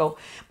time ago.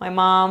 My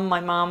mom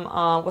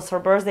was her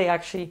birthday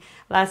actually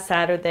last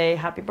Saturday.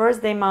 Happy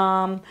birthday,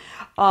 Mom.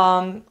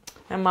 My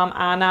mom,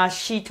 Anna,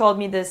 she told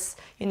me this,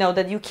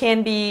 that you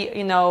can be,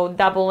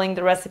 doubling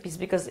the recipes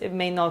because it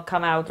may not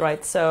come out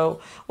right. So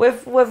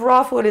with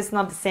raw food, it's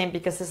not the same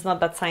because it's not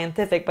that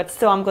scientific, but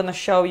still I'm going to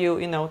show you,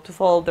 to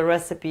follow the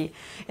recipe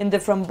in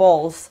different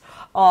bowls.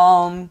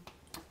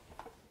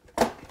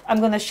 I'm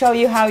going to show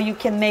you how you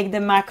can make the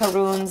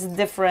macaroons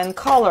different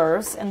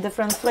colors and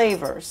different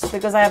flavors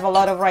because I have a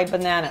lot of ripe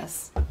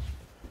bananas.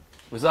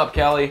 What's up,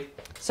 Kelly?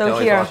 So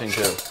Kelly's here. watching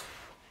too.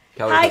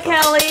 Kelly, hi,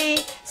 Kelly.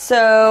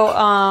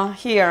 So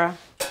here.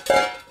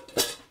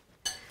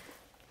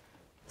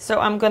 So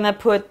I'm going to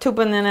put 2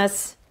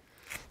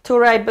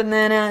 ripe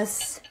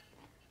bananas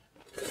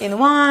in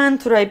one,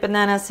 2 ripe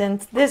bananas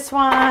in this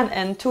one,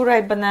 and 2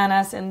 ripe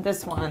bananas in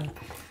this one.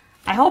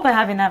 I hope I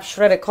have enough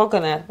shredded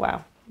coconut.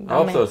 Wow. I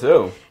hope so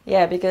too.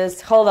 Yeah,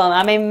 because, hold on,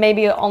 I mean,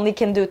 maybe I only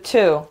can do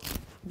 2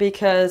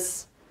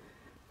 because,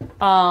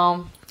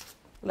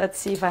 let's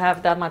see if I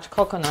have that much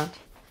coconut.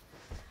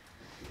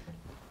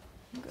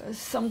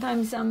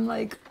 Sometimes I'm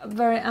like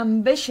very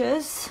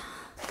ambitious.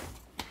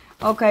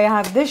 Okay, I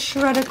have this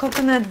shredded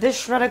coconut,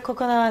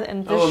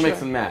 and this we'll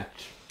mix and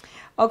match.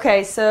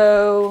 Okay,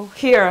 so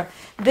here,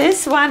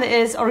 this one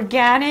is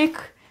organic,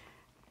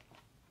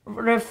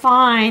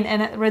 refined,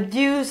 and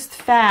reduced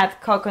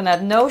fat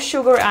coconut. No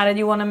sugar added.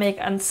 You want to make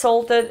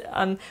unsalted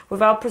and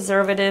without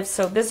preservatives.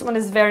 So this one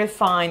is very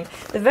fine.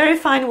 The very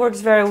fine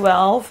works very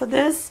well for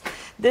this.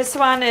 This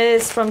one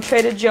is from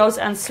Trader Joe's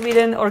and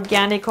Sweden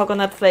organic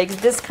coconut flakes.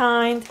 This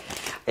kind,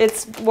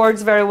 it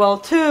works very well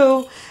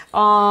too.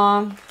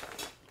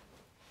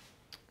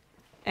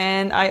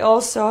 And I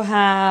also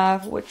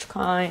have, which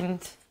kind?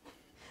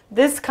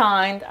 This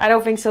kind, I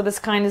don't think so this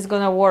kind is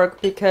gonna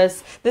work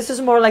because this is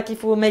more like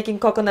if we were making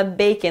coconut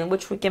bacon,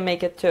 which we can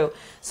make it too.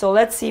 So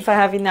let's see if I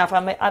have enough.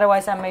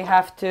 Otherwise I may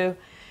have to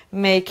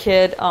make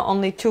it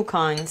only 2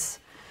 kinds.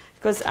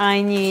 Because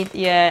I need,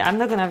 yeah, I'm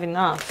not gonna have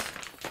enough.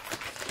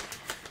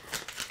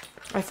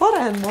 I thought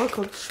I had more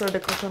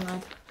shredded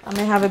coconut. I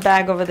may have a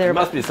bag over there. It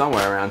must be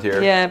somewhere around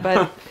here. Yeah,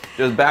 but...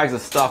 There's bags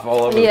of stuff all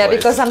over the place. Yeah,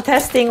 because I'm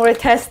testing, we're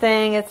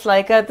testing. It's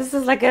like, this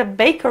is like a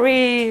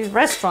bakery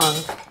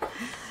restaurant.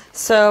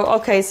 So,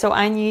 okay, so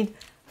I need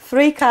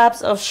 3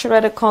 cups of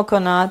shredded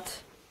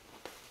coconut.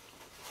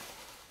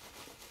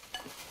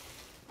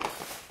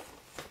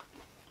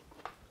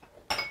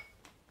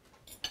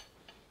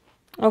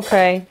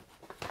 Okay.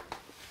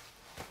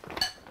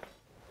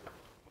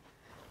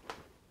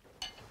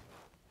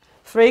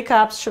 Three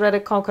cups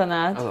shredded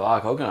coconut. That's a lot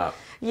of coconut.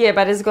 Yeah,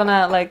 but it's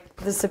gonna like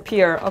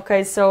disappear.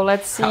 Okay, so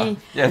let's see.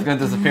 Yeah, it's gonna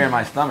disappear in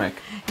my stomach.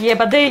 Yeah,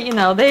 but they, you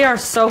know, they are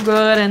so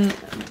good, and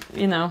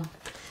you know,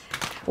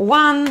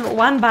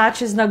 one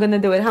batch is not gonna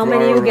do it. How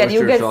many you get?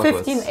 You get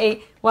 15.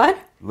 What?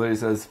 Lydia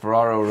says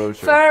Ferraro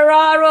Rocher.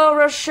 Ferraro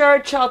Rocher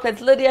chocolate.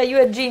 Lydia,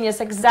 you're a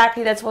genius.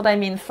 Exactly, that's what I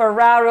mean.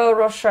 Ferraro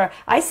Rocher.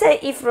 I say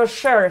Yves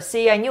Rocher.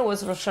 See, I knew it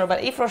was Rocher,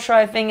 but Yves Rocher,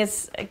 I think,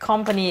 is a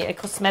company, a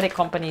cosmetic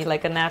company,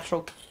 like a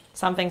natural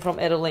something from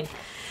Italy.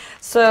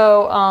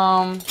 So,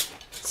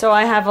 so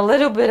I have a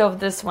little bit of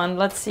this one.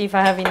 Let's see if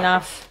I have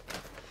enough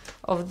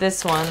of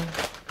this one.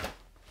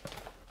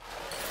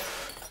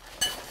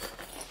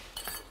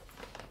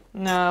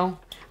 No,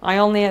 I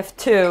only have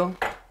 2.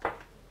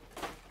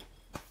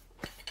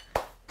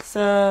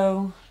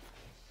 So,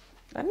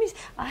 let me see.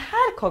 I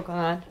had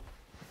coconut.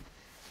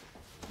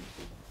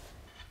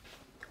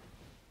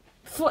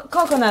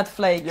 Coconut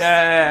flakes.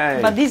 Yay!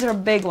 But these are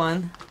big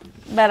ones.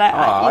 But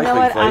I you know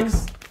what?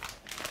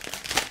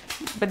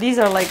 But these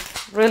are like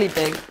really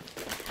big.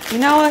 You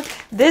know what?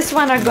 This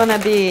one are gonna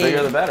be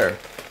bigger the better.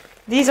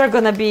 These are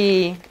gonna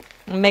be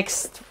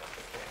mixed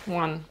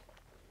one.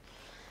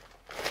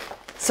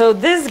 So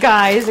this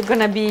guy is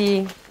gonna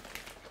be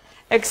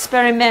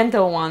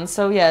experimental one.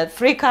 So yeah,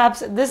 3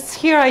 cups. This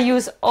here I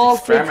use all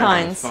 3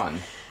 kinds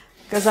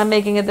because I'm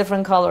making a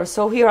different color.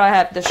 So here I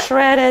have the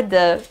shredded,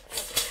 the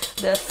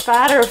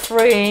fatter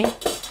free,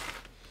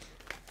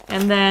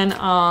 and then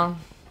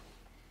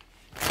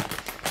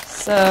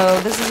so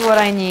this is what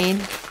I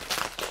need.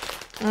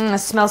 It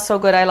smells so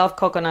good. I love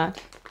coconut.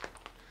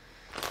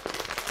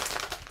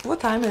 What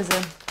time is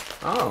it?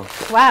 Oh.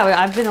 Wow,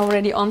 I've been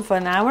already on for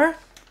an hour.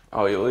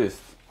 Oh, at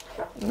least.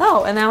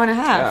 No, an hour and a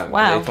half. Yeah,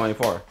 wow. Day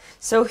 24.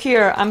 So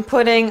here I'm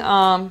putting.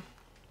 So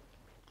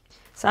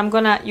I'm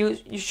gonna.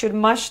 You should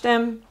mush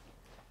them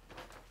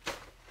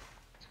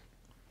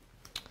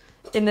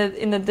in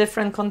the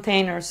different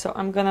containers. So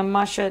I'm gonna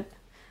mush it.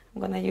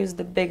 I'm gonna use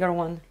the bigger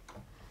one.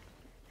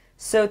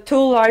 So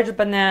 2 large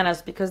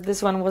bananas because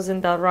this one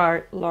wasn't that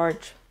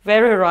large.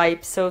 Very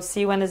ripe. So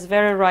see, when it's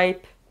very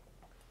ripe,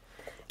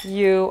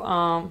 you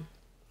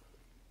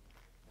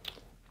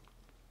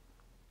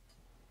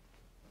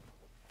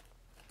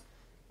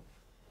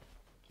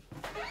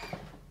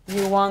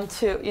you want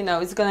to, you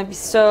know, it's gonna be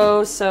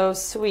so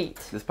sweet.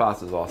 This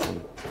pasta is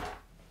awesome.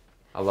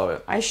 I love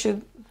it. I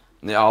should.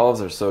 The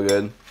olives are so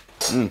good.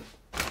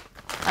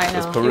 I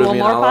know. You want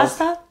more olives?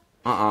 pasta?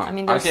 I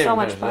mean, there's so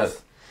much pasta.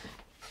 This.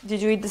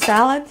 Did you eat the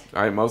salad?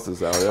 I ate most of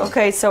the salad, yeah.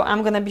 Okay, so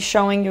I'm gonna be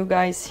showing you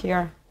guys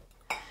here.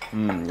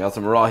 Got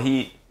some raw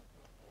heat.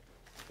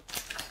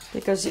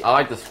 Because I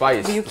like the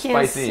spice. You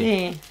can't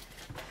see.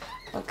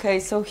 Okay,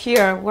 so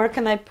here, where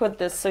can I put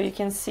this so you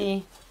can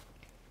see?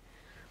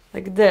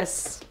 Like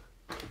this.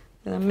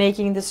 I'm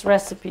making this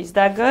recipe. Is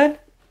that good?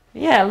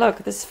 Yeah,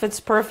 look, this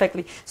fits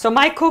perfectly. So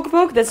my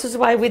cookbook, this is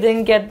why we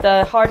didn't get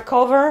the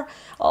hardcover.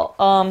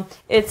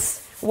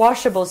 It's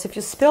washable. So if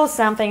you spill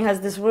something, it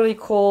has this really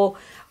cool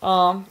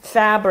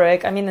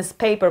fabric. I mean, it's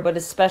paper, but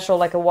it's special,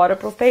 like a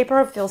waterproof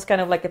paper. It feels kind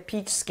of like a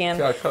peach skin. It's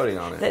got a coating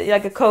on it.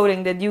 Like a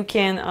coating that you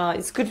can,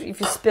 it's good if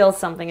you spill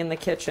something in the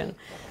kitchen.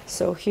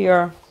 So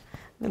here,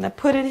 I'm gonna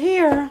put it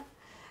here,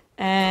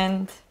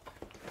 and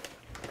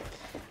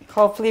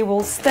hopefully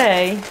will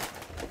stay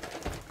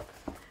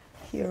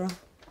here.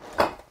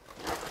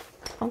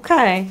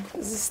 Okay,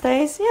 does it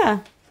stays? Yeah.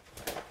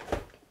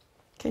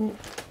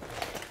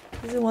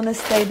 Does it want to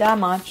stay that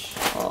much?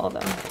 Hold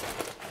on.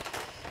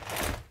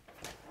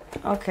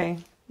 Okay,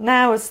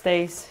 now it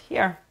stays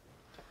here.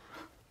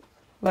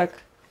 Look.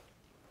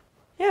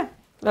 Yeah,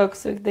 Look,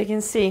 so they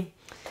can see.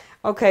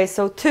 Okay,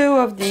 so 2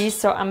 of these.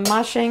 So I'm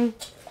mashing.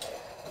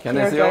 Can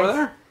they see over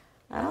there?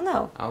 I don't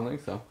know. I don't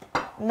think so.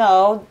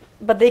 No,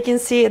 but they can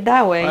see it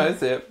that way. Oh, I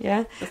see it.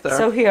 Yeah. It's there.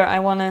 So here, I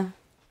wanna.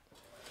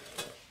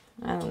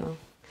 I don't know.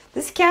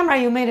 This camera,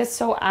 you made it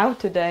so out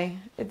today.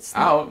 It's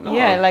out. No.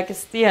 Yeah, like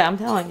it's I'm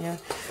telling you.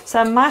 So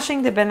I'm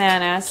mashing the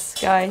bananas,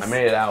 guys. I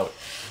made it out.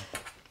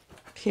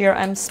 Here,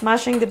 I'm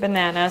smashing the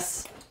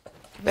bananas.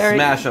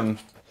 Smash them.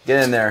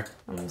 Get in there.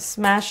 I'm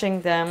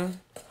smashing them.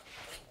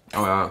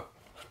 Oh yeah.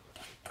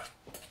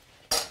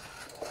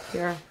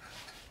 Here.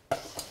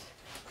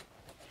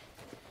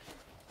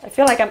 I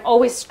feel like I'm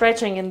always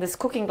stretching in this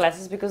cooking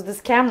glasses because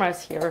this camera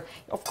is here.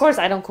 Of course,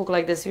 I don't cook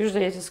like this.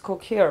 Usually, I just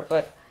cook here.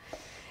 But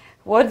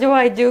what do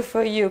I do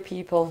for you,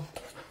 people?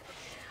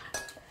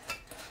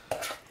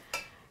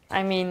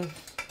 I mean,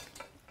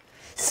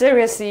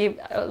 seriously,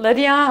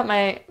 Lydia,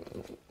 my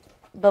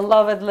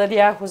beloved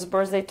Lydia, whose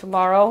birthday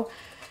tomorrow,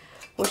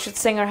 we should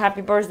sing her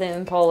happy birthday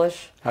in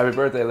Polish. Happy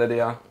birthday,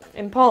 Lydia.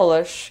 In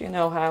Polish, you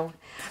know how.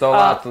 100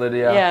 lat,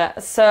 Lydia. Yeah,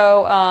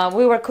 so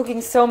we were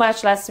cooking so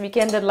much last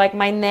weekend that like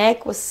my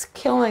neck was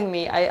killing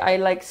me. I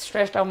like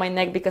stretched out my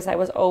neck because I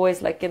was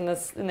always like in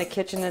the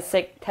kitchen and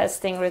sick,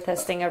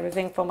 retesting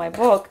everything for my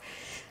book.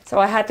 So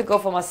I had to go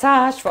for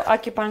massage, for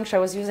acupuncture. I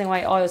was using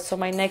my oils, so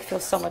my neck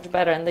feels so much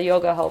better, and the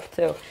yoga helped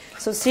too.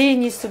 So see, it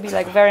needs to be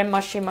like very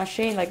mushy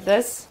like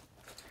this.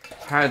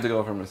 I had to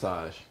go for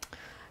massage.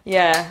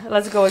 Yeah,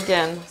 let's go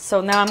again.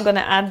 So now I'm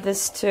gonna add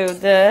this to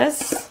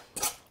this.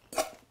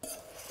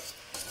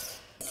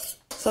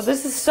 So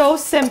this is so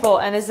simple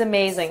and it's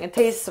amazing. It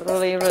tastes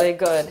really, really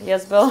good.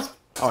 Yes, Bill?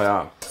 Oh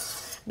yeah.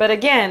 But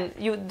again,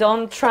 you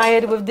don't try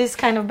it with this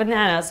kind of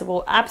bananas. It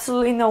will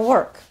absolutely not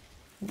work.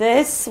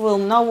 This will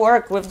not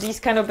work with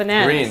these kind of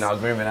bananas.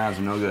 Green bananas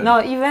are no good.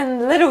 No, even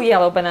little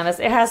yellow bananas.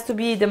 It has to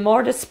be the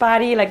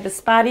spotty,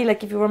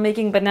 like if you were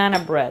making banana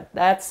bread.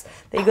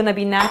 They're gonna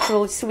be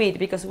naturally sweet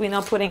because we're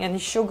not putting any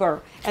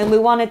sugar. And we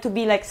want it to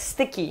be like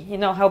sticky. You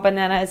know how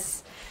banana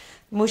is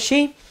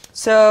mushy?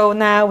 So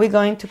now we're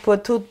going to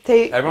put 2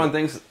 Everyone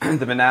thinks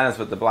the bananas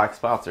with the black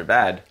spots are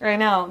bad. I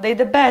know. They're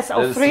the best.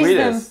 I'll freeze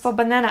them for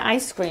banana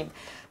ice cream.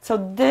 So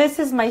this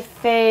is my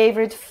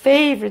favorite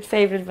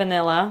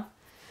vanilla.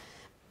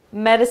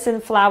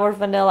 Medicine flower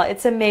vanilla.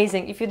 It's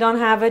amazing. If you don't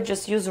have it,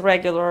 just use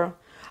regular.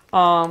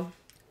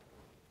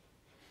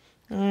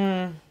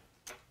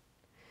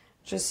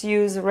 Just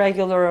use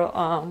regular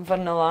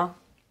vanilla.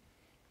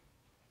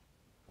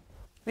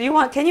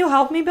 Can you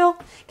help me, Bill?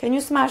 Can you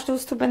smash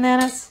those 2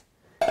 bananas?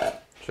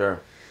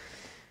 Sure.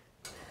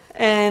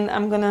 And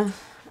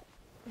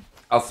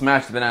I'll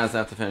smash the bananas and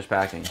have to finish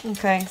packing.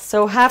 Okay,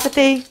 so half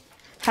a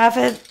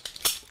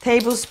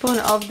tablespoon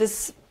of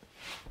this.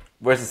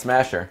 Where's the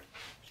smasher?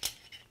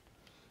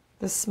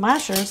 The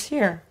smasher's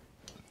here.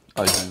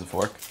 Oh, you use a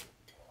fork?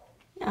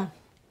 Yeah.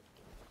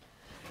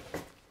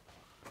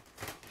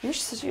 You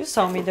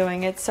saw me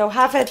doing it. So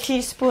half a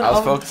teaspoon I was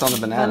of focused on the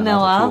banana, vanilla.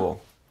 not the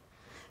tool.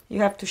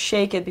 You have to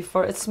shake it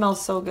before. It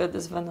smells so good,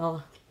 this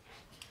vanilla.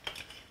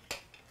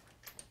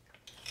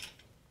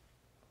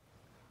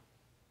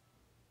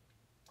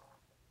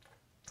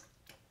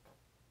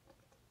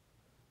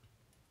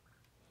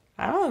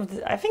 I don't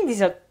know. I think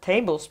these are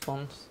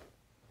tablespoons.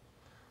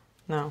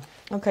 No.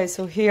 Okay,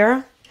 so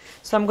here.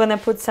 So I'm gonna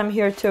put some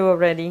here too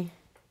already,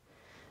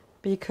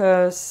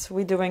 because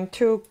we're doing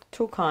two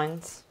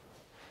kinds.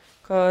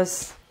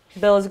 Because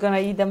Bill is gonna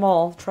eat them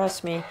all.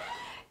 Trust me.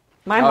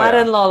 My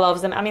mother-in-law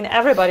loves them. I mean,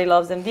 everybody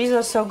loves them. These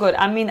are so good.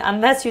 I mean,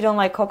 unless you don't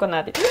like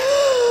coconut.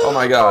 Oh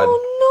my God.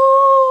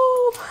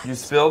 Oh no! You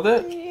spilled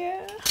it?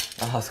 Yeah.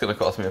 Oh, it's gonna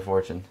cost me a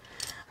fortune.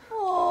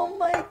 Oh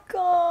my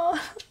God!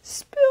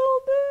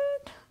 Spilled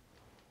it.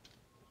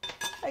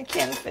 I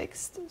can't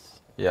fix this.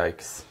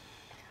 Yikes.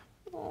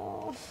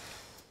 Oh.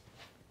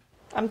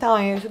 I'm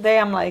telling you, today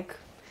I'm like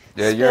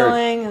you're...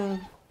 and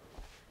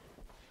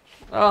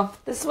oh,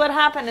 this is what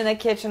happened in the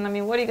kitchen. I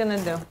mean, what are you gonna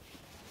do?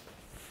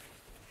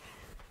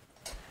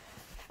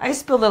 I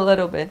spilled a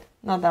little bit,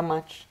 not that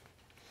much.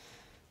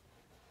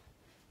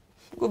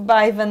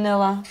 Goodbye,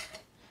 vanilla.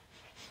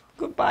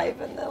 Goodbye,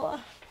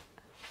 vanilla.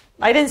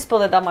 I didn't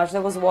spill it that much.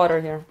 There was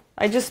water here.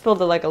 I just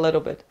spilled it like a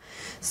little bit.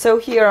 So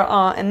here,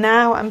 and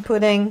now I'm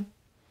putting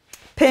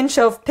pinch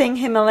of pink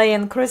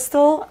Himalayan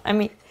crystal.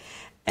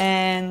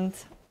 And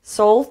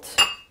salt.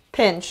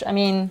 Pinch.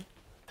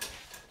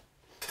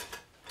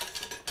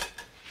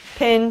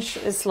 Pinch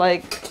is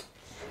like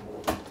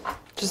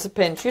just a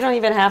pinch. You don't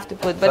even have to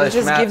put, but it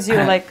just gives you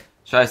like.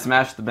 Should I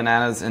smash the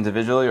bananas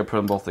individually or put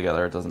them both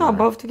together? It doesn't matter. No,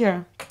 both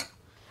together.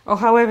 Or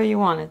however you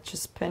want it.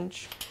 Just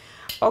pinch.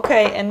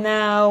 Okay, and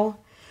now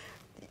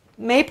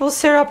maple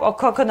syrup or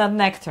coconut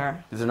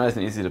nectar? These are nice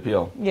and easy to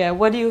peel. Yeah,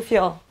 what do you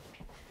feel?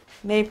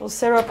 Maple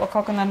syrup or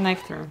coconut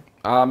nectar?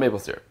 Maple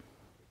syrup.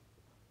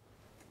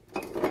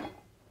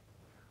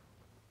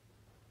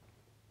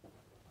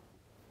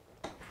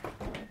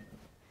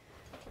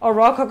 Or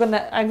raw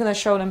coconut. I'm going to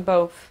show them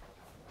both.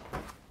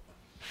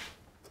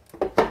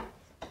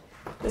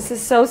 This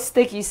is so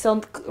sticky.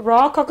 So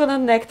raw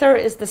coconut nectar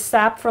is the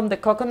sap from the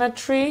coconut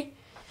tree.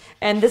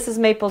 and this is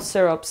maple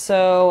syrup.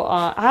 So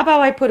how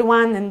about I put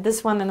one in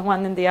this one and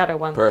one in the other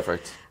one?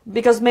 Perfect.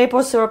 Because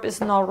maple syrup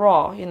is not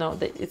raw, you know,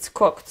 it's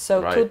cooked.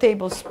 So Right. 2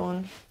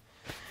 tablespoons.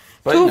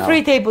 But,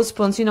 3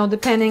 tablespoons, you know,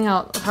 depending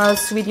on how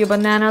sweet your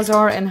bananas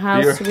are and how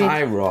you're sweet.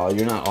 high raw.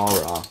 You're not all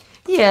raw.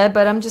 Yeah,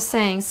 but I'm just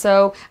saying.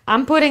 So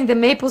I'm putting the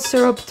maple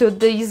syrup to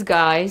these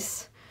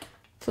guys,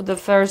 to the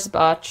first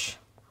batch.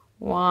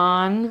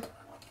 1.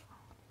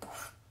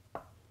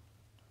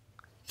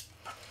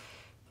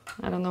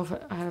 I don't know if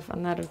I have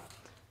another.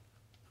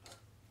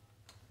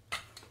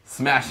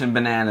 Smashing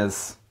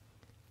bananas.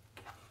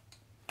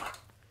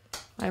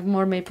 I have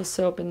more maple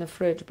syrup in the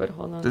fridge, but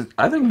hold on.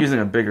 I think using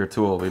a bigger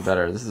tool will be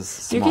better. This is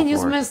small. You can use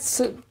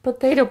fork. my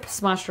potato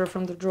smasher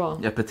from the drawer.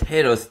 Yeah,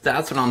 potatoes.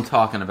 That's what I'm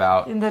talking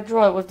about. In the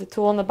drawer with the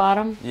tool on the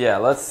bottom. Yeah,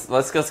 let's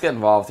get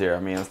involved here. I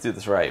mean, let's do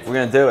this right. We're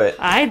gonna do it.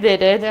 I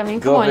did it. I mean,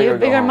 Go come on, big you or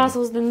have go bigger home.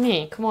 muscles than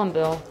me. Come on,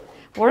 Bill.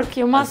 Work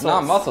your muscles. It's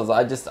not muscles.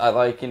 I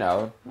like, you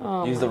know,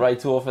 Oh, use the right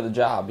tool for the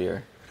job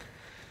here.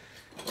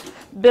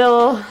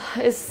 Bill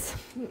is,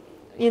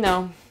 you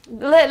know,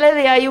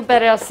 Lydia, you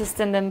better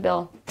assistant than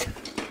Bill.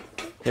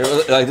 Here,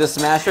 like this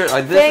smasher.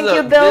 Like this Thank is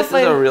you, Bill. This is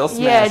a real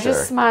smasher. Yeah,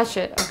 just smash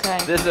it. Okay.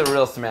 This is a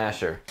real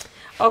smasher.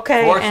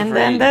 Okay, Forks are and for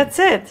then eating. that's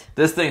it.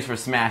 This thing's for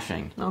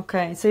smashing.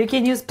 Okay, so you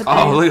can use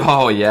potatoes. Oh, look!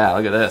 Oh, yeah!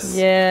 Look at this.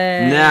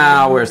 Yeah.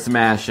 Now we're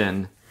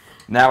smashing.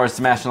 Now we're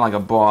smashing like a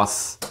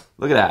boss.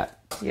 Look at that.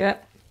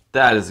 Yep.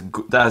 That is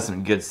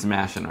some good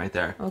smashing right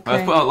there.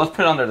 Okay. Let's put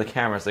it under the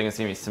camera so you can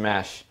see me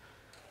smash.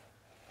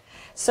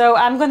 So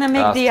I'm gonna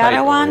make It's the tight other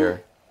over one.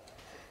 here.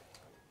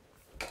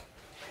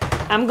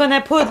 I'm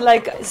gonna put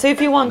like, so if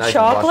you want Now you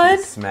can watch me chocolate,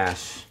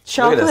 smash.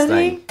 Look at this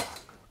chocolatey.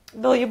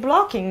 thing. Bill, you're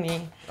blocking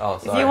me. Oh,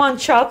 If sorry. you want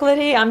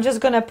chocolatey, I'm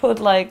just gonna put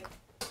like,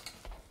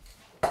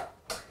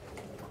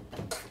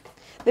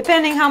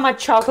 depending how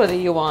much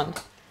chocolatey you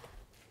want.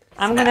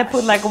 I'm gonna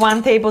put like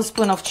 1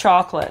 tablespoon of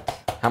chocolate.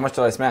 How much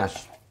do I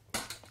smash?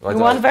 You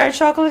want very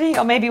chocolatey,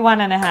 or maybe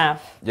 1.5?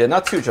 Yeah,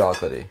 not too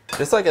chocolatey.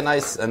 Just like a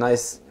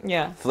nice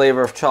Yeah.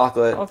 flavor of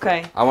chocolate.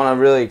 Okay. I want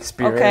to really Okay.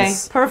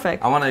 experience.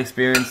 Perfect. I want to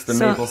experience the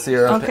So- maple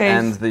syrup okay.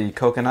 and the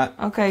coconut.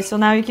 Okay. So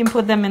now you can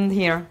put them in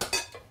here.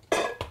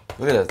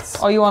 Look at this.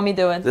 Or you want me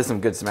to do it? This is some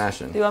good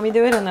smashing. Do you want me to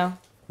do it or no?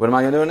 What am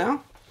I gonna do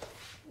now?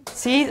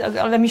 See,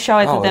 let me show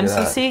it Oh, to them. look at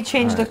So that. see,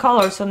 change the Alright.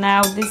 color. So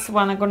now this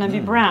one are gonna be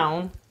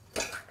brown.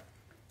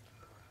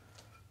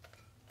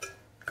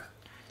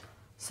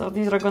 So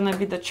these are gonna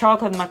be the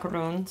chocolate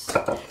macaroons.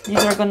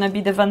 These are gonna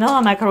be the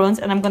vanilla macaroons,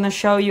 and I'm gonna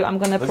show you. I'm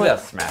gonna Look put. at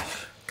that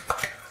smash.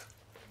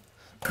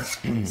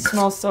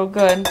 Smells so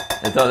good.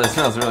 It does. It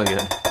smells really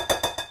good.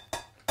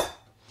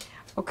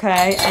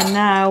 Okay, and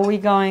now we're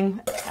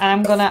going.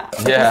 I'm gonna.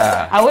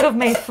 Yeah. I would have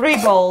made 3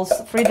 bowls,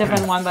 3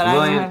 different ones, but I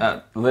don't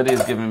have.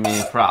 Lydia's giving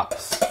me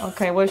props.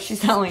 Okay, what is she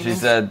telling She you?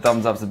 said,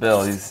 "Thumbs up to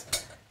Bill. He's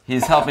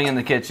helping in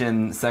the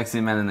kitchen. Sexy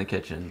men in the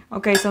kitchen."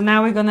 Okay, so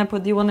now we're gonna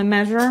put. Do you want to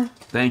measure?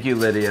 Thank you,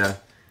 Lydia.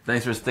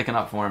 Thanks for sticking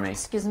up for me.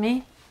 Excuse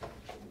me.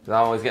 I'm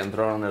always getting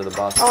thrown under the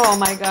bus. Oh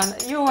my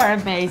God, you are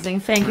amazing.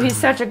 Thank you. He's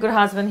such a good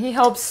husband. He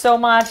helps so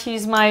much.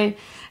 He's my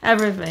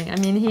everything. I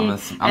mean,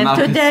 I'm not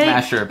a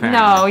smasher, apparently.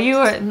 No,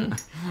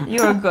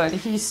 you are good.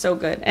 He's so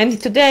good. And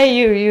today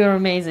you're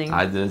amazing.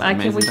 I did We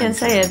amazing can things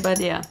say today. it, but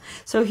yeah.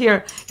 So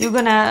here you're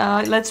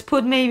gonna let's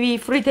put maybe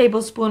 3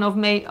 tablespoons of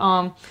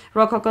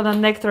raw coconut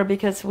nectar,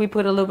 because we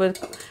put a little bit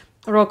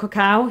raw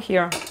cacao.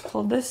 Here,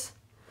 hold this.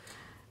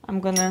 I'm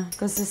gonna,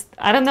 because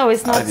I don't know,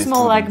 it's not like these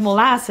small like spoons.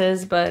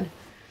 molasses, but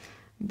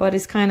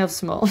it's kind of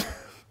small.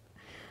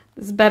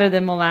 It's better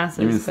than molasses.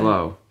 You mean but-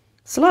 slow?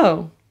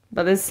 Slow,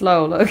 but it's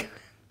slow. Look,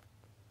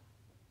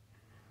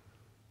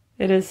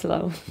 it is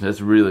slow. It's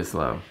really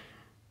slow.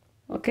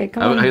 Okay,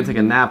 come I on. can take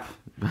a nap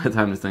by the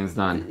time this thing's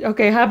done.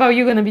 Okay, how about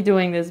you gonna be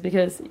doing this?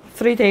 Because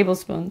 3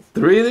 tablespoons.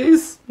 3 of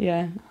these?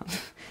 Yeah,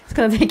 it's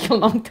gonna take you a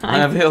long I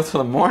have time. heels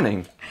till the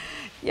morning.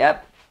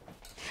 Yep.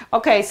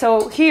 Okay,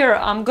 so here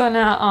I'm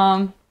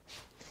gonna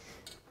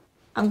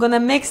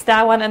mix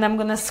that one, and I'm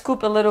gonna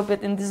scoop a little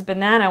bit in this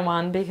banana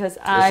one, because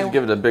I should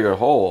give it a bigger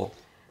hole.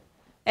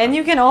 and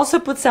you can also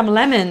put some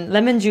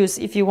lemon juice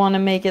if you want to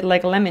make it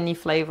like lemony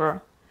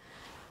flavor.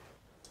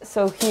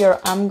 So here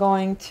I'm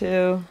going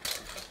to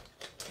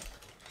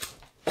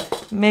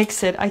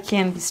mix it. I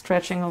can't be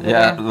stretching over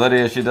Yeah, there.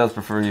 Lydia, she does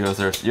prefer you as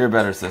her. You're a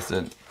better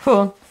assistant.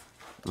 Who?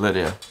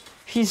 Lydia.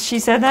 She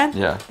said that?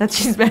 Yeah. That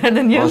she's better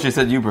than you? Well, she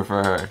said you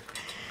prefer her.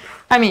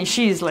 I mean,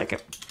 she's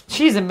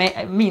amazing.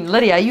 I mean,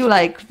 Lydia, you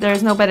like,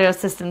 there's no better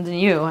assistant than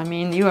you. I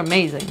mean, you're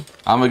amazing.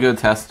 I'm a good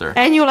tester.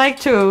 And you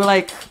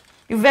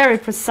you're very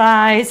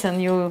precise,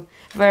 and you're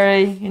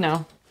very,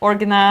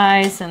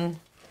 organized, and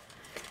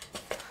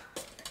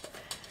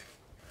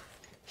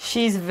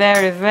she's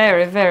very,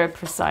 very, very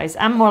precise.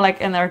 I'm more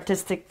like an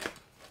artistic,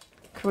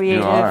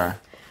 creative You are.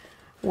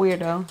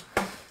 weirdo.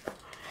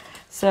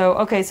 So,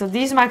 okay, so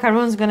these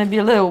macaroons gonna be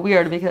a little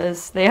weird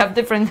because they have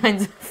different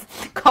kinds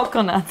of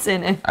coconuts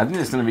in it. I think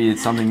it's going to be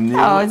something new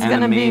No, it's and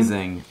gonna be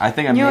amazing. I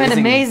think New and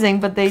amazing,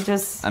 but they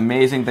just...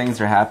 amazing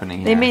things are happening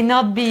here. They may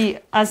not be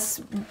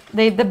as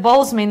the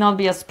bowls may not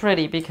be as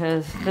pretty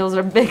because those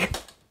are big.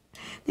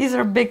 These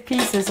are big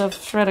pieces of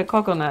shredded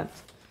coconut.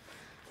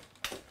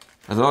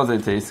 As long as they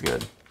taste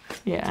good.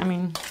 Yeah, I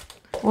mean,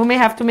 we may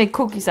have to make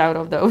cookies out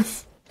of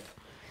those.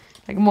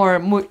 Like more,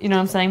 you know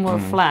what I'm saying, more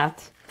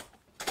flat.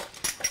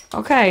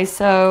 Okay,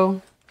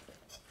 so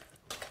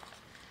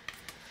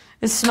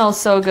it smells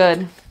so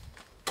good.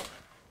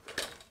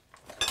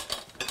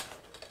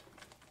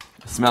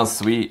 It smells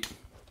sweet,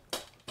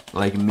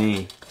 like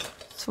me.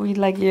 Sweet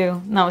like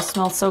you. No, it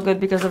smells so good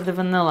because of the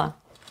vanilla.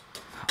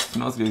 It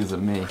smells good because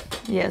of me.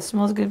 Yeah, it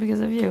smells good because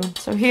of you.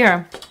 So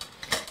here,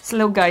 so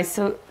look guys,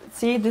 so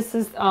see this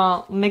is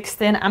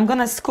mixed in. I'm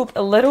gonna scoop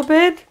a little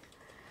bit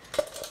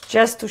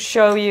just to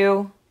show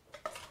you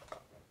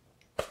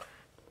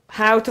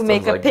how to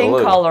make a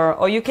pink color,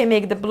 or you can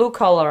make the blue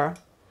color.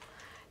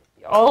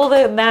 All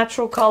the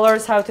natural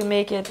colors, how to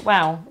make it.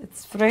 Wow,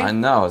 it's free. I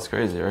know, it's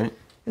crazy, right?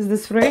 Is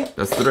this free?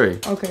 That's 3.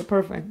 Okay,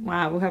 perfect.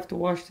 Wow, we'll have to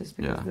wash this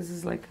because this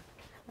is like,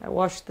 I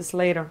washed this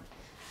later.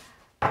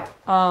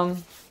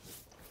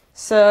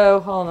 So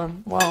hold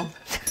on. Wow.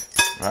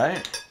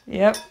 Right?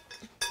 Yep.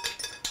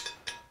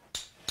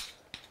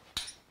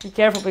 Be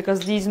careful because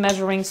these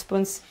measuring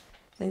spoons,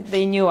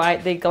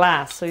 they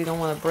glass, so you don't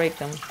want to break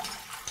them.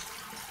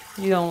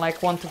 You don't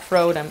like want to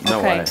throw them.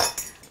 No way.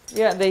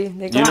 Yeah, they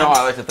glass. You know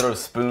I like to throw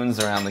spoons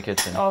around the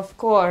kitchen. Of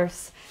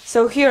course.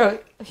 So here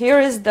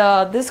is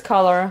this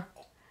color.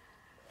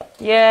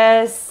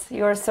 Yes,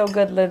 you're so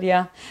good,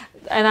 Lydia.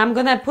 And I'm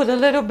gonna put a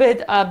little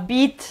bit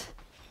beet.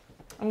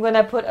 I'm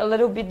gonna put a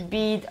little bit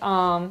beet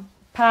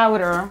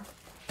powder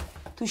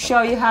to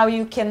show you how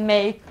you can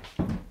make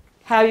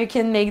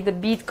the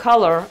beet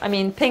color. I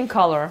mean pink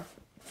color.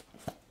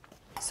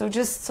 So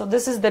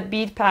this is the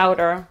beet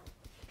powder.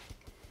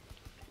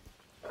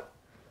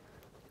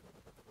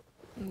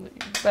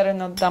 Better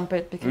not dump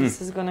it because this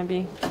is gonna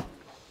be.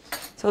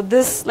 So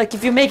this, like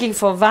if you're making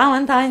for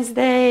Valentine's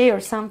Day or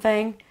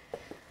something,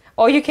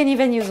 or you can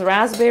even use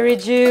raspberry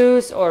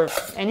juice or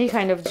any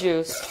kind of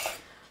juice,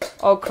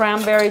 or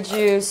cranberry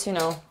juice, you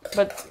know.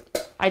 But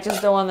I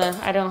just don't wanna.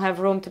 I don't have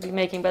room to be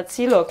making. But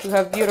see, look, you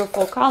have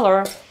beautiful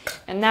color,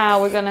 and now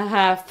we're gonna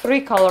have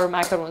 3 color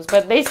macaroons.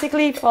 But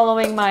basically,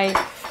 following my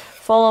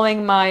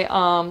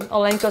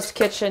Olenko's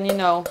kitchen, you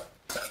know.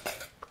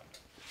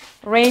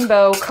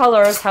 Rainbow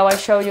colors, how I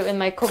show you in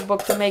my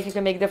cookbook to make, you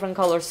can make different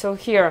colors. So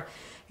here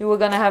you were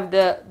gonna have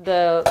the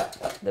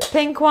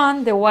pink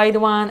one, the white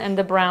one, and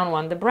the brown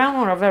one. The brown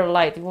one are very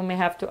light. You may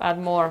have to add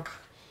more.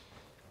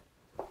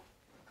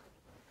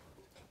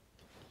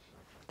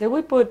 Did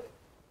we put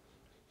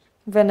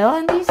vanilla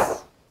in these?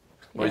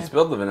 Well, you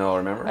spilled the vanilla,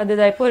 remember? Or did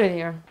I put it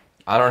here?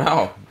 I don't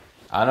know.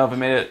 I don't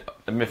know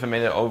if it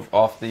made it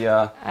off the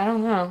I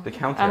don't know. The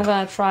counter. I'm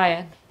gonna try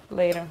it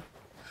later.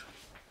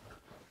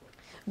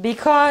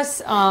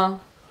 Because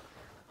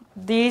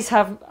these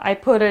have, I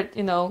put it,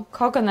 you know,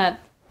 coconut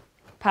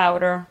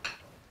powder.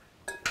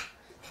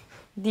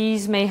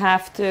 These may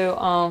have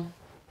to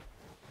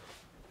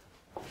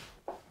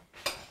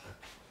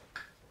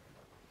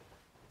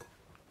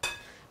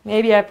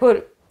maybe I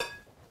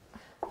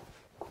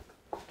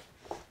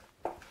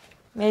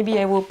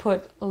will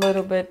put a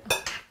little bit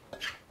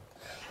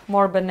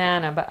more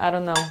banana, but I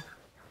don't know,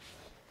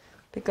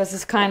 because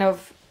it's kind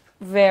of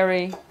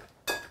very,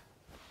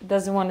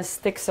 doesn't want to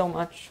stick so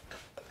much.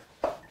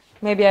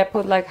 Maybe I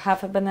put like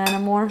half a banana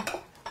more.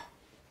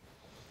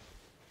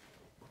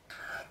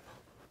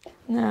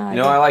 No, you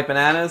know I like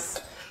bananas?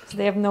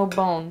 They have no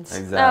bones.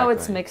 Exactly. Now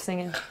it's mixing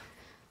it.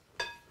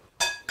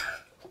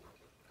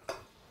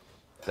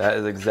 That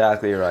is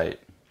exactly right.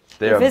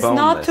 They are if it's boneless.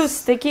 not too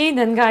sticky,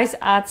 then guys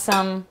add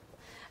some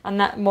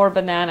more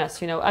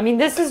bananas, you know. I mean,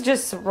 this is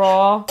just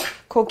raw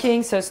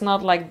cooking, so it's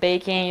not like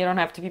baking. You don't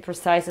have to be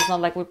precise. It's not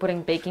like we're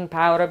putting baking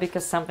powder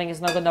because something is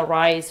not going to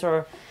rise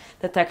or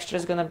the texture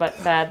is going to be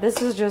bad.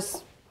 This is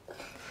just,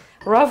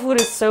 raw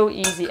food is so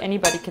easy.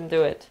 Anybody can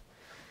do it.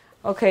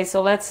 Okay,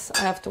 so I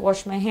have to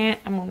wash my hand.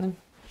 And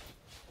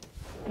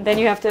then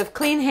you have to have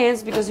clean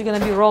hands because you're going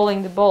to be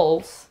rolling the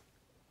bowls.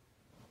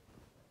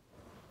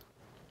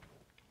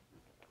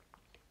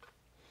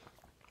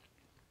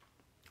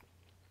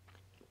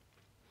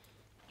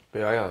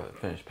 But I gotta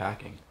finish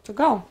packing. To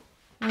go.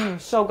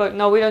 So good.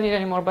 No, we don't need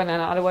any more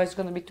banana, otherwise it's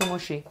gonna be too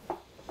mushy.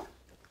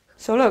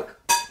 So look.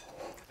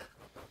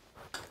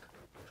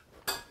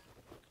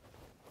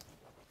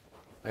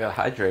 I gotta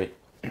hydrate.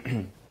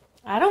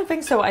 I don't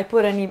think so. I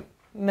put any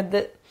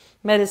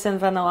medicine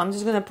vanilla. I'm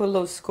just gonna put a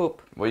little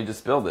scoop. Well, you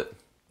just spilled it.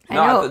 I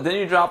know.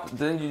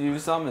 Didn't you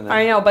use some? And then...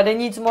 I know, but it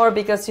needs more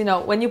because, you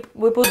know, when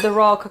we put the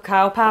raw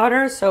cacao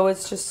powder, so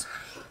it's just,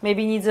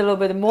 maybe needs a little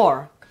bit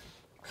more.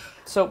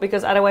 So,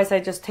 because otherwise I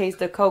just taste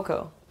the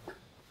cocoa.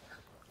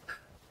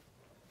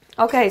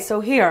 Okay, so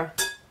here.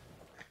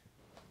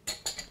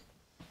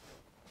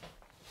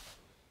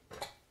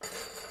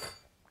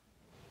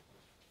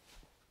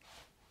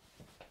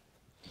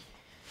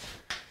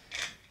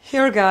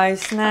 Here,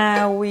 guys,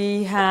 now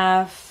we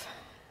have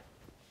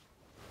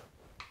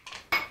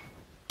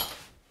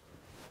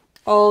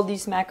all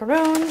these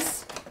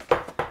macaroons.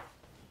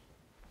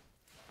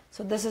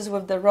 So this is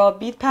with the raw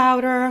beet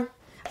powder.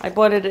 I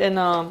bought it in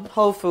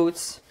Whole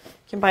Foods.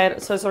 You can buy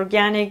it, so it's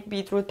organic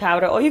beetroot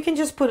powder, or you can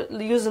just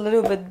use a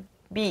little bit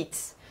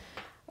beets.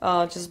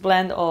 Just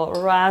blend or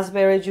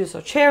raspberry juice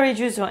or cherry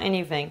juice or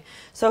anything.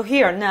 So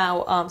here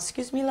now,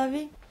 excuse me,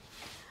 Lovey.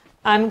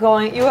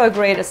 You're a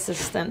great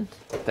assistant.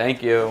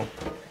 Thank you.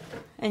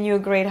 And you're a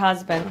great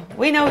husband.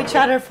 We know each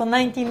other for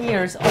 19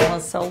 years,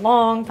 almost a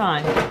long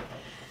time.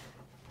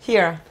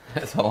 Here.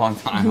 It's a long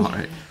time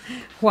already.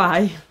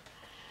 Why?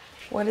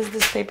 What is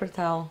this paper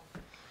towel?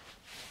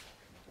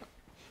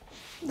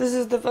 This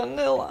is the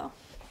vanilla.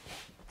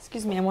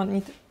 Excuse me, I want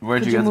me to...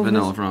 Where'd you get the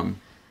vanilla from?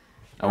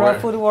 Raw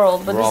Food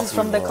World, but this is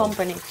from the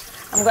company.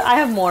 I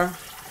have more.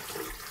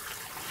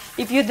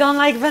 If you don't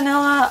like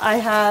vanilla, I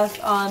have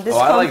this. Oh,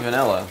 I like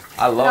vanilla.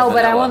 I love vanilla. No,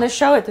 but I want to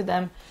show it to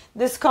them.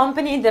 This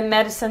company, the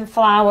Medicine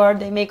Flower,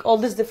 they make all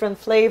these different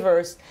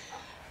flavors.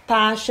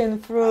 Passion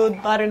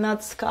fruit,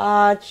 butternut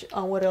scotch,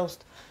 what else?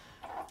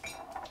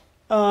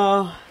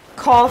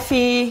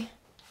 Coffee.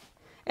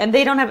 And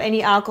they don't have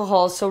any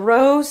alcohol. So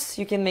rose,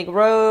 you can make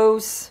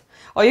rose.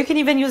 Or you can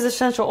even use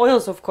essential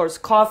oils, of course.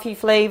 Coffee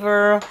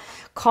flavor,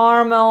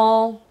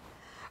 caramel,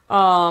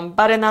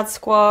 butternut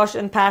squash,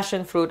 and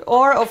passion fruit.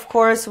 Or, of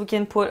course, we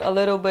can put a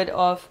little bit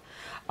of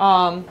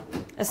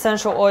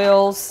essential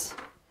oils,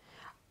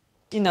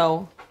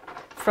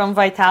 from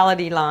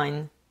Vitality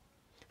line.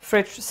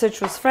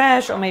 Citrus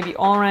fresh, or maybe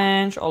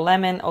orange, or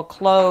lemon, or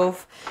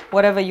clove,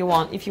 whatever you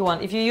want. If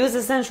you use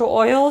essential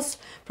oils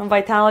from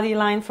Vitality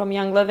line, from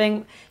Young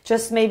Living,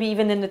 just maybe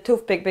even in the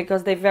toothpick,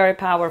 because they're very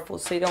powerful,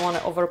 so you don't want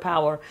to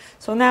overpower.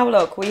 So now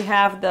look, we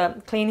have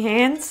the clean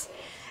hands,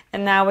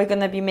 and now we're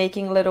going to be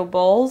making little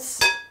bowls.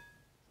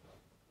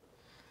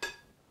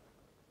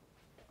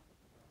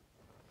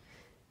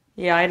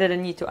 Yeah, I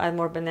didn't need to add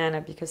more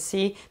banana, because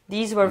see,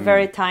 these were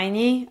very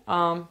tiny.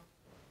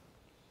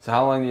 So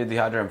how long do you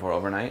dehydrate them for?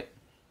 Overnight?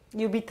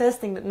 You'll be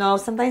testing them. No,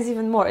 sometimes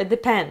even more. It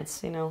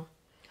depends,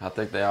 How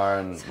thick they are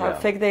and how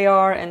thick they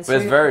are, and but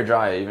it's very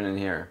dry even in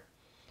here.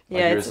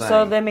 Like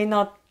so they may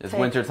not. It's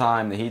winter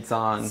time. The heat's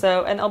on.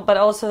 So but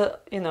also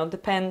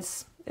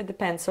depends. It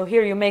depends. So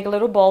here you make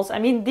little balls. I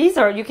mean, these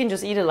are you can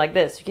just eat it like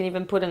this. You can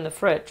even put it in the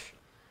fridge.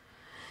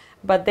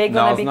 But they're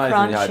gonna be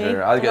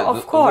crunchy. I'll get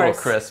of course. A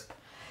little crisp.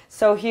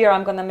 So here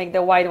I'm gonna make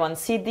the white one.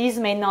 See, these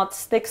may not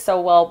stick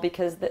so well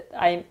because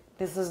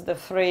this is the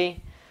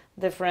 3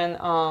 different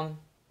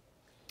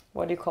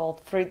what do you call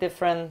it? 3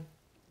 different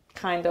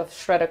kind of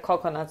shredded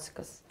coconuts.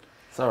 Cause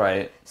it's all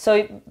right. So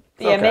yeah,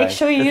 okay. Make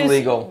sure you use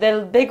legal.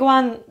 The big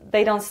one.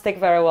 They don't stick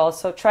very well.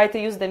 So try to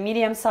use the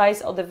medium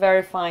size or the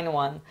very fine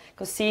one.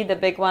 Cause see the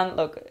big one.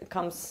 Look, it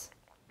comes.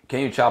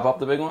 Can you chop up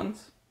the big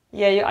ones?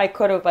 Yeah, I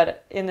could have,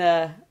 but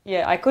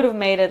I could have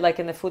made it like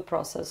in the food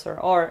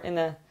processor or in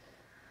the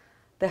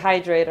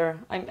hydrator.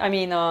 I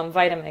mean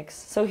Vitamix.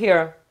 So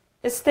here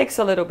it sticks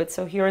a little bit.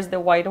 So here is the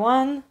white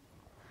one.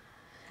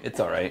 It's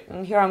all right.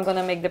 And here I'm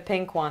gonna make the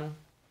pink one.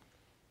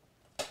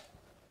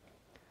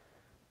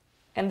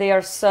 And they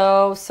are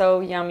so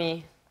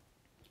yummy.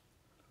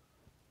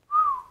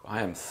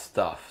 I am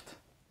stuffed.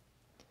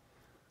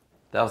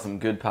 That was some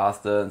good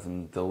pasta and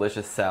some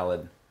delicious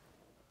salad.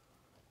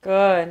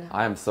 Good.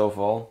 I am so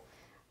full.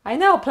 I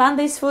know,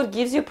 plant-based food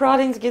gives you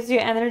proteins, gives you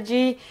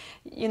energy.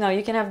 You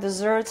can have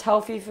desserts,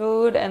 healthy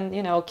food, and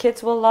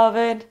kids will love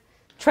it.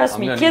 Trust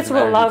me, kids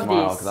will love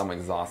these. Because I'm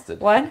exhausted.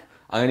 What?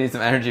 I'm gonna need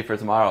some energy for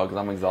tomorrow because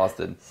I'm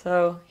exhausted.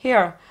 So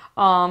here,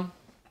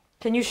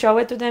 can you show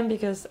it to them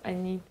because I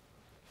need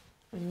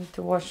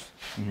to wash.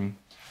 Mm-hmm.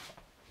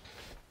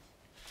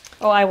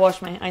 Oh,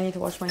 I need to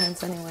wash my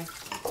hands anyway.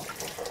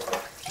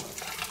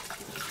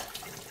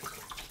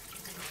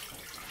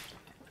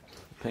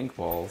 Pink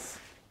balls.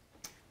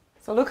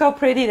 So look how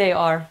pretty they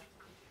are.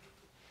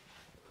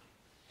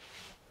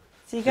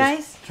 See,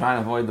 guys? Just trying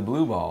to avoid the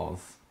blue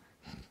balls.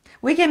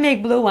 We can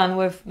make blue one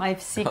with my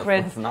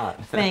secret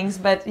things,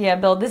 but yeah,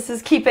 Bill, this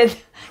is keep it.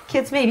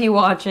 Kids may be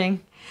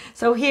watching.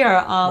 So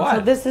here,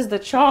 so this is the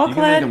chocolate.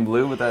 You can make them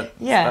blue with that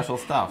special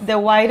stuff. The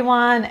white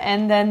one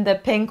and then the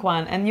pink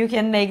one, and you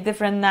can make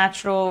different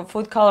natural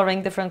food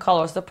coloring, different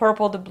colors. The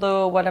purple, the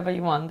blue, whatever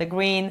you want. The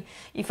green.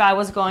 If I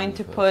was going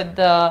to put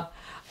the,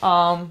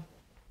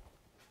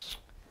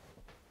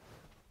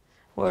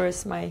 where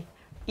is my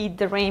Eat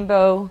the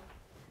Rainbow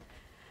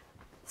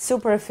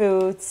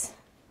superfoods?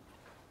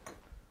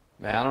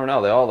 Man, I don't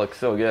know. They all look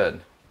so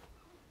good.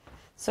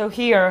 So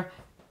here,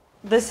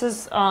 this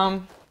is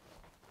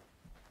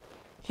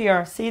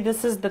here. See,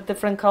 this is the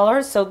different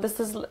colors. So this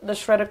is the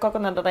shredded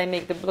coconut that I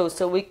make the blue.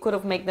 So we could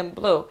have made them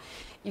blue,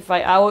 if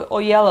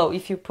or yellow.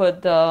 If you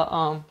put the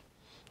I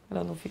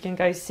don't know if you can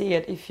guys see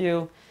it.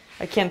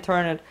 I can't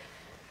turn it.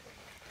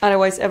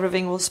 Otherwise,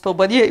 everything will spill.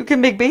 But yeah, you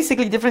can make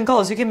basically different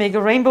colors. You can make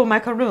a rainbow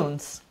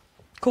macaroons.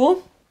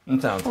 Cool.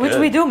 That sounds good. Which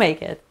we do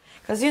make it.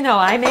 Because,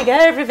 I make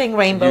everything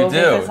rainbow. You do.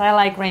 Because I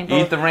like rainbow.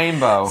 Eat the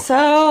rainbow.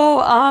 So,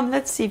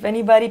 let's see if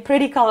anybody...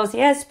 Pretty colors.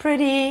 Yes,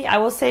 pretty. I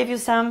will save you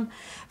some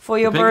for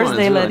your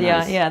birthday, Lydia.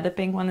 Nice. Yeah, the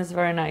pink one is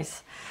very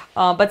nice.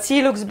 But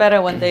C looks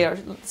better when they are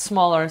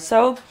smaller.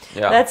 So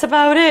Yeah. that's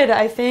about it,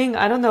 I think.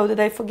 I don't know. Did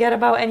I forget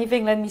about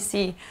anything? Let me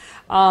see.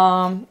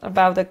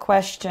 About the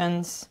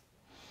questions.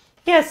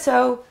 Yeah,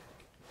 so...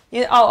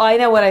 oh, I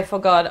know what I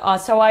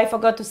forgot. So I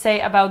forgot to say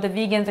about the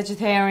vegan,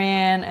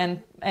 vegetarian,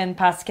 and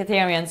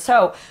pescatarian.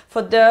 So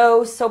for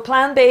those, so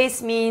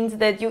plant-based means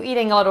that you're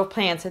eating a lot of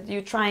plants, that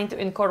you're trying to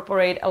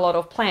incorporate a lot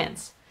of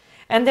plants.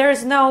 And there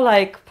is no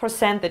like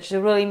percentage. It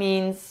really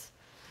means,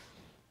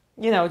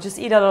 just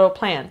eat a lot of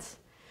plants.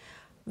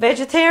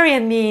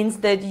 Vegetarian means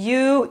that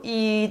you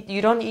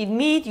don't eat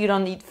meat, you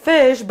don't eat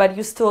fish, but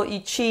you still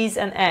eat cheese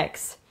and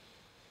eggs.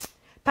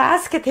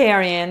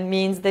 Pescatarian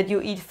means that you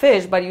eat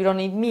fish, but you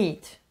don't eat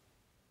meat.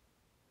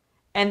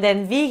 And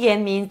then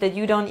vegan means that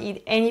you don't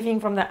eat anything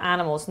from the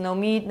animals. No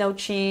meat, no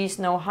cheese,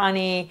 no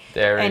honey,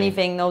 Dairy.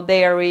 anything, no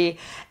dairy.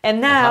 And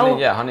now...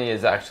 honey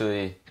is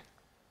actually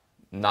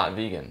not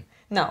vegan.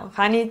 No,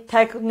 honey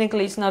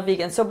technically is not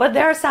vegan. So, but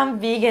there are some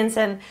vegans,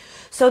 and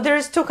so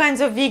there's two kinds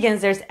of vegans.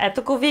 There's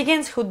ethical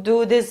vegans who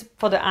do this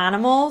for the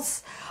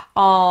animals,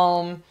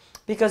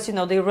 because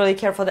they really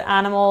care for the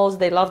animals.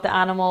 They love the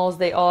animals.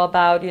 They all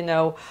about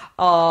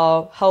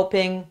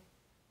helping,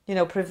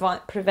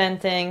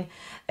 preventing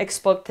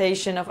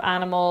exploitation of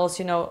animals.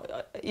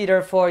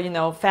 Either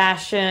for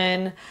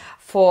fashion,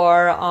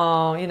 for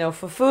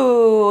for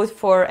food,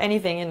 for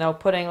anything.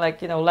 Putting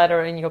like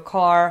leather in your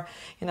car.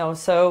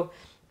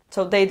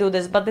 So they do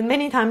this, but then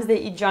many times they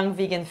eat junk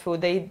vegan food.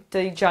 They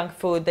eat junk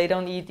food. They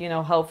don't eat,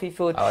 healthy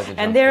food. I like the junk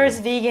and there's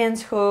food.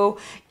 vegans who,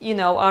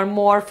 are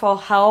more for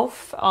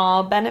health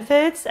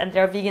benefits, and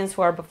there are vegans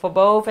who are for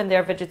both, and there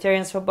are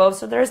vegetarians for both.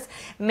 So there's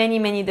many,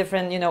 many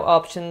different,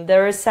 options.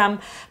 There is some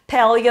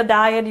paleo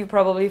diet you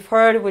probably have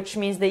heard, which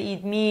means they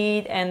eat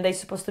meat and they're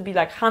supposed to be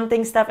like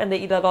hunting stuff, and they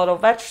eat a lot of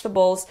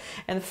vegetables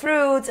and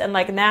fruits and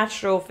like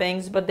natural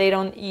things, but they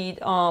don't eat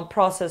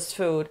processed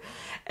food.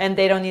 And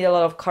they don't eat a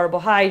lot of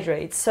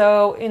carbohydrates.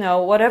 So,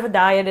 whatever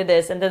diet it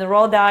is. And then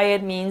raw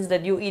diet means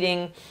that you're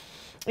eating,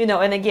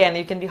 and again,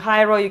 you can be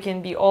high raw, you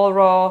can be all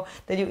raw,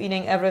 that you're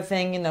eating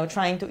everything,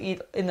 trying to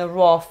eat in a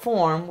raw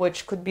form,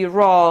 which could be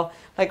raw,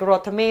 like raw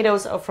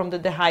tomatoes, or from the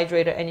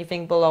dehydrator,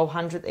 anything below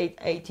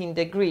 118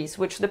 degrees,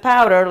 which the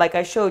powder, like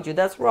I showed you,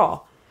 that's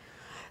raw.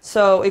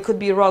 So it could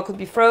be raw, it could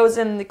be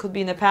frozen, it could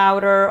be in a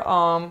powder.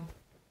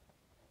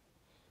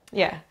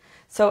 Yeah.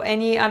 So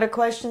any other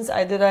questions?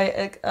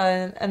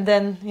 And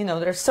then,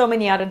 there's so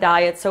many other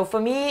diets. So for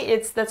me,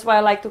 that's why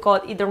I like to call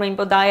it Eat the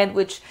Rainbow Diet,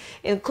 which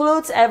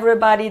includes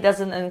everybody,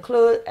 doesn't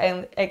include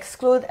and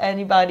exclude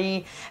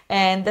anybody.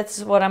 And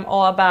that's what I'm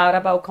all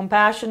about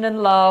compassion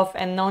and love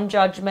and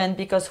non-judgment,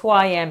 because who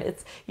I am,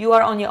 you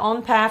are on your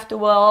own path to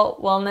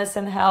wellness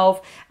and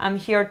health. I'm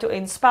here to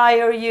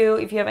inspire you.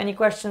 If you have any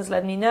questions,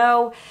 let me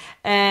know.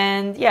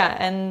 And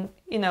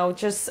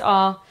just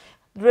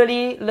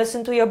really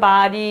listen to your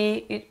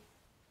body.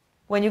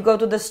 When you go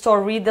to the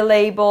store, read the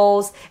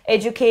labels,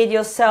 educate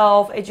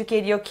yourself,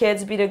 educate your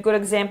kids, be a good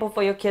example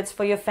for your kids,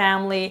 for your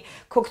family,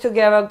 cook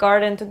together,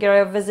 garden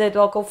together, visit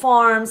local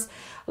farms,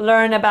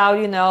 learn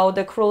about,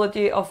 the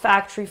cruelty of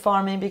factory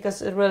farming,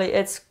 because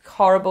it's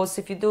horrible.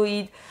 So if you do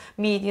eat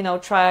meat,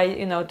 try,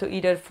 to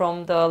eat it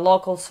from the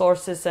local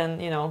sources and,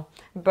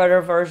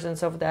 better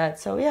versions of that.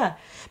 So yeah,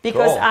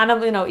 because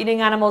Cool.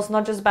 Eating animals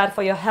not just bad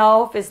for your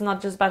health, it's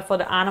not just bad for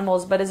the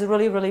animals, but it's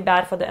really, really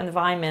bad for the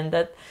environment.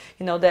 That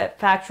that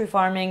factory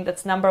farming,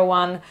 that's number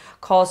one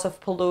cause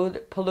of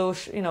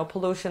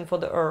pollution for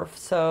the earth.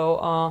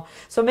 So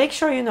so make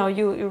sure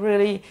you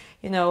really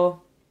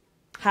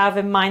have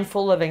a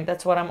mindful living.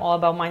 That's what I'm all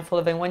about, mindful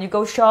living. When you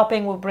go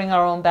shopping, we'll bring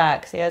our own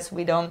bags. Yes,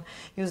 we don't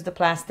use the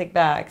plastic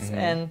bags. Mm-hmm.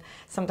 And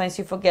sometimes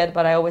you forget,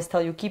 but I always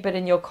tell you, keep it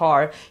in your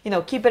car.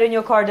 Keep it in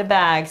your car, the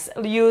bags.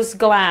 Use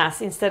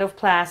glass instead of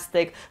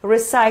plastic.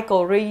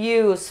 Recycle,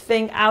 reuse,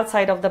 think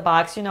outside of the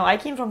box. I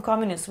came from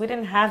communists. We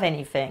didn't have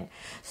anything.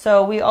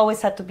 So we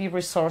always had to be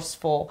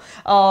resourceful.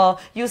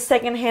 Use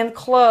secondhand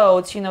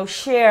clothes,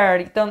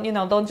 share.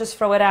 Don't just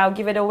throw it out.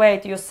 Give it away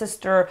to your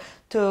sister,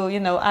 to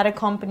other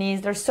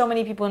companies. There's so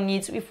many people in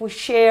need. So if we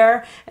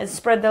share and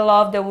spread the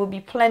love, there will be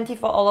plenty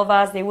for all of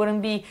us. There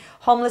wouldn't be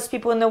homeless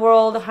people in the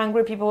world,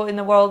 hungry people in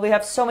the world. We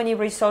have so many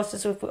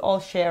resources if we all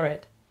share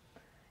it.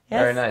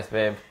 Yes? Very nice,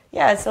 babe.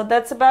 Yeah, so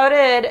that's about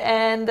it.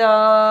 And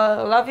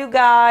love you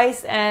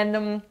guys.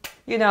 And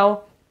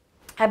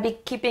happy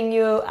keeping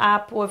you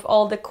up with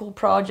all the cool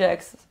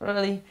projects.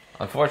 Really.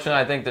 Unfortunately,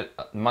 I think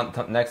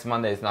that next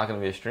Monday is not going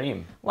to be a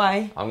stream.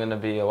 Why? I'm going to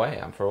be away.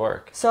 I'm for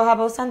work. So how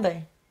about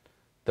Sunday?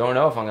 Don't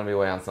know if I'm going to be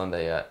away on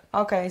Sunday yet.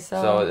 Okay,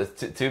 So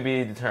it's to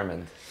be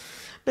determined.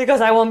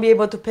 Because I won't be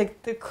able to pick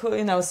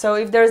so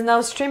if there's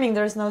no streaming,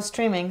 there's no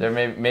streaming. There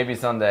may be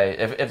Sunday.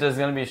 If there's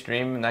going to be a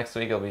stream next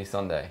week, it'll be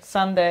Sunday.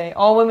 Sunday.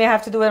 Or we may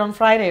have to do it on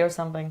Friday or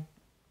something.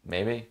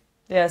 Maybe.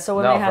 Yeah, so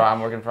we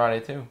I'm working Friday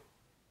too.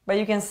 But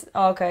you can...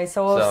 Okay,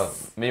 so... So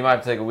we might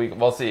have to take a week.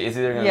 We'll see. It's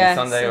either going to be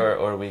Sunday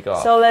or a week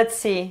off. So let's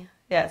see.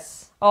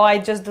 Yes. Oh, I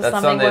just do That's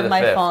something Sunday with the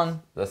my 5th.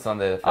 phone. That's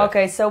Sunday the 5th.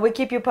 Okay, so we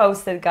keep you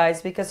posted,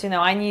 guys, because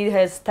I need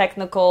his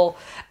technical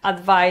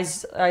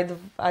advisory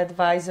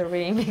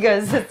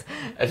because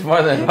It's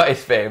more than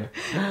advice, babe.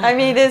 I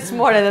mean, it's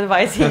more than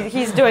advice.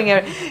 He's doing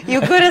it. You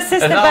good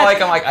assistant. It's not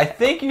like I'm like, I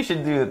think you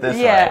should do it this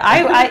way.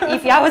 Yeah,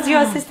 if I was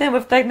your assistant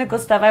with technical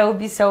stuff, I would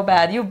be so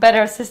bad. You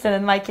better assistant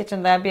in my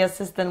kitchen than be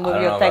assistant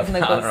with your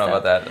technical stuff. I don't know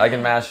about that. I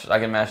can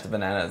mash the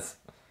bananas.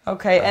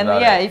 Okay, That's and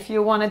about it. if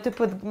you wanted to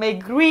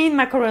make green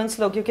macaroons,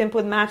 look, you can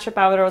put matcha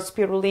powder or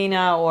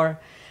spirulina or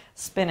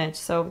spinach.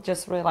 So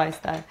just realize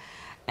that.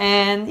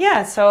 And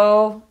yeah,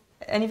 so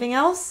anything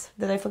else?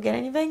 Did I forget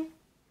anything?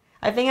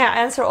 I think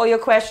I answered all your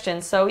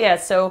questions. So yeah,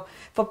 so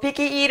for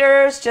picky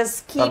eaters,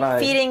 just keep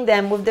feeding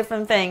them with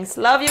different things.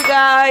 Love you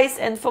guys.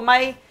 And for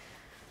my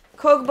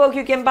cookbook,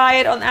 you can buy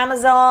it on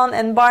Amazon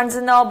and Barnes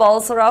 &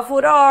 Noble, so Raw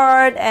Food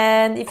Art.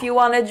 And if you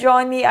want to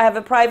join me, I have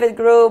a private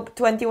group,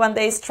 21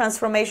 Days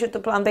Transformation to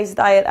Plant-Based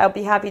Diet. I'll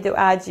be happy to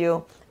add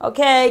you.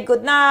 Okay,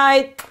 good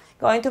night.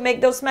 Going to make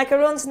those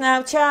macaroons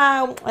now.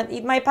 Ciao. And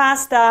eat my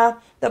pasta.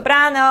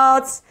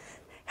 Dobranoc.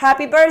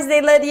 Happy birthday,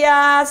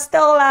 Lydia.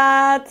 100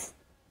 lat.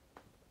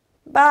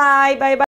 Bye, bye, bye.